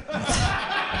anymore.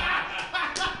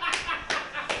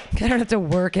 I don't have to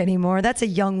work anymore. That's a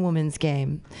young woman's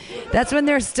game. That's when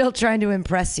they're still trying to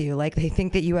impress you. Like they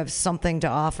think that you have something to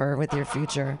offer with your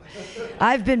future.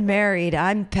 I've been married.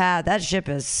 I'm Pat. That ship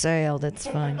has sailed. It's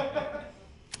fine.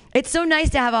 It's so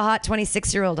nice to have a hot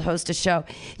 26-year-old host a show.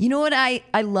 You know what I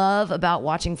love about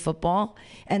watching football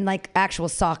and like actual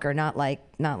soccer, not like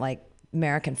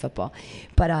American football.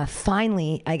 But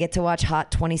finally, I get to watch hot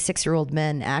 26-year-old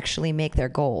men actually make their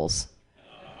goals.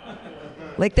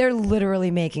 Like they're literally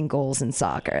making goals in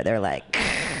soccer. They're like,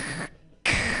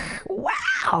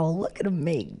 wow, look at them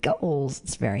make goals.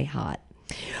 It's very hot.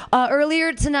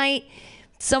 Earlier tonight,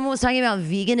 someone was talking about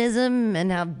veganism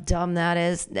and how dumb that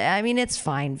is. I mean, it's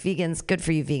fine. Vegans, good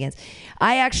for you vegans.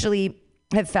 I actually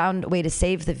have found a way to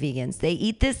save the vegans. They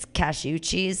eat this cashew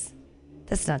cheese.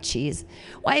 That's not cheese.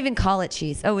 Why even call it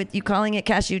cheese? Oh, you calling it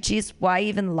cashew cheese? Why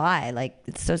even lie? Like,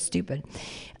 it's so stupid.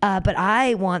 But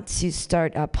I want to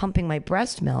start pumping my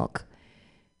breast milk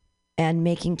and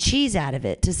making cheese out of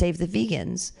it to save the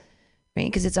vegans, right?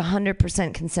 Because it's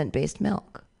 100% consent-based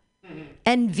milk.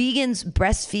 And vegans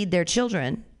breastfeed their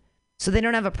children, so they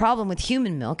don't have a problem with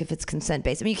human milk if it's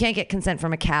consent-based. I mean, you can't get consent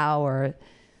from a cow or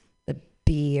a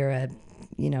bee or a,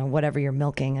 whatever you're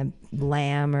milking, a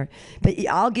lamb but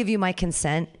I'll give you my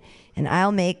consent, and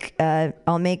I'll make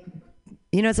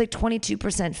it's like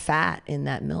 22% fat in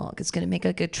that milk. It's going to make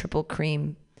like a triple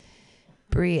cream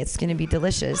brie. It's going to be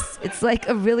delicious. It's like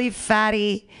a really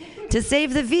fatty, to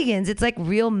save the vegans, it's like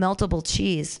real meltable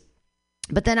cheese.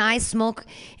 But then I smoke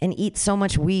and eat so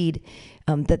much weed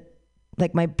that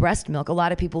like my breast milk, a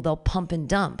lot of people, they'll pump and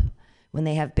dump when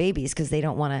they have babies because they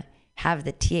don't want to have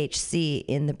the THC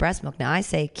in the breast milk. Now I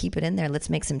say keep it in there. Let's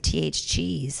make some TH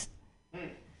cheese.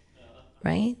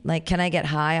 Right? Like, can I get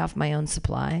high off my own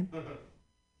supply?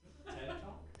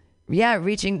 Yeah,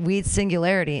 reaching weed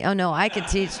singularity. Oh no, I could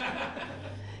teach.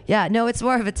 Yeah, no, it's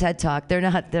more of a TED Talk. They're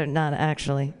not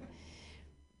actually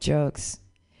jokes.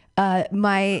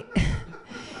 My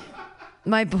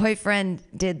boyfriend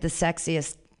did the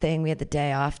sexiest thing. We had the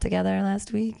day off together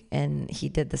last week, and he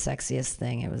did the sexiest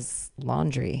thing. It was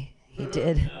laundry.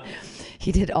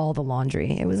 He did all the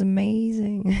laundry. It was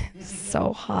amazing. It was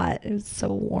so hot. It was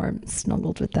so warm.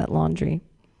 Snuggled with that laundry.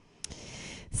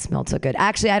 It smelled so good.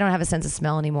 Actually, I don't have a sense of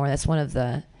smell anymore. That's one of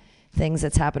the things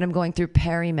that's happened. I'm going through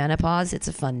perimenopause. It's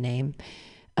a fun name.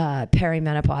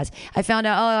 Perimenopause. I found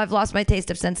out, I've lost my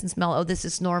taste of sense and smell. Oh, this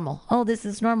is normal. Oh, this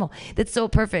is normal. That's so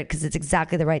perfect because it's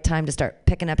exactly the right time to start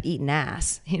picking up eating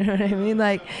ass. You know what I mean?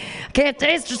 Like, I can't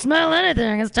taste or smell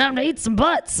anything. It's time to eat some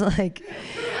butts. Like,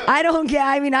 I don't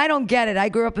get it. I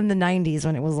grew up in the 90s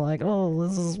when it was like,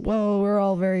 we're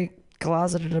all very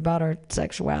closeted about our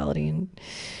sexuality and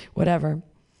whatever.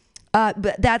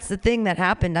 But that's the thing that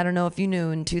happened. I don't know if you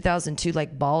knew in 2002,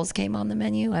 like balls came on the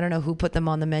menu. I don't know who put them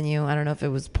on the menu. I don't know if it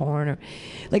was porn or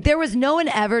like there was no one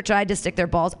ever tried to stick their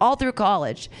balls all through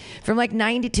college from like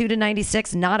 92 to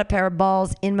 96. Not a pair of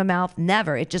balls in my mouth.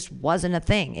 Never. It just wasn't a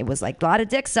thing. It was like a lot of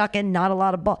dick sucking, not a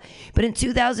lot of ball. But in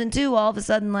 2002, all of a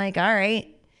sudden, like, all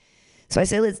right. So I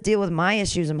say, let's deal with my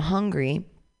issues. I'm hungry.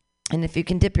 And if you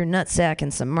can dip your nutsack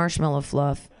in some marshmallow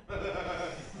fluff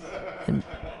and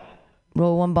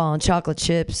roll one ball in chocolate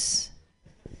chips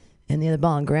and the other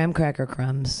ball in graham cracker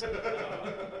crumbs.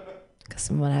 Because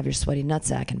I'm going to have your sweaty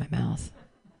nutsack in my mouth.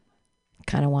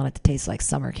 Kind of want it to taste like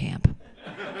summer camp.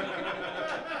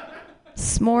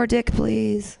 S'more dick,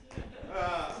 please.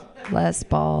 Less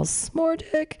balls. S'more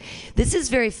dick. This is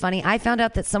very funny. I found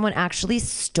out that someone actually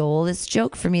stole this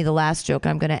joke for me. The last joke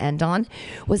I'm going to end on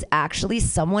was actually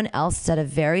someone else said a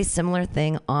very similar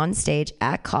thing on stage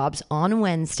at Cobb's on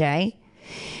Wednesday.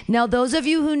 Now, those of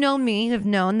you who know me have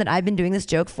known that I've been doing this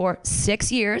joke for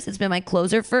 6 years. It's been my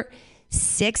closer for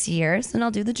 6 years, and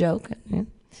I'll do the joke. You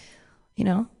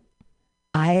know,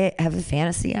 I have a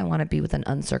fantasy. I want to be with an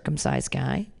uncircumcised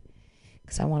guy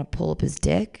because I want to pull up his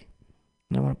dick,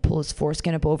 and I want to pull his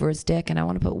foreskin up over his dick, and I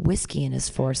want to put whiskey in his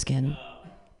foreskin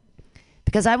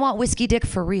because I want whiskey dick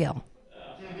for real.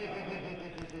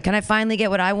 Can I finally get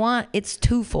what I want? It's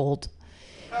twofold.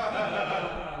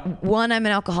 One, I'm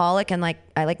an alcoholic and like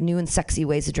I like new and sexy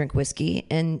ways to drink whiskey.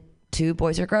 And two,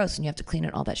 boys are gross and you have to clean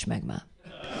it, all that schmegma.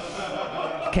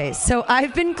 Okay, so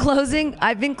I've been closing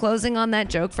on that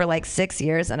joke for like 6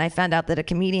 years, and I found out that a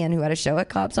comedian who had a show at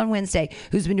Cobb's on Wednesday,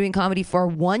 who's been doing comedy for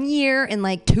 1 year and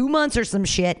like 2 months or some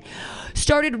shit,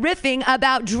 started riffing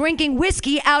about drinking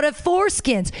whiskey out of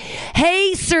foreskins.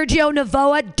 Hey, Sergio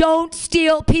Navoa, don't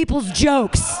steal people's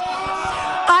jokes.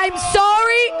 I'm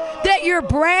sorry that you're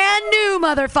brand new,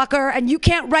 motherfucker, and you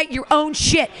can't write your own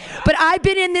shit. But I've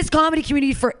been in this comedy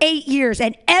community for 8 years,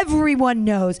 and everyone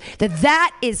knows that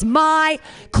that is my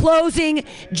closing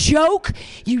joke.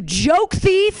 You joke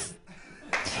thief.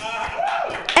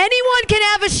 Anyone can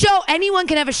have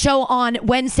a show on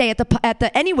Wednesday at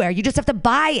the anywhere. You just have to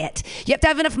buy it. You have to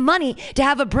have enough money to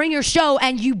have a bring your show,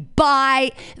 and you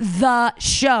buy the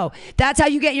show. That's how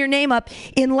you get your name up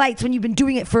in lights when you've been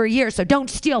doing it for a year. So don't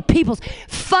steal people's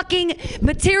fucking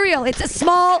material. It's a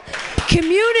small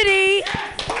community.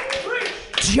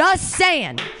 Just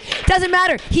saying. Doesn't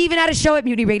matter. He even had a show at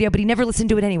Mutiny Radio, but he never listened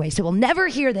to it anyway. So we'll never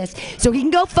hear this. So he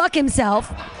can go fuck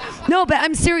himself. No, but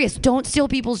I'm serious. Don't steal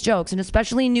people's jokes, and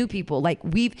especially new people. Like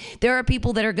there are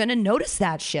people that are gonna notice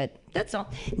that shit. That's all.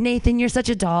 Nathan, you're such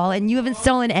a doll, and you haven't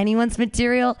stolen anyone's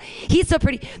material. He's so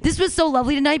pretty. This was so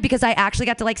lovely tonight because I actually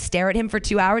got to like stare at him for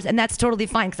 2 hours, and that's totally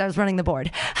fine because I was running the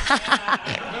board.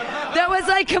 That was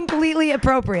like completely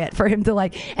appropriate for him to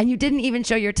like, and you didn't even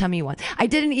show your tummy once. I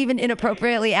didn't even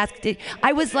inappropriately ask.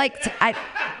 I was like,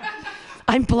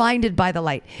 I'm blinded by the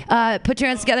light. Put your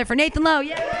hands together for Nathan Lowe.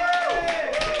 Yeah.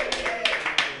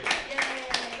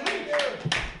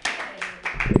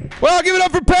 Well, give it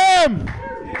up for Pam.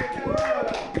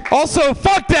 Also,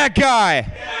 fuck that guy.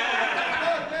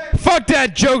 Fuck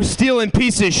that joke stealing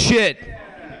piece of shit.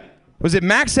 Was it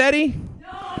Max Eddy? No.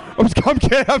 I'm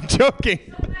kidding. I'm joking.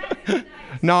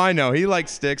 No, I know. He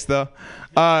likes sticks, though.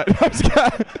 And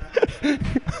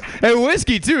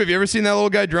whiskey, too. Have you ever seen that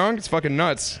little guy drunk? It's fucking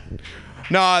nuts.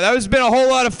 No, that has been a whole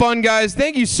lot of fun, guys.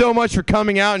 Thank you so much for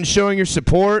coming out and showing your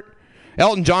support.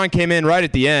 Elton John came in right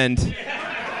at the end.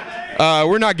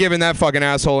 We're not giving that fucking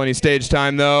asshole any stage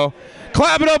time, though.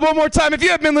 Clap it up one more time. If you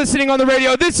have been listening on the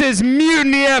radio, this is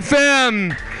Mutiny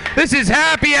FM. This is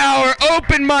Happy Hour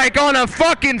Open Mic on a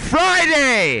fucking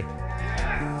Friday.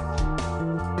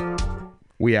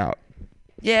 We out.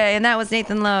 Yay, and that was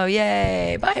Nathan Lowe.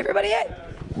 Yay. Bye, everybody. Yay.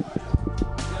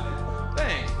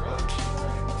 Thanks, bro.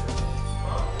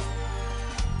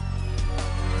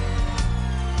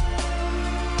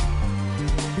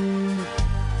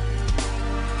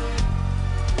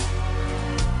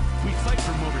 We fight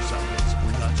for motorcyclists.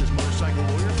 We're not just motorcycle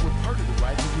lawyers, we're part of the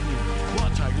riding community. Law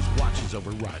Tigers watches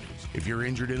over riders. If you're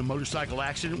injured in a motorcycle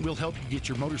accident, we'll help you get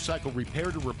your motorcycle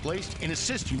repaired or replaced and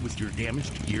assist you with your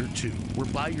damaged gear too. We're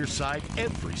by your side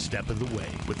every step of the way.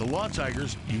 With the Law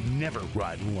Tigers, you never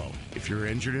ride alone. If you're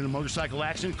injured in a motorcycle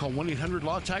accident, call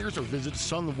 1-800-LAW-TIGERS or visit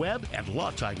us on the web at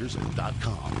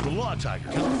lawtigers.com. The Law Tiger,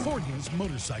 California's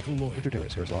motorcycle lawyer. Richard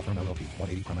Harris, Harris Law Firm, LLP,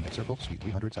 180 Promenade Circle, Suite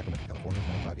 300, Sacramento, California,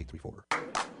 95834.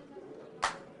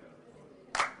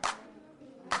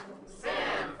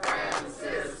 San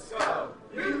Francisco,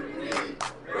 Mutiny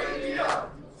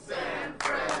Radio. San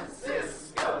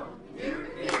Francisco,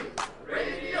 Mutiny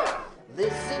Radio.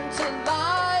 Listen to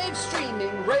live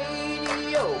streaming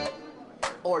radio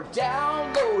or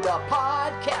download a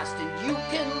podcast and you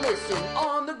can listen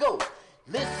on the go.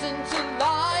 Listen to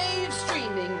live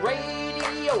streaming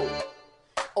radio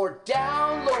or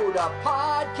download a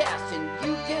podcast and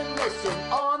you can listen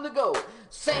on the go.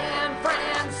 San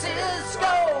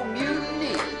Francisco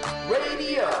Mutiny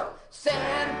Radio.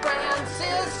 San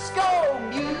Francisco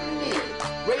Mutiny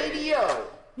Radio.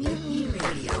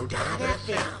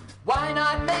 MutinyRadio.fm. Why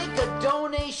not make a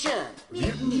donation?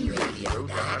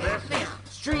 MutinyRadio.fm.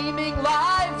 Streaming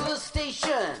live the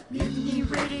station.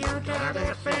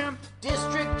 MutinyRadio.fm.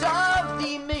 District of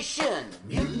the Mission.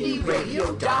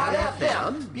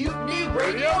 MutinyRadio.fm.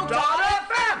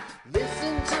 MutinyRadio.fm.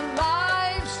 Listen to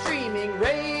live streaming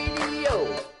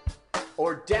radio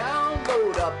or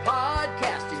download a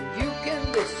podcast and you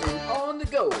can listen on the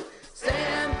go.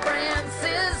 San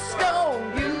Francisco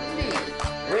Mutiny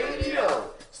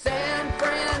Radio. San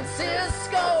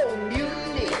Francisco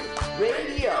Mutiny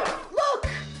Radio. Look,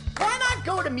 why not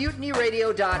go to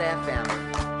MutinyRadio.fm?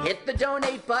 Hit the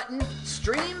donate button,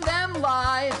 stream them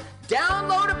live,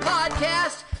 download a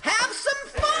podcast, have some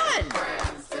fun! San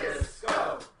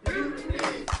Francisco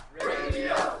Mutiny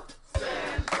Radio.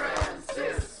 San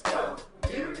Francisco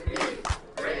Mutiny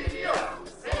Radio.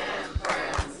 San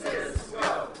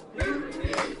Francisco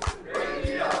Mutiny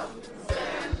Radio.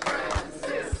 San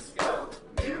Francisco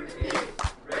Mutiny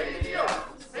Radio.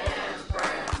 San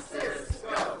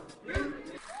Francisco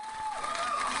Mutiny.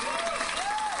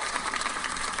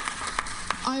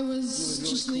 I was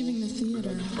just leaving the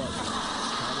theater.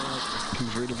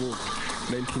 Convertible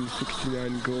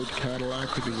 1969 gold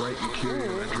Cadillac with the white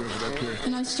interior. I drove it up here.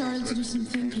 And I started to do some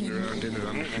thinking. Around in it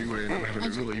on the freeway, and I'm having a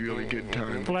really, really good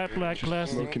time. Flat black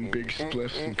classic. Smoking big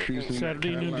spliffs and cruising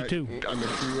Saturday noon to 2 on the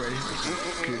freeway.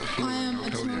 It's good feeling. I am a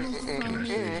total phony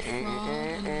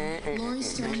fraud. Laurie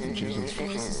Stone's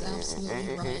voice is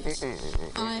absolutely right.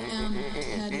 I am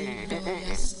petty,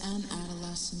 rebellious, and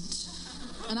adolescent.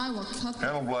 And I will cut the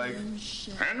Hello, Blake.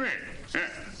 Henry. Yeah,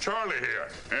 Charlie here.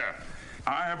 Yeah.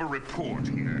 I have a report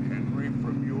here, Henry,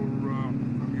 from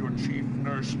your chief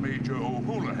nurse, Major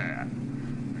O'Houlihan.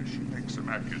 She makes some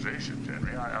accusations,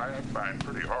 Henry, I find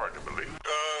pretty hard to believe.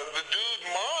 The dude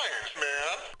minds,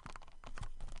 man.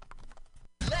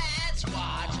 Let's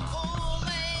watch a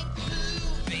full-length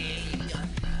movie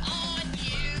on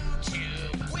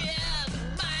YouTube with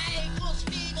Michael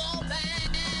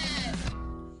Spiegelman.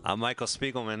 I'm Michael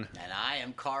Spiegelman. And I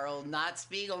am Carl Not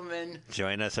Spiegelman.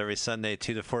 Join us every Sunday,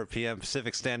 2 to 4 p.m.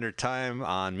 Pacific Standard Time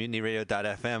on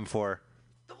MutinyRadio.fm for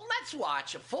Let's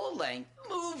watch a full-length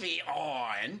movie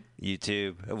on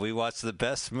YouTube. We watch the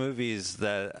best movies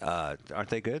that aren't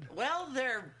they good? Well,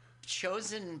 they're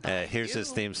chosen by Here's you.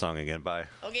 his theme song again. Bye.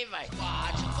 Okay, bye.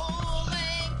 Watch a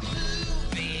full-length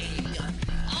movie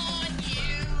on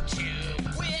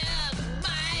YouTube with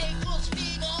Michael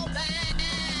Spiegelman.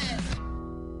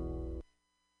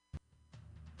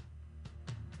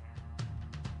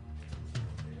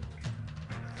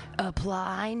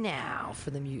 Apply now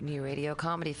for the Mutiny Radio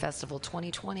Comedy Festival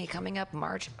 2020 coming up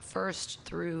March 1st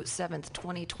through 7th,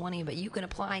 2020. But you can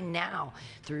apply now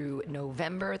through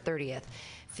November 30th.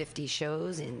 50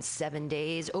 shows in 7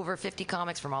 days, over 50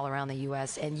 comics from all around the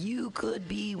U.S., and you could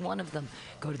be one of them.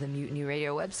 Go to the Mutiny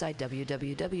Radio website,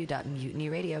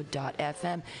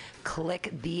 www.mutinyradio.fm.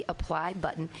 Click the apply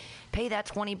button. Pay that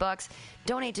 $20.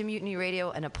 Donate to Mutiny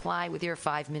Radio and apply with your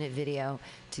 5-minute video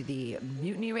to the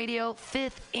Mutiny Radio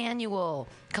 5th Annual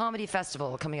Comedy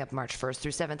Festival coming up March 1st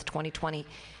through 7th, 2020.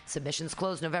 Submissions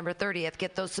close November 30th.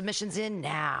 Get those submissions in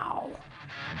now.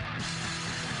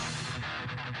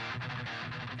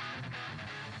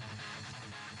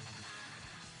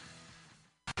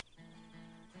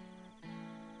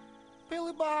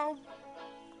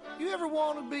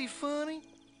 want to be funny?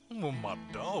 Well, my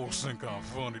dogs think I'm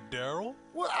funny, Daryl.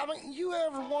 Well, I mean, you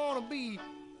ever want to be,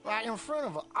 like, in front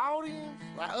of an audience?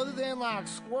 Like, other than, like,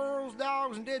 squirrels,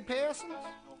 dogs, and dead peasants?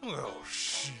 Oh,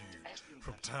 shit.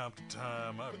 From time to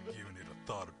time, I've given it a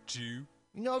thought or two.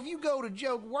 You know, if you go to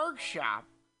Joke Workshop,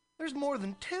 there's more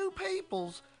than 2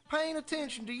 peoples paying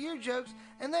attention to your jokes,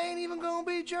 and they ain't even gonna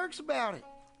be jerks about it.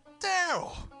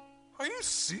 Daryl, are you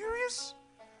serious?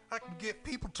 I can get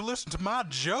people to listen to my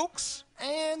jokes?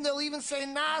 And they'll even say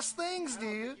nice things to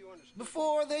you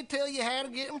before they tell you how to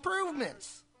get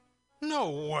improvements.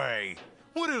 No way.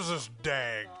 What is this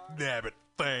dag-nabbit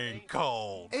thing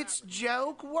called? It's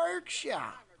Joke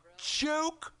Workshop.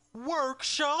 Joke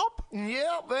Workshop?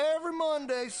 Yep, every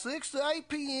Monday, 6 to 8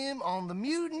 p.m. on the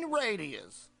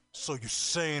MutinyRadio. So you're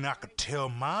saying I could tell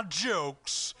my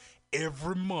jokes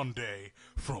every Monday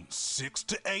from 6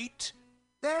 to 8?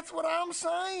 That's what I'm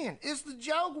saying. It's the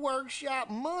Joke Workshop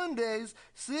Mondays,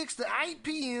 6 to 8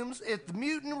 p.m. at the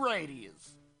MutinyRadio.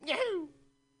 Yahoo!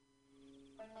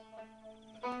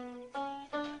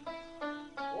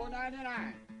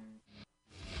 $4.99.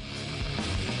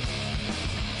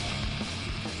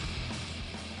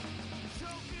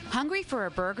 Hungry for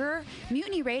a burger?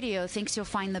 Mutiny Radio thinks you'll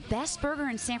find the best burger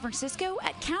in San Francisco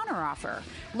at Counteroffer,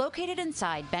 located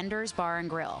inside Bender's Bar and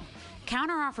Grill.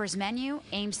 Counteroffer's menu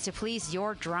aims to please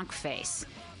your drunk face.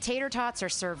 Tater tots are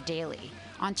served daily.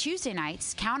 On Tuesday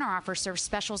nights, Counteroffer serves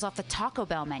specials off the Taco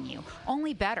Bell menu,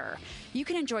 only better. You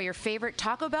can enjoy your favorite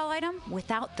Taco Bell item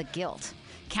without the guilt.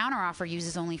 Counteroffer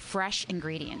uses only fresh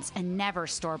ingredients and never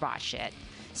store-bought shit.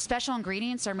 Special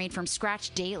ingredients are made from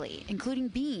scratch daily, including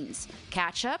beans,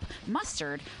 ketchup,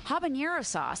 mustard, habanero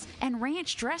sauce, and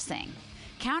ranch dressing.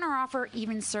 Counteroffer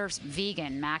even serves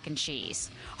vegan mac and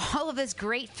cheese. All of this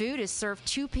great food is served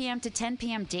 2 p.m. to 10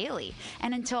 p.m. daily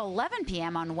and until 11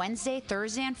 p.m. on Wednesday,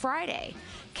 Thursday, and Friday.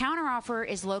 Counteroffer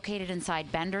is located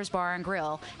inside Bender's Bar and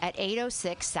Grill at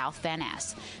 806 South Van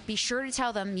Ness. Be sure to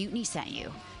tell them Mutiny sent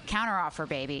you. Counteroffer,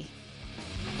 baby.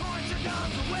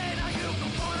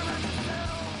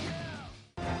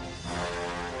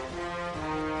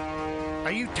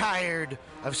 Are you tired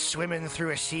of swimming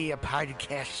through a sea of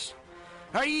podcasts?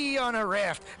 Are ye on a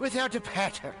raft without a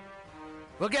paddle?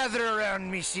 Well, gather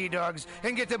around me, sea dogs,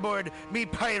 and get aboard me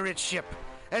pirate ship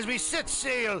as we set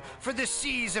sail for the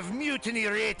seas of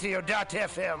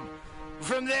MutinyRadio.fm.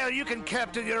 From there, you can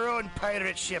captain your own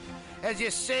pirate ship as you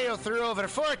sail through over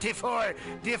 44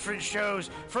 different shows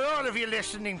for all of your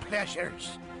listening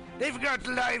pleasures. They've got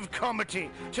live comedy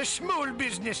to small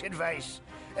business advice,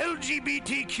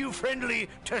 LGBTQ friendly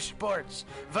to sports,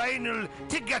 vinyl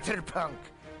to gutter punk.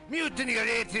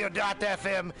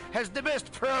 MutinyRadio.fm has the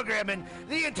best programming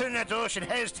the internet ocean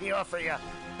has to offer you.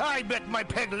 I bet my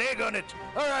peg leg on it,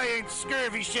 or I ain't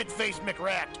scurvy shit-faced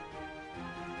McRat.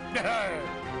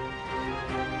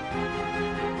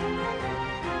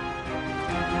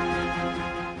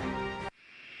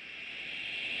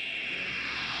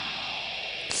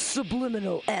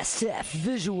 Subliminal SF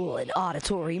visual and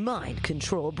auditory mind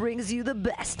control brings you the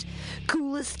best,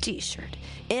 coolest t-shirt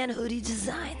and hoodie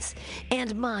designs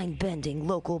and mind-bending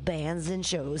local bands and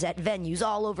shows at venues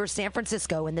all over San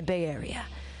Francisco and the Bay Area.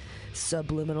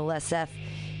 Subliminal SF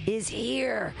is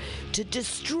here to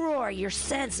destroy your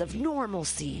sense of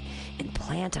normalcy and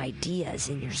plant ideas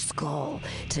in your skull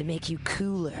to make you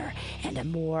cooler and a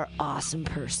more awesome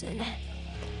person.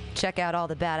 Check out all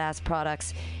the badass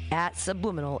products at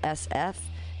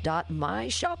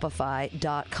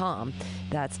subliminalsf.myshopify.com.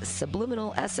 That's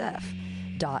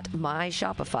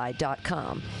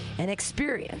subliminalsf.myshopify.com and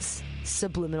experience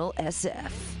Subliminal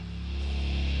SF.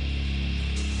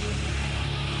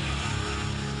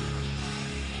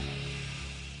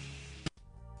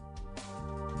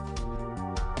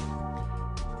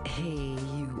 Hey,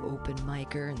 you open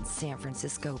micer in San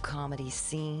Francisco comedy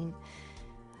scene.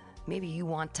 Maybe you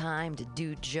want time to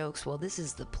do jokes. Well, this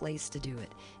is the place to do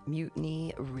it.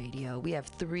 Mutiny Radio. We have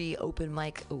 3 open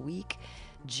mic a week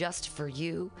just for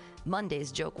you.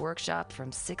 Monday's Joke Workshop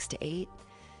from 6 to 8.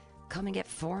 Come and get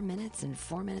 4 minutes and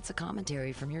 4 minutes of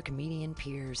commentary from your comedian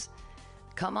peers.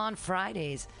 Come on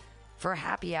Fridays for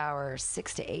happy hour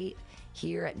 6 to 8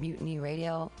 here at Mutiny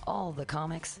Radio. All the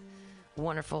comics,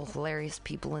 wonderful, hilarious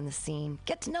people in the scene.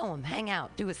 Get to know them, hang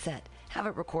out, do a set, have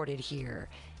it recorded here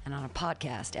and on a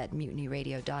podcast at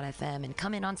MutinyRadio.fm, and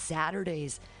come in on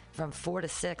Saturdays from 4 to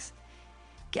 6.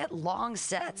 Get long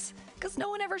sets, because no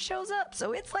one ever shows up,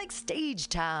 so it's like stage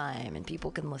time, and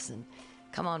people can listen.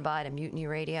 Come on by to Mutiny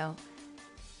Radio.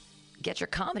 Get your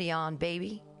comedy on,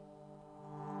 baby.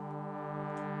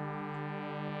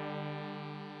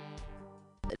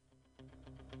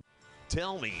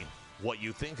 Tell me what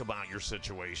you think about your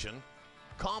situation.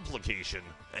 complication,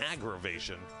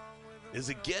 aggravation. Is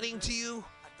it getting to you?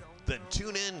 Then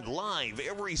tune in live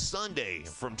every Sunday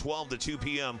from 12 to 2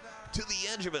 p.m. to The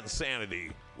Edge of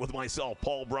Insanity with myself,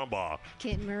 Paul Brumbaugh.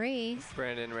 Kit Marie.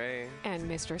 Brandon Ray. And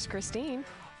Mistress Christine.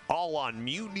 All on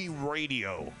Mutiny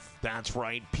Radio. That's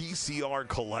right,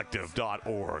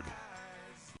 PCRcollective.org.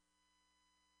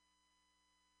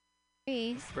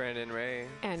 Brandon Ray.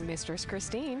 And Mistress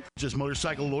Christine. Just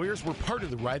motorcycle lawyers, we're part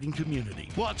of the riding community.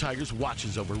 Law Tigers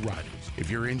watches over riders. If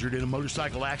you're injured in a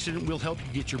motorcycle accident, we'll help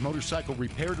you get your motorcycle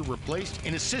repaired or replaced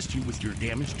and assist you with your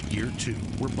damaged gear too.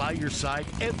 We're by your side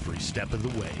every step of the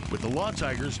way. With the Law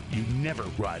Tigers, you never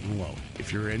ride alone.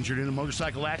 If you're injured in a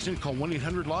motorcycle accident, call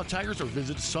 1-800-LAW-TIGERS or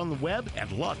visit us on the web at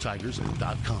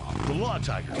lawtigers.com. The Law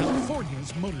Tiger,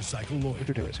 California's motorcycle lawyer.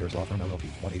 Victor Terrace, Harris Law Firm LLP,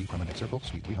 180 Promenade Circle,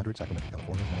 Suite 300, Sacramento,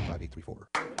 California, 95834.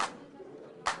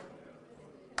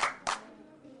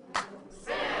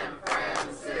 San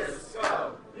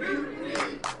Francisco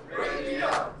Mutiny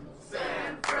Radio.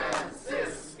 San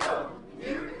Francisco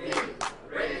Mutiny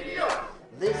Radio.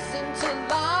 Listen to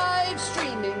live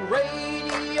streaming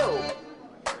radio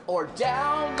or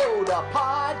download a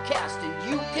podcast and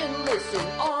you can listen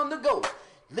on the go.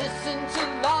 Listen to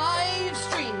live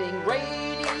streaming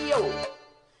radio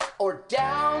or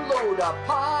download a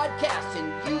podcast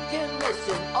and you can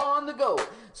listen on the go.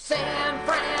 San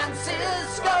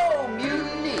Francisco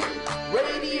Mutiny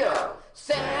Radio.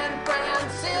 San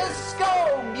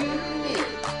Francisco Mutiny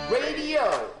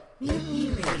Radio.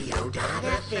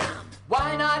 MutinyRadio.fm.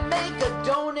 Why not make a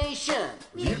donation?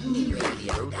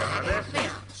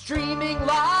 MutinyRadio.fm. Streaming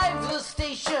live the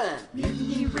station.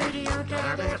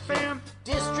 MutinyRadio.fm.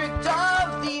 District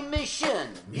of the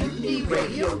Mission.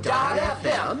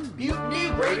 MutinyRadio.fm.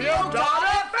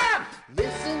 MutinyRadio.fm.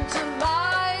 Listen to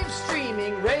live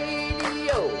streaming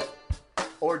radio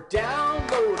or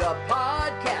download a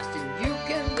podcast and you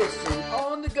can listen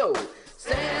on the go.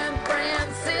 San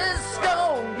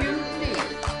Francisco Mutiny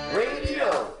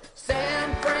Radio.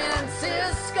 San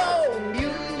Francisco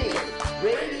Mutiny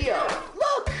Radio.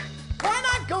 Look, why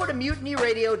not go to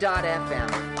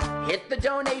MutinyRadio.fm? Hit the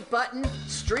donate button,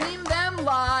 stream them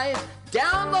live,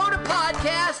 download a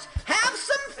podcast, have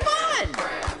some fun!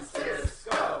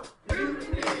 Francisco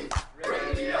Mutiny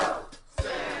Radio.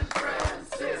 San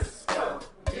Francisco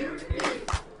Mutiny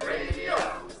Radio.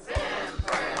 San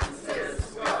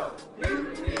Francisco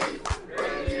Mutiny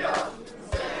Radio.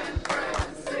 San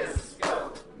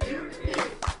Francisco Mutiny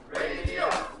Radio.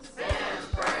 San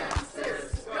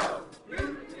Francisco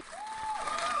Mutiny.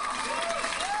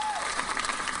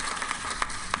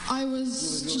 I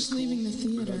was just leaving the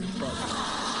theater.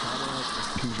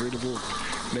 Convertible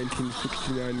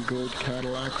 1969 gold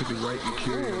Cadillac with the white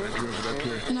interior. I drove it up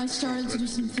here. And I started to do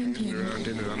some thinking. Around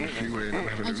in it on the freeway, and I'm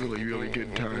having a really, really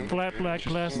good time. Flat black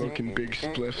glass. Smoking big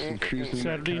spliffs and cruising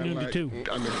Saturday noon to 2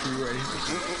 on the freeway.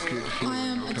 Good to see I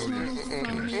am a you. total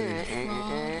fraud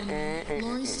and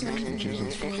Lori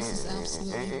Stone's voice is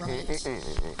absolutely right.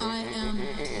 I am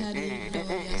petty,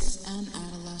 rebellious, and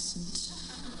adolescent.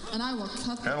 And I will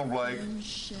cut the Hello, Blake.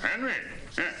 Henry.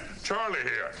 Yeah, Charlie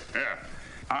here. Yeah.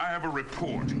 I have a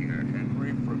report here,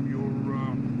 Henry, from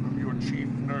your chief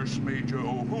nurse, Major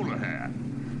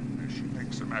O'Houlihan. She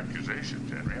makes some accusations,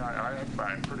 Henry, I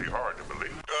find pretty hard to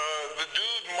believe. The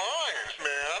dude minds,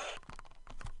 man.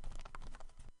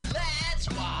 Let's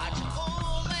watch a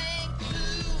full-length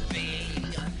movie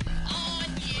on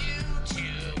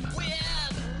YouTube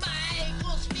with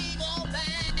Michael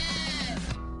Spiegelman.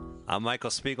 I'm Michael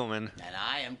Spiegelman. And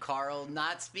I am Carl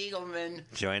Not Spiegelman.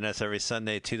 Join us every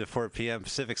Sunday, 2 to 4 p.m.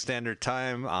 Pacific Standard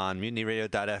Time on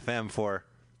MutinyRadio.fm for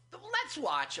Let's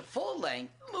watch a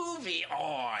full-length movie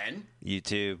on...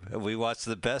 YouTube. We watch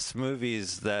the best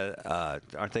movies that,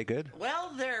 aren't they good?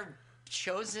 Well, they're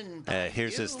chosen by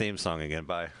Here's you. his theme song again.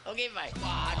 Bye. Okay, bye.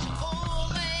 Watch a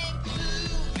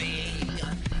full-length movie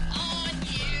on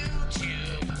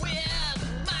YouTube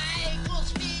with Michael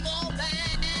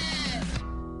Spiegelman.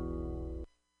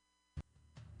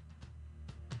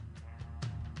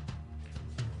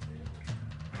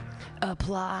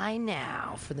 Apply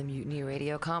now for the Mutiny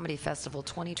Radio Comedy Festival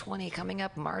 2020 coming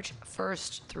up March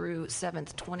 1st through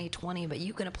 7th, 2020. But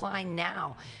you can apply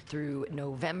now through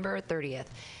November 30th.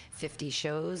 50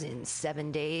 shows in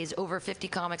 7 days, over 50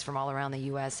 comics from all around the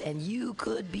U.S., and you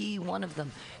could be one of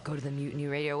them. Go to the Mutiny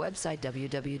Radio website,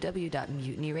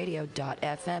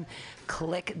 www.mutinyradio.fm.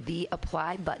 Click the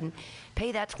apply button.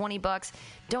 Pay that $20.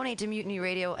 Donate to Mutiny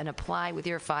Radio and apply with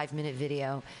your 5-minute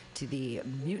video to the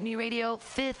Mutiny Radio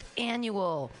 5th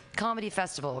Annual Comedy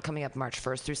Festival coming up March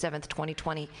 1st through 7th,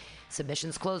 2020.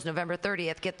 Submissions close November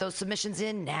 30th. Get those submissions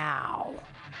in now.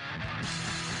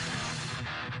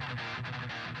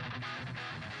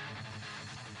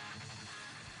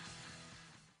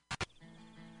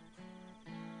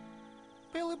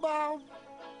 Bob?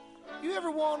 You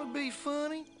ever want to be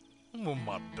funny? Well,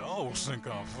 my dogs think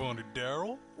I'm funny,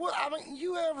 Daryl. Well, I mean,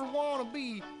 you ever want to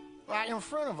be, like, in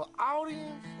front of an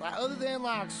audience? Like, other than,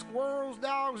 like, squirrels,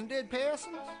 dogs, and dead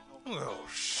peasants? Oh,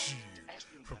 shit.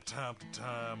 From time to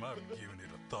time, I've given it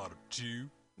a thought or two.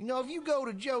 You know, if you go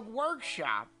to Joke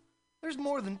Workshop, there's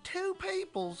more than 2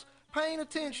 peoples paying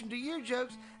attention to your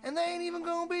jokes, and they ain't even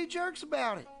gonna be jerks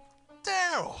about it.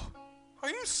 Daryl, are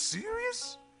you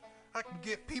serious? I can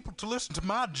get people to listen to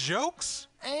my jokes?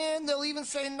 And they'll even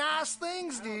say nice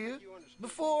things to you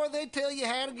before they tell you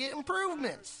how to get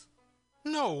improvements.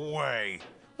 No way.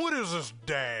 What is this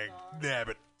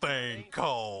dag-nabbit thing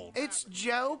called? It's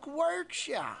Joke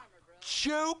Workshop.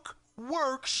 Joke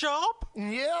Workshop?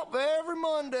 Yep, every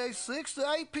Monday, 6 to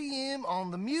 8 p.m.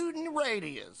 on the Mutiny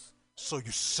Radios. So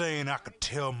you're saying I could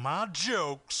tell my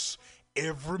jokes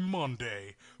every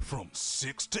Monday from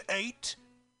 6 to 8?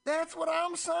 That's what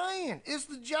I'm saying. It's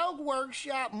the Joke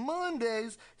Workshop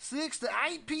Mondays, 6 to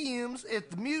 8 p.m. at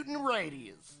the Mutiny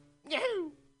Radios. Yahoo!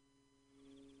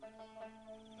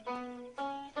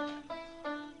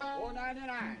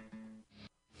 $4.99.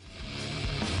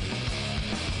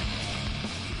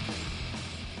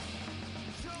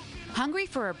 Hungry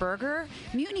for a burger?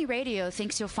 Mutiny Radio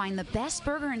thinks you'll find the best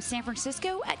burger in San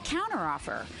Francisco at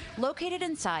Counteroffer, located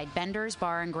inside Bender's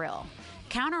Bar and Grill.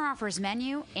 Counteroffer's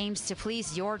menu aims to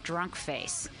please your drunk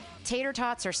face. Tater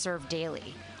tots are served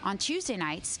daily. On Tuesday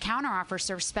nights, Counteroffer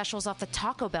serves specials off the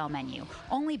Taco Bell menu,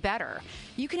 only better.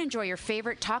 You can enjoy your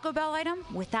favorite Taco Bell item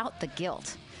without the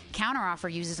guilt.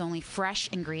 Counteroffer uses only fresh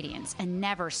ingredients and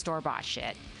never store-bought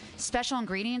shit. Special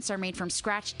ingredients are made from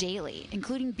scratch daily,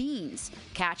 including beans,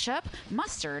 ketchup,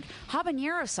 mustard,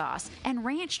 habanero sauce, and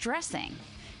ranch dressing.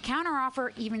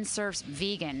 Counteroffer even serves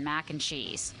vegan mac and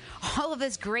cheese. All of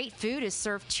this great food is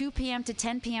served 2 p.m. to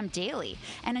 10 p.m. daily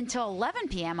and until 11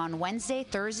 p.m. on Wednesday,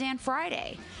 Thursday, and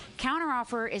Friday.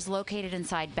 Counteroffer is located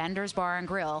inside Bender's Bar and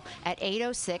Grill at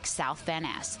 806 South Van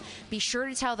Ness. Be sure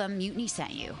to tell them Mutiny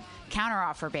sent you.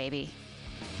 Counteroffer, baby.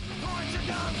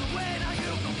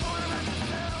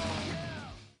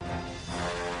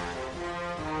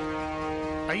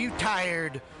 Are you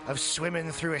tired of swimming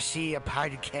through a sea of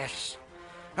podcasts?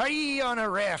 Are ye on a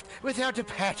raft without a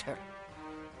paddle?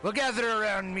 Well, gather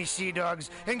around me, sea dogs,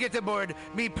 and get aboard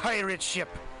me pirate ship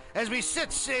as we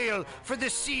set sail for the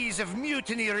seas of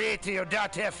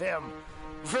MutinyRadio.fm.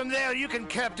 From there, you can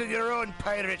captain your own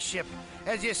pirate ship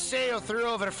as you sail through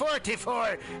over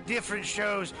 44 different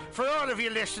shows for all of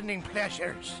your listening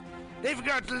pleasures. They've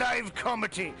got live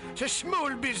comedy to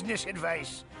small business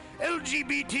advice,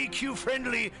 LGBTQ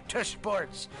friendly to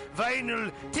sports,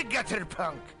 vinyl to gutter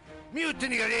punk.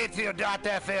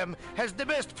 MutinyRadio.fm has the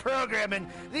best programming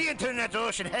the internet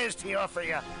ocean has to offer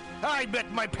you. I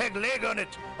bet my peg leg on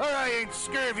it, or I ain't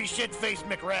scurvy shit-faced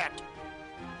McRat.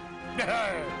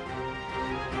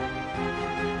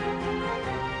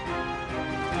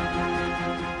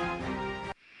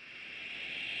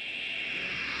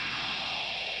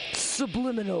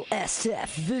 Subliminal SF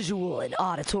visual and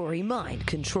auditory mind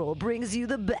control brings you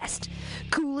the best,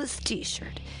 coolest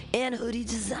t-shirt and hoodie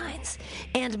designs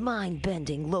and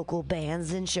mind-bending local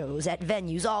bands and shows at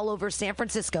venues all over San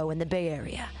Francisco and the Bay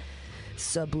Area.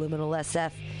 Subliminal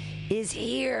SF is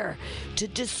here to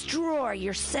destroy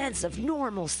your sense of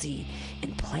normalcy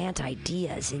and plant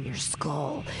ideas in your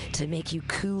skull to make you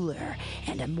cooler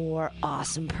and a more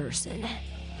awesome person.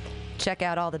 Check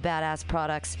out all the badass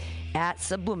products at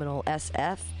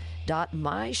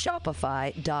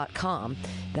subliminalsf.myshopify.com.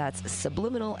 That's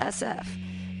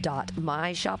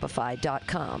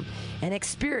subliminalsf.myshopify.com and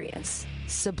experience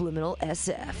Subliminal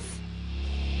SF.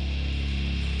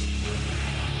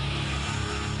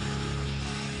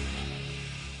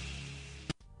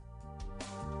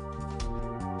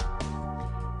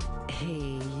 Hey,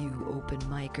 you open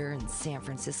micer in San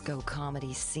Francisco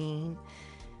comedy scene.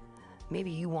 Maybe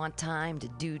you want time to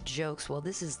do jokes. Well,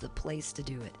 this is the place to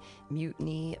do it.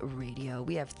 Mutiny Radio.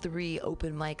 We have 3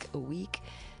 open mic a week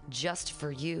just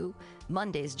for you.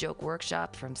 Monday's joke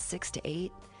workshop from 6 to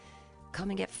 8. Come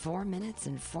and get 4 minutes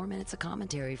and 4 minutes of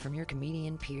commentary from your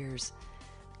comedian peers.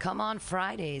 Come on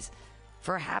Fridays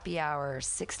for happy hour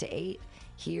 6 to 8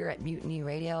 here at Mutiny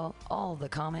Radio. All the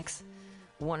comics,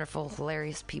 wonderful,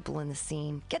 hilarious people in the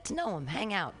scene. Get to know them,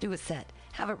 hang out, do a set,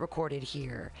 have it recorded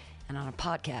here and on a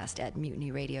podcast at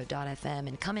MutinyRadio.fm,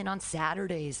 and come in on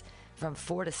Saturdays from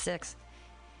 4 to 6.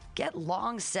 Get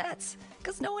long sets,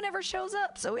 because no one ever shows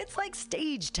up, so it's like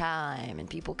stage time, and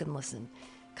people can listen.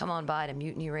 Come on by to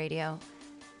Mutiny Radio.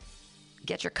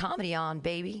 Get your comedy on,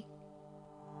 baby.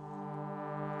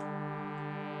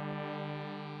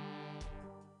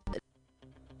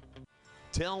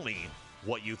 Tell me,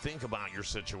 what you think about your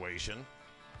situation.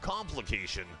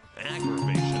 Complication,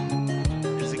 aggravation.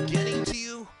 Is it getting to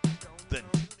you? Then